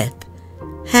breath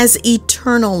has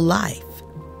eternal life.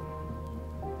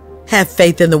 Have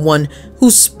faith in the one who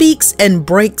speaks and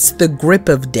breaks the grip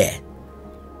of death.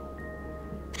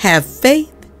 Have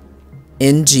faith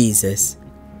in Jesus.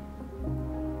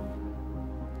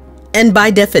 And by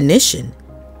definition,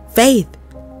 faith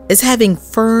is having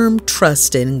firm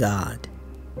trust in God.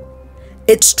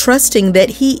 It's trusting that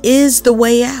He is the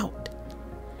way out.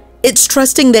 It's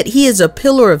trusting that He is a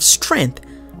pillar of strength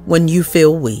when you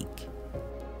feel weak.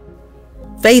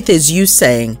 Faith is you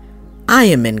saying, I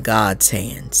am in God's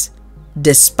hands,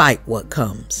 despite what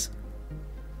comes.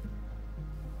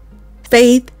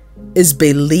 Faith is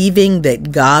believing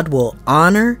that God will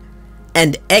honor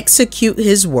and execute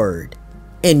His word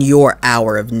in your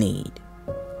hour of need.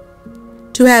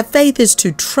 To have faith is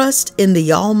to trust in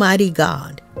the Almighty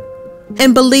God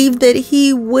and believe that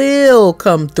He will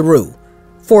come through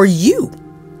for you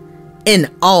in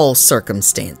all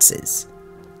circumstances.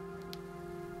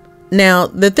 Now,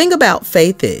 the thing about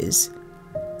faith is,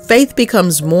 faith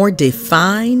becomes more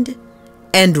defined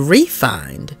and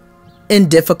refined in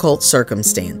difficult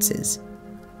circumstances.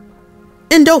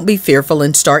 And don't be fearful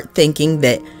and start thinking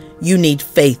that you need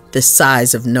faith the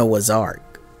size of Noah's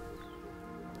Ark.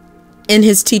 In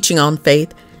his teaching on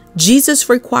faith, Jesus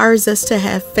requires us to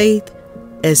have faith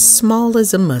as small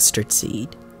as a mustard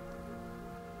seed.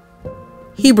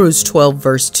 Hebrews 12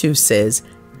 verse 2 says,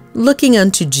 "Looking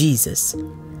unto Jesus,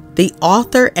 the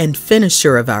author and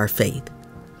finisher of our faith,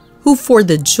 who for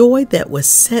the joy that was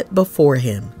set before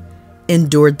him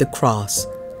endured the cross,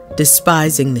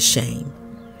 despising the shame,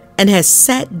 and has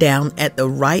sat down at the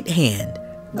right hand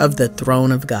of the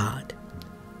throne of God."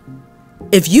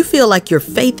 If you feel like your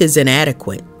faith is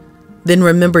inadequate, then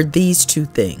remember these two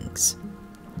things.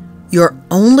 Your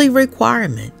only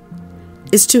requirement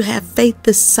is to have faith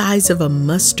the size of a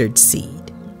mustard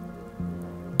seed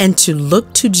and to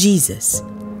look to Jesus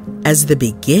as the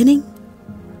beginning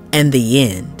and the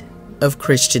end of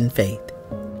Christian faith.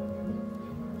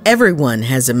 Everyone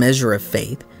has a measure of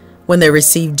faith when they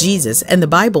receive Jesus, and the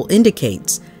Bible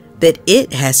indicates that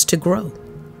it has to grow.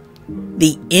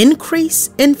 The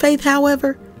increase in faith,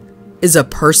 however, is a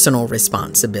personal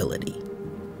responsibility.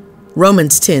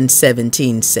 Romans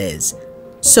 10:17 says,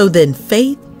 "So then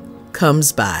faith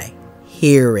comes by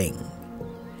hearing,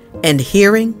 and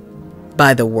hearing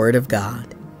by the word of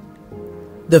God."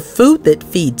 The food that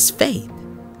feeds faith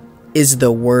is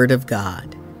the word of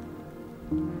God.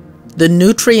 The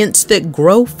nutrients that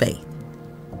grow faith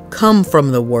come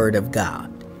from the word of God.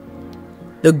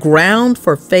 The ground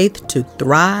for faith to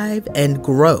thrive and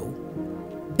grow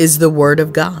is the word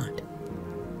of God.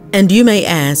 And you may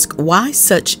ask, why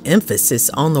such emphasis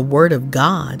on the word of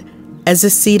God as a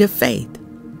seed of faith?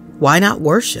 Why not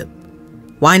worship?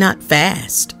 Why not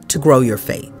fast to grow your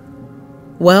faith?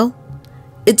 Well,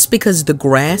 it's because the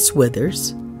grass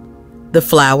withers, the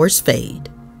flowers fade,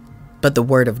 but the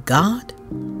word of God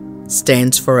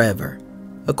stands forever,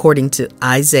 according to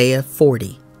Isaiah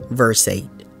 40, verse 8.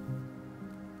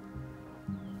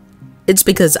 It's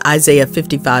because Isaiah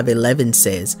 55:11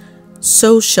 says,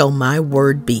 "So shall my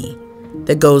word be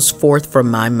that goes forth from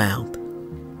my mouth.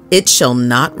 It shall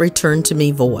not return to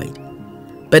me void,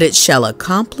 but it shall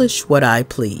accomplish what I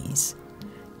please,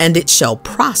 and it shall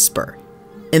prosper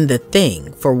in the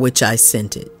thing for which I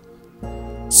sent it."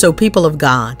 So, people of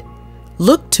God,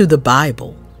 look to the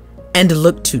Bible and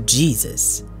look to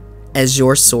Jesus as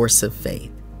your source of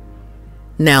faith.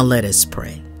 Now let us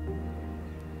pray.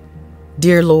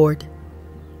 Dear Lord,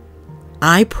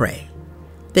 I pray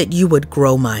that you would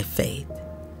grow my faith.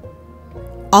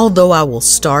 Although I will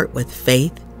start with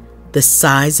faith the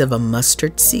size of a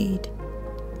mustard seed,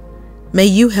 may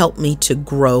you help me to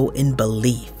grow in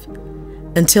belief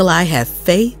until I have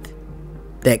faith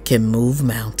that can move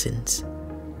mountains,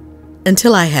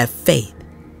 until I have faith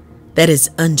that is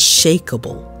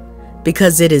unshakable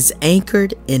because it is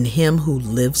anchored in Him who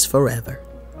lives forever.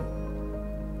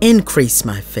 Increase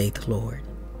my faith, Lord.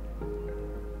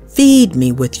 Feed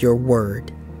me with your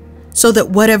word so that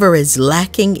whatever is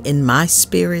lacking in my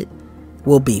spirit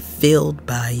will be filled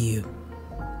by you.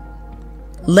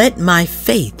 Let my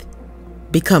faith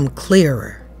become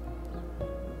clearer.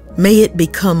 May it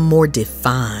become more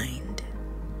defined.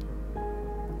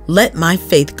 Let my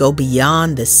faith go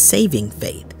beyond the saving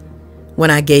faith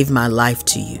when I gave my life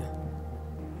to you,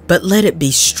 but let it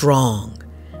be strong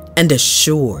and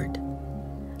assured.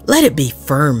 Let it be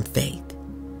firm faith,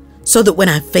 so that when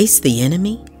I face the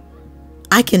enemy,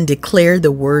 I can declare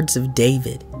the words of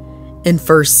David in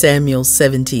 1 Samuel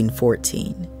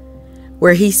 17:14,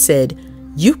 where he said,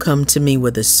 "You come to me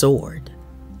with a sword,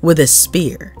 with a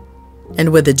spear, and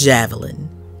with a javelin,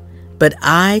 but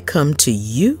I come to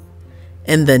you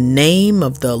in the name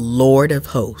of the Lord of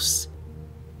hosts."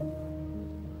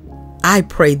 I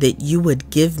pray that you would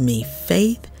give me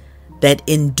faith that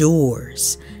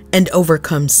endures and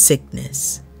overcomes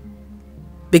sickness,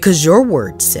 because your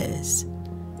word says,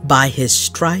 "By his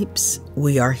stripes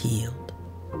we are healed."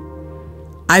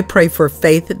 I pray for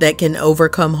faith that can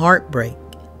overcome heartbreak,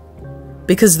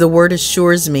 because the word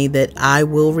assures me that I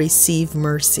will receive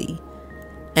mercy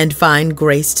and find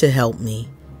grace to help me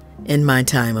in my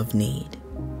time of need.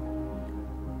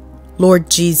 Lord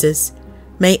Jesus,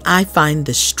 may I find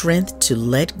the strength to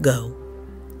let go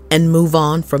and move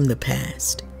on from the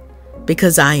past,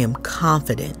 because I am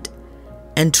confident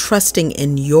and trusting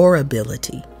in your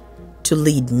ability to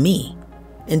lead me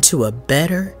into a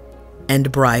better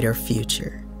and brighter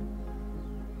future.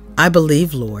 I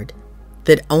believe, Lord,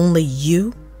 that only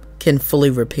you can fully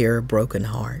repair a broken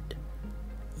heart.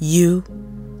 You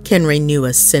can renew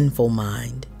a sinful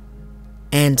mind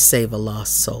and save a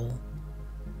lost soul.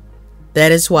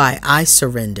 That is why I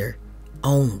surrender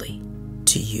only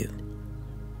to you.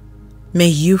 May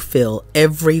you fill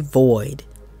every void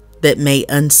that may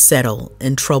unsettle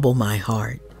and trouble my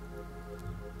heart.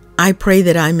 I pray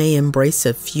that I may embrace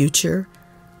a future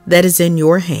that is in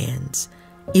your hands,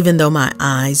 even though my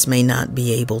eyes may not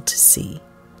be able to see.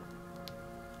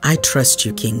 I trust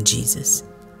you, King Jesus,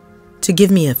 to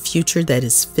give me a future that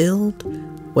is filled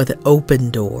with open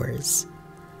doors,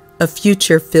 a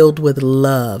future filled with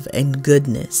love and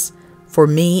goodness for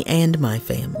me and my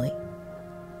family.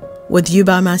 With you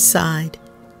by my side,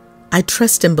 I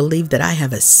trust and believe that I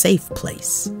have a safe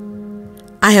place.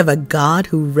 I have a God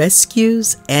who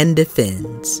rescues and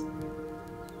defends.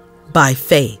 By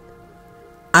faith,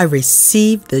 I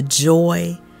receive the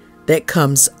joy that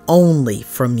comes only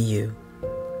from you.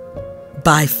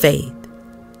 By faith,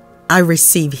 I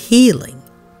receive healing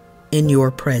in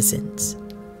your presence.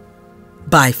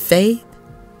 By faith,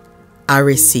 I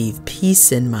receive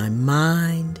peace in my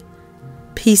mind,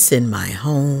 peace in my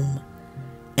home,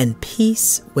 and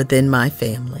peace within my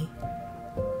family.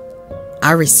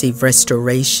 I receive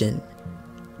restoration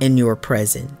in your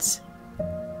presence.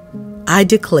 I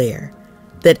declare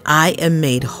that I am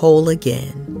made whole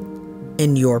again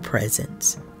in your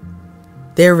presence.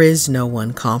 There is no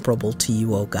one comparable to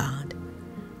you, O God,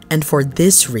 and for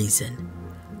this reason,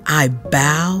 I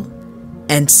bow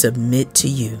and submit to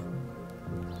you.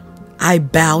 I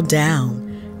bow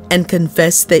down and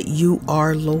confess that you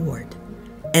are Lord,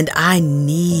 and I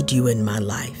need you in my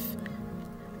life.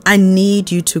 I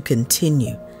need you to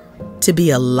continue to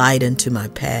be a light unto my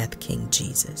path, King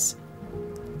Jesus.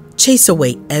 Chase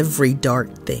away every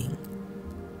dark thing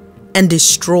and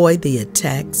destroy the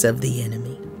attacks of the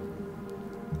enemy.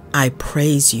 I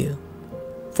praise you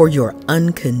for your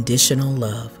unconditional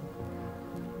love,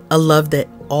 a love that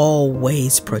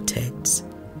always protects,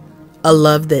 a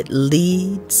love that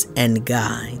leads and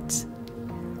guides,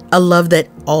 a love that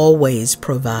always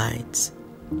provides,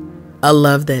 a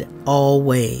love that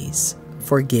always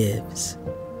forgives.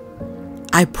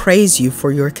 I praise you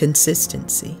for your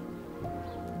consistency.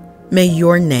 May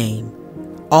your name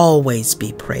always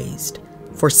be praised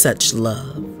for such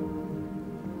love.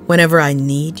 Whenever I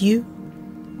need you,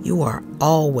 you are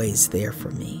always there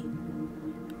for me.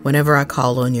 Whenever I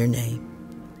call on your name,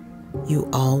 you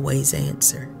always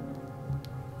answer.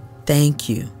 Thank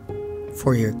you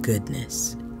for your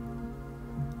goodness.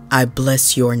 I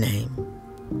bless your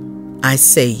name. I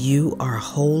say you are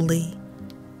holy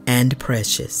and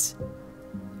precious.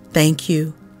 Thank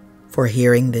you for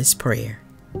hearing this prayer.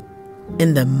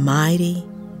 In the mighty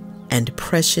and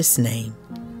precious name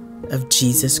of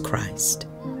Jesus Christ.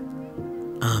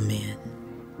 Amen.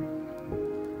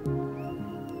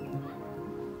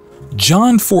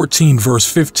 John 14, verse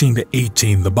 15 to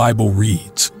 18, the Bible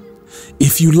reads,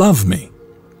 "If you love me,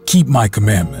 keep my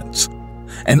commandments,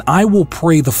 and I will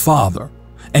pray the Father,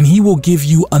 and he will give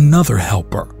you another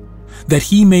helper, that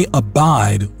he may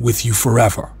abide with you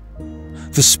forever.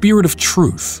 The Spirit of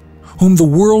truth, whom the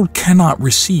world cannot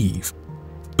receive,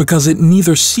 because it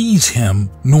neither sees him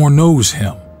nor knows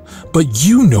him, but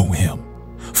you know him,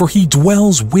 for he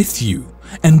dwells with you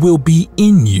and will be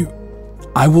in you.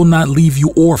 I will not leave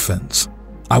you orphans.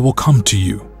 I will come to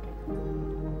you."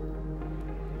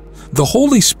 The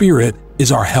Holy Spirit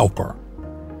is our helper.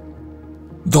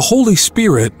 The Holy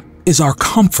Spirit is our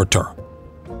comforter.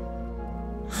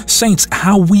 Saints,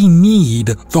 how we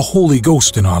need the Holy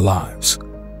Ghost in our lives.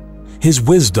 His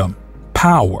wisdom,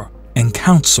 power, and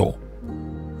counsel.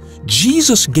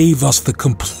 Jesus gave us the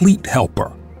complete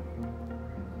helper.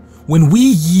 When we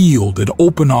yield and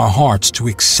open our hearts to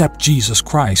accept Jesus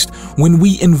Christ, when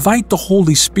we invite the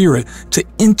Holy Spirit to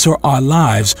enter our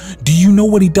lives, do you know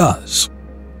what he does?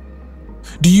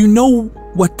 Do you know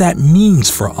what that means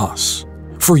for us,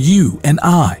 for you and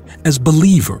I as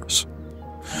believers?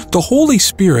 The Holy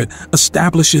Spirit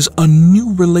establishes a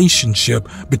new relationship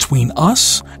between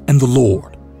us and the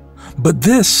Lord. But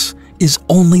this is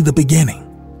only the beginning.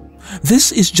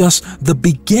 This is just the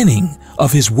beginning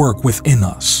of his work within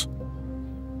us.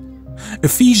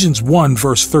 Ephesians 1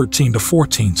 verse 13 to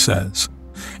 14 says,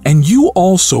 "And you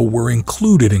also were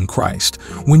included in Christ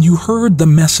when you heard the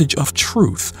message of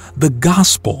truth, the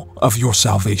gospel of your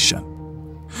salvation.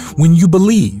 When you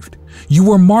believed, you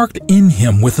were marked in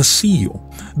him with a seal,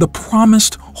 the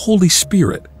promised Holy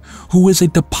Spirit, who is a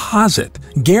deposit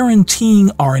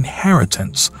guaranteeing our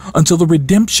inheritance until the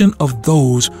redemption of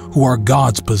those who are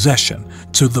God's possession,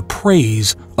 to the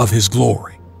praise of his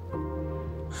glory."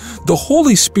 The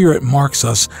Holy Spirit marks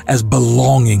us as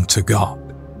belonging to God.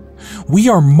 We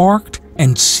are marked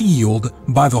and sealed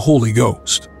by the Holy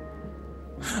Ghost.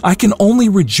 I can only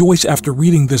rejoice after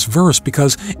reading this verse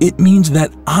because it means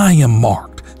that I am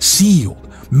marked, sealed,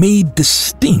 made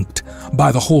distinct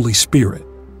by the Holy Spirit.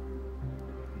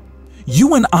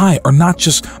 You and I are not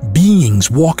just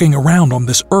beings walking around on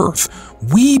this earth.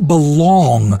 We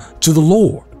belong to the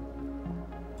Lord.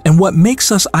 And what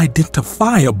makes us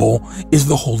identifiable is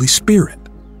the Holy Spirit.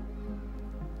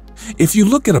 If you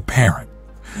look at a parent,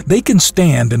 they can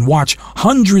stand and watch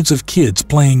hundreds of kids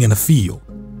playing in a field,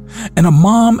 and a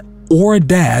mom or a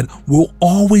dad will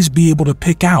always be able to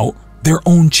pick out their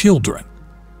own children.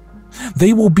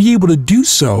 They will be able to do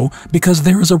so because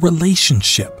there is a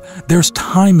relationship, there's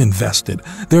time invested,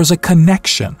 there's a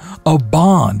connection, a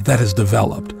bond that is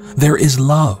developed, there is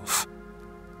love.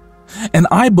 And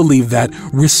I believe that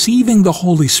receiving the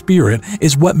Holy Spirit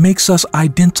is what makes us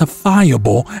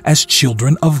identifiable as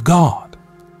children of God.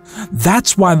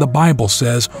 That's why the Bible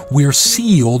says we're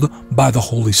sealed by the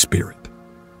Holy Spirit.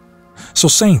 So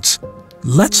saints,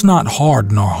 let's not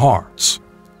harden our hearts.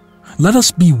 Let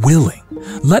us be willing.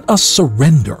 Let us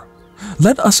surrender.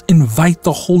 Let us invite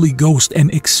the Holy Ghost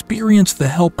and experience the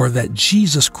helper that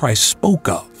Jesus Christ spoke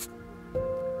of.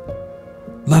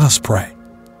 Let us pray.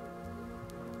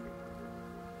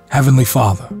 Heavenly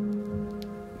Father,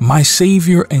 my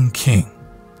Savior and King,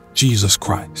 Jesus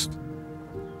Christ,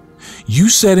 you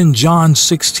said in John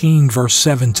 16, verse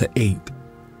 7 to 8,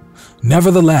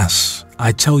 "Nevertheless,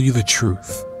 I tell you the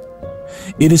truth.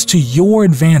 It is to your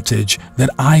advantage that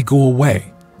I go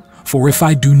away, for if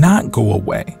I do not go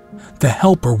away, the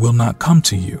Helper will not come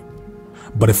to you.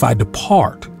 But if I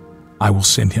depart, I will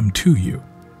send him to you.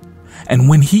 And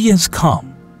when he has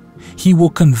come, he will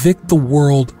convict the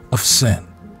world of sin,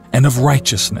 and of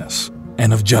righteousness,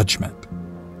 and of judgment."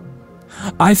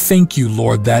 I thank you,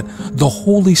 Lord, that the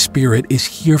Holy Spirit is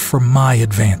here for my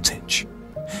advantage.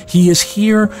 He is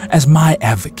here as my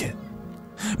advocate.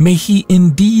 May he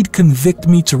indeed convict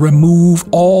me to remove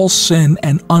all sin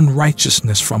and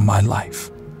unrighteousness from my life.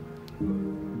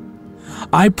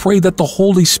 I pray that the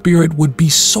Holy Spirit would be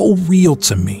so real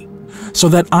to me so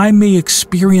that I may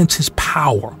experience his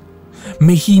power.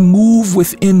 May he move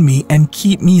within me and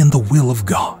keep me in the will of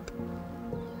God.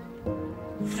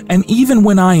 And even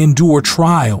when I endure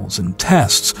trials and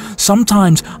tests,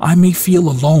 sometimes I may feel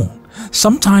alone.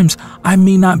 Sometimes I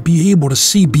may not be able to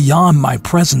see beyond my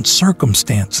present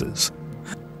circumstances.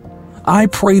 I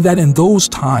pray that in those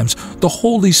times, the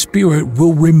Holy Spirit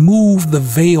will remove the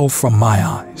veil from my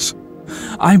eyes.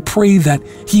 I pray that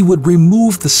he would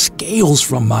remove the scales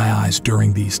from my eyes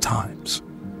during these times.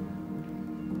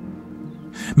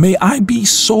 May I be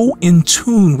so in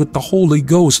tune with the Holy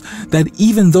Ghost that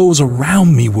even those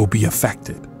around me will be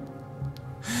affected.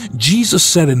 Jesus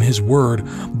said in his word,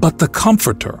 "But the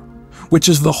Comforter, which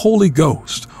is the Holy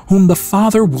Ghost, whom the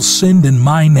Father will send in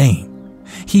my name,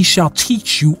 he shall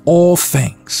teach you all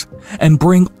things, and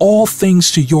bring all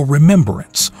things to your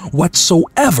remembrance,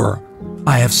 whatsoever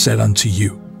I have said unto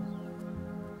you."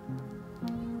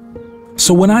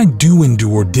 So when I do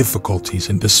endure difficulties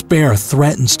and despair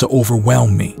threatens to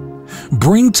overwhelm me,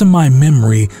 bring to my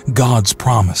memory God's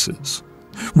promises.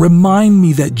 Remind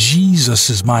me that Jesus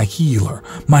is my healer,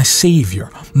 my Savior,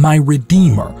 my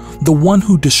Redeemer, the one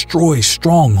who destroys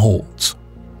strongholds.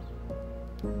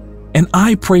 And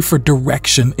I pray for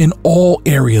direction in all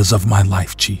areas of my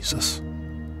life, Jesus.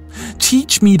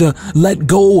 Teach me to let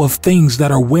go of things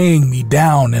that are weighing me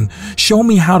down and show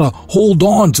me how to hold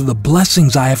on to the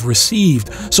blessings I have received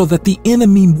so that the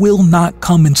enemy will not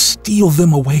come and steal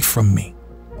them away from me.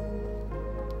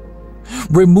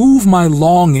 Remove my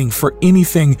longing for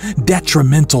anything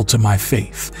detrimental to my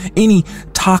faith, any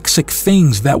toxic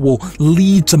things that will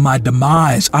lead to my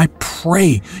demise. I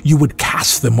pray you would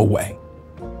cast them away.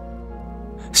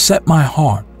 Set my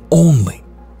heart only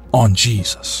on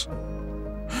Jesus.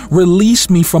 Release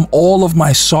me from all of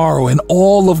my sorrow and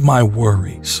all of my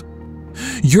worries.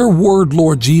 Your word,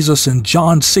 Lord Jesus, in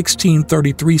John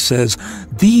 16:33 says,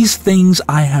 "These things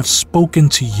I have spoken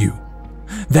to you,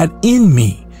 that in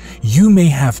me you may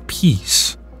have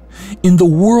peace. In the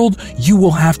world you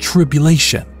will have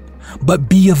tribulation, but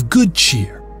be of good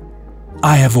cheer.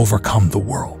 I have overcome the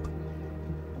world."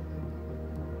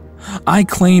 I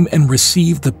claim and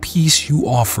receive the peace you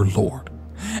offer, Lord.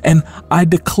 And I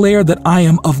declare that I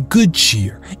am of good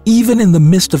cheer, even in the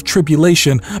midst of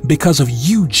tribulation, because of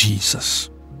you, Jesus.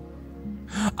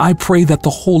 I pray that the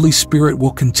Holy Spirit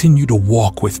will continue to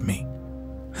walk with me.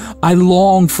 I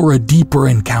long for a deeper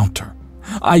encounter.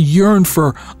 I yearn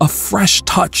for a fresh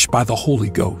touch by the Holy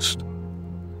Ghost.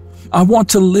 I want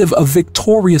to live a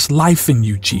victorious life in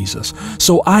you, Jesus.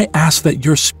 So I ask that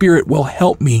your Spirit will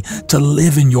help me to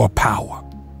live in your power.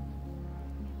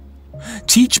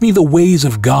 Teach me the ways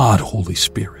of God, Holy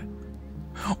Spirit.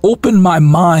 Open my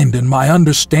mind and my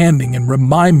understanding and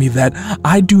remind me that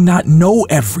I do not know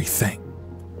everything.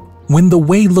 When the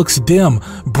way looks dim,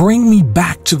 bring me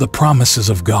back to the promises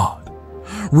of God.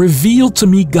 Reveal to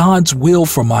me God's will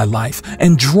for my life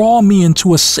and draw me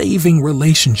into a saving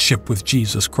relationship with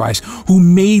Jesus Christ, who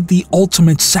made the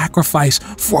ultimate sacrifice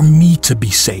for me to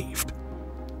be saved.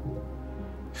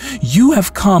 You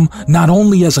have come not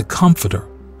only as a comforter,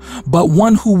 but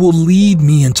one who will lead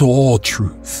me into all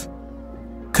truth.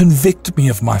 Convict me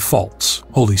of my faults,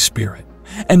 Holy Spirit,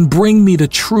 and bring me to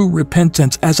true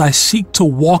repentance as I seek to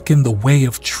walk in the way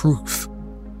of truth.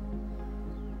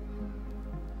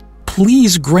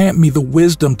 Please grant me the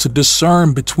wisdom to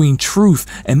discern between truth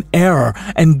and error,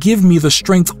 and give me the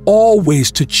strength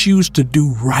always to choose to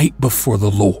do right before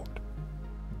the Lord.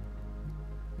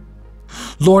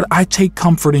 Lord, I take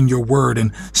comfort in your word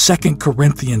in 2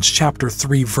 Corinthians chapter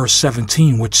 3, verse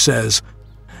 17, which says,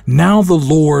 "Now the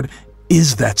Lord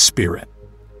is that Spirit,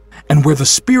 and where the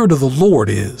Spirit of the Lord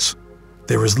is,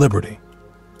 there is liberty."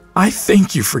 I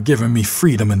thank you for giving me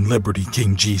freedom and liberty,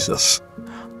 King Jesus.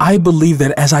 I believe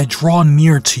that as I draw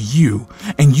near to you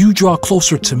and you draw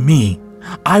closer to me,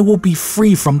 I will be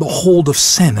free from the hold of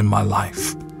sin in my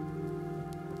life.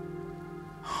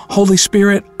 Holy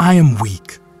Spirit, I am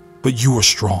weak, but you are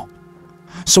strong.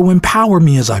 So empower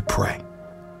me as I pray.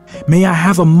 May I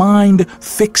have a mind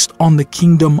fixed on the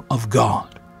kingdom of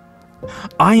God.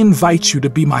 I invite you to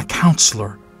be my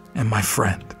counselor and my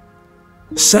friend.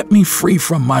 Set me free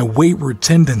from my wayward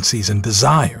tendencies and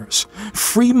desires.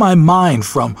 Free my mind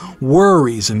from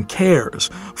worries and cares,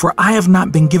 for I have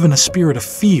not been given a spirit of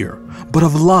fear, but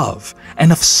of love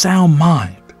and of sound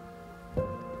mind.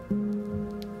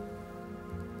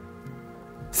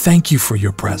 Thank you for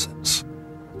your presence.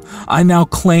 I now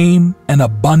claim an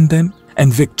abundant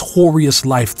and victorious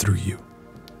life through you.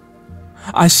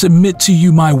 I submit to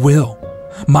you my will,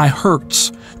 my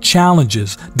hurts,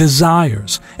 challenges,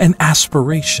 desires, and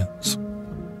aspirations.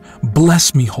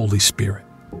 Bless me, Holy Spirit,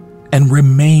 and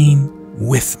remain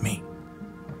with me.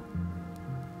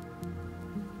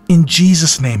 In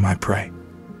Jesus' name I pray.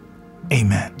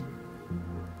 Amen.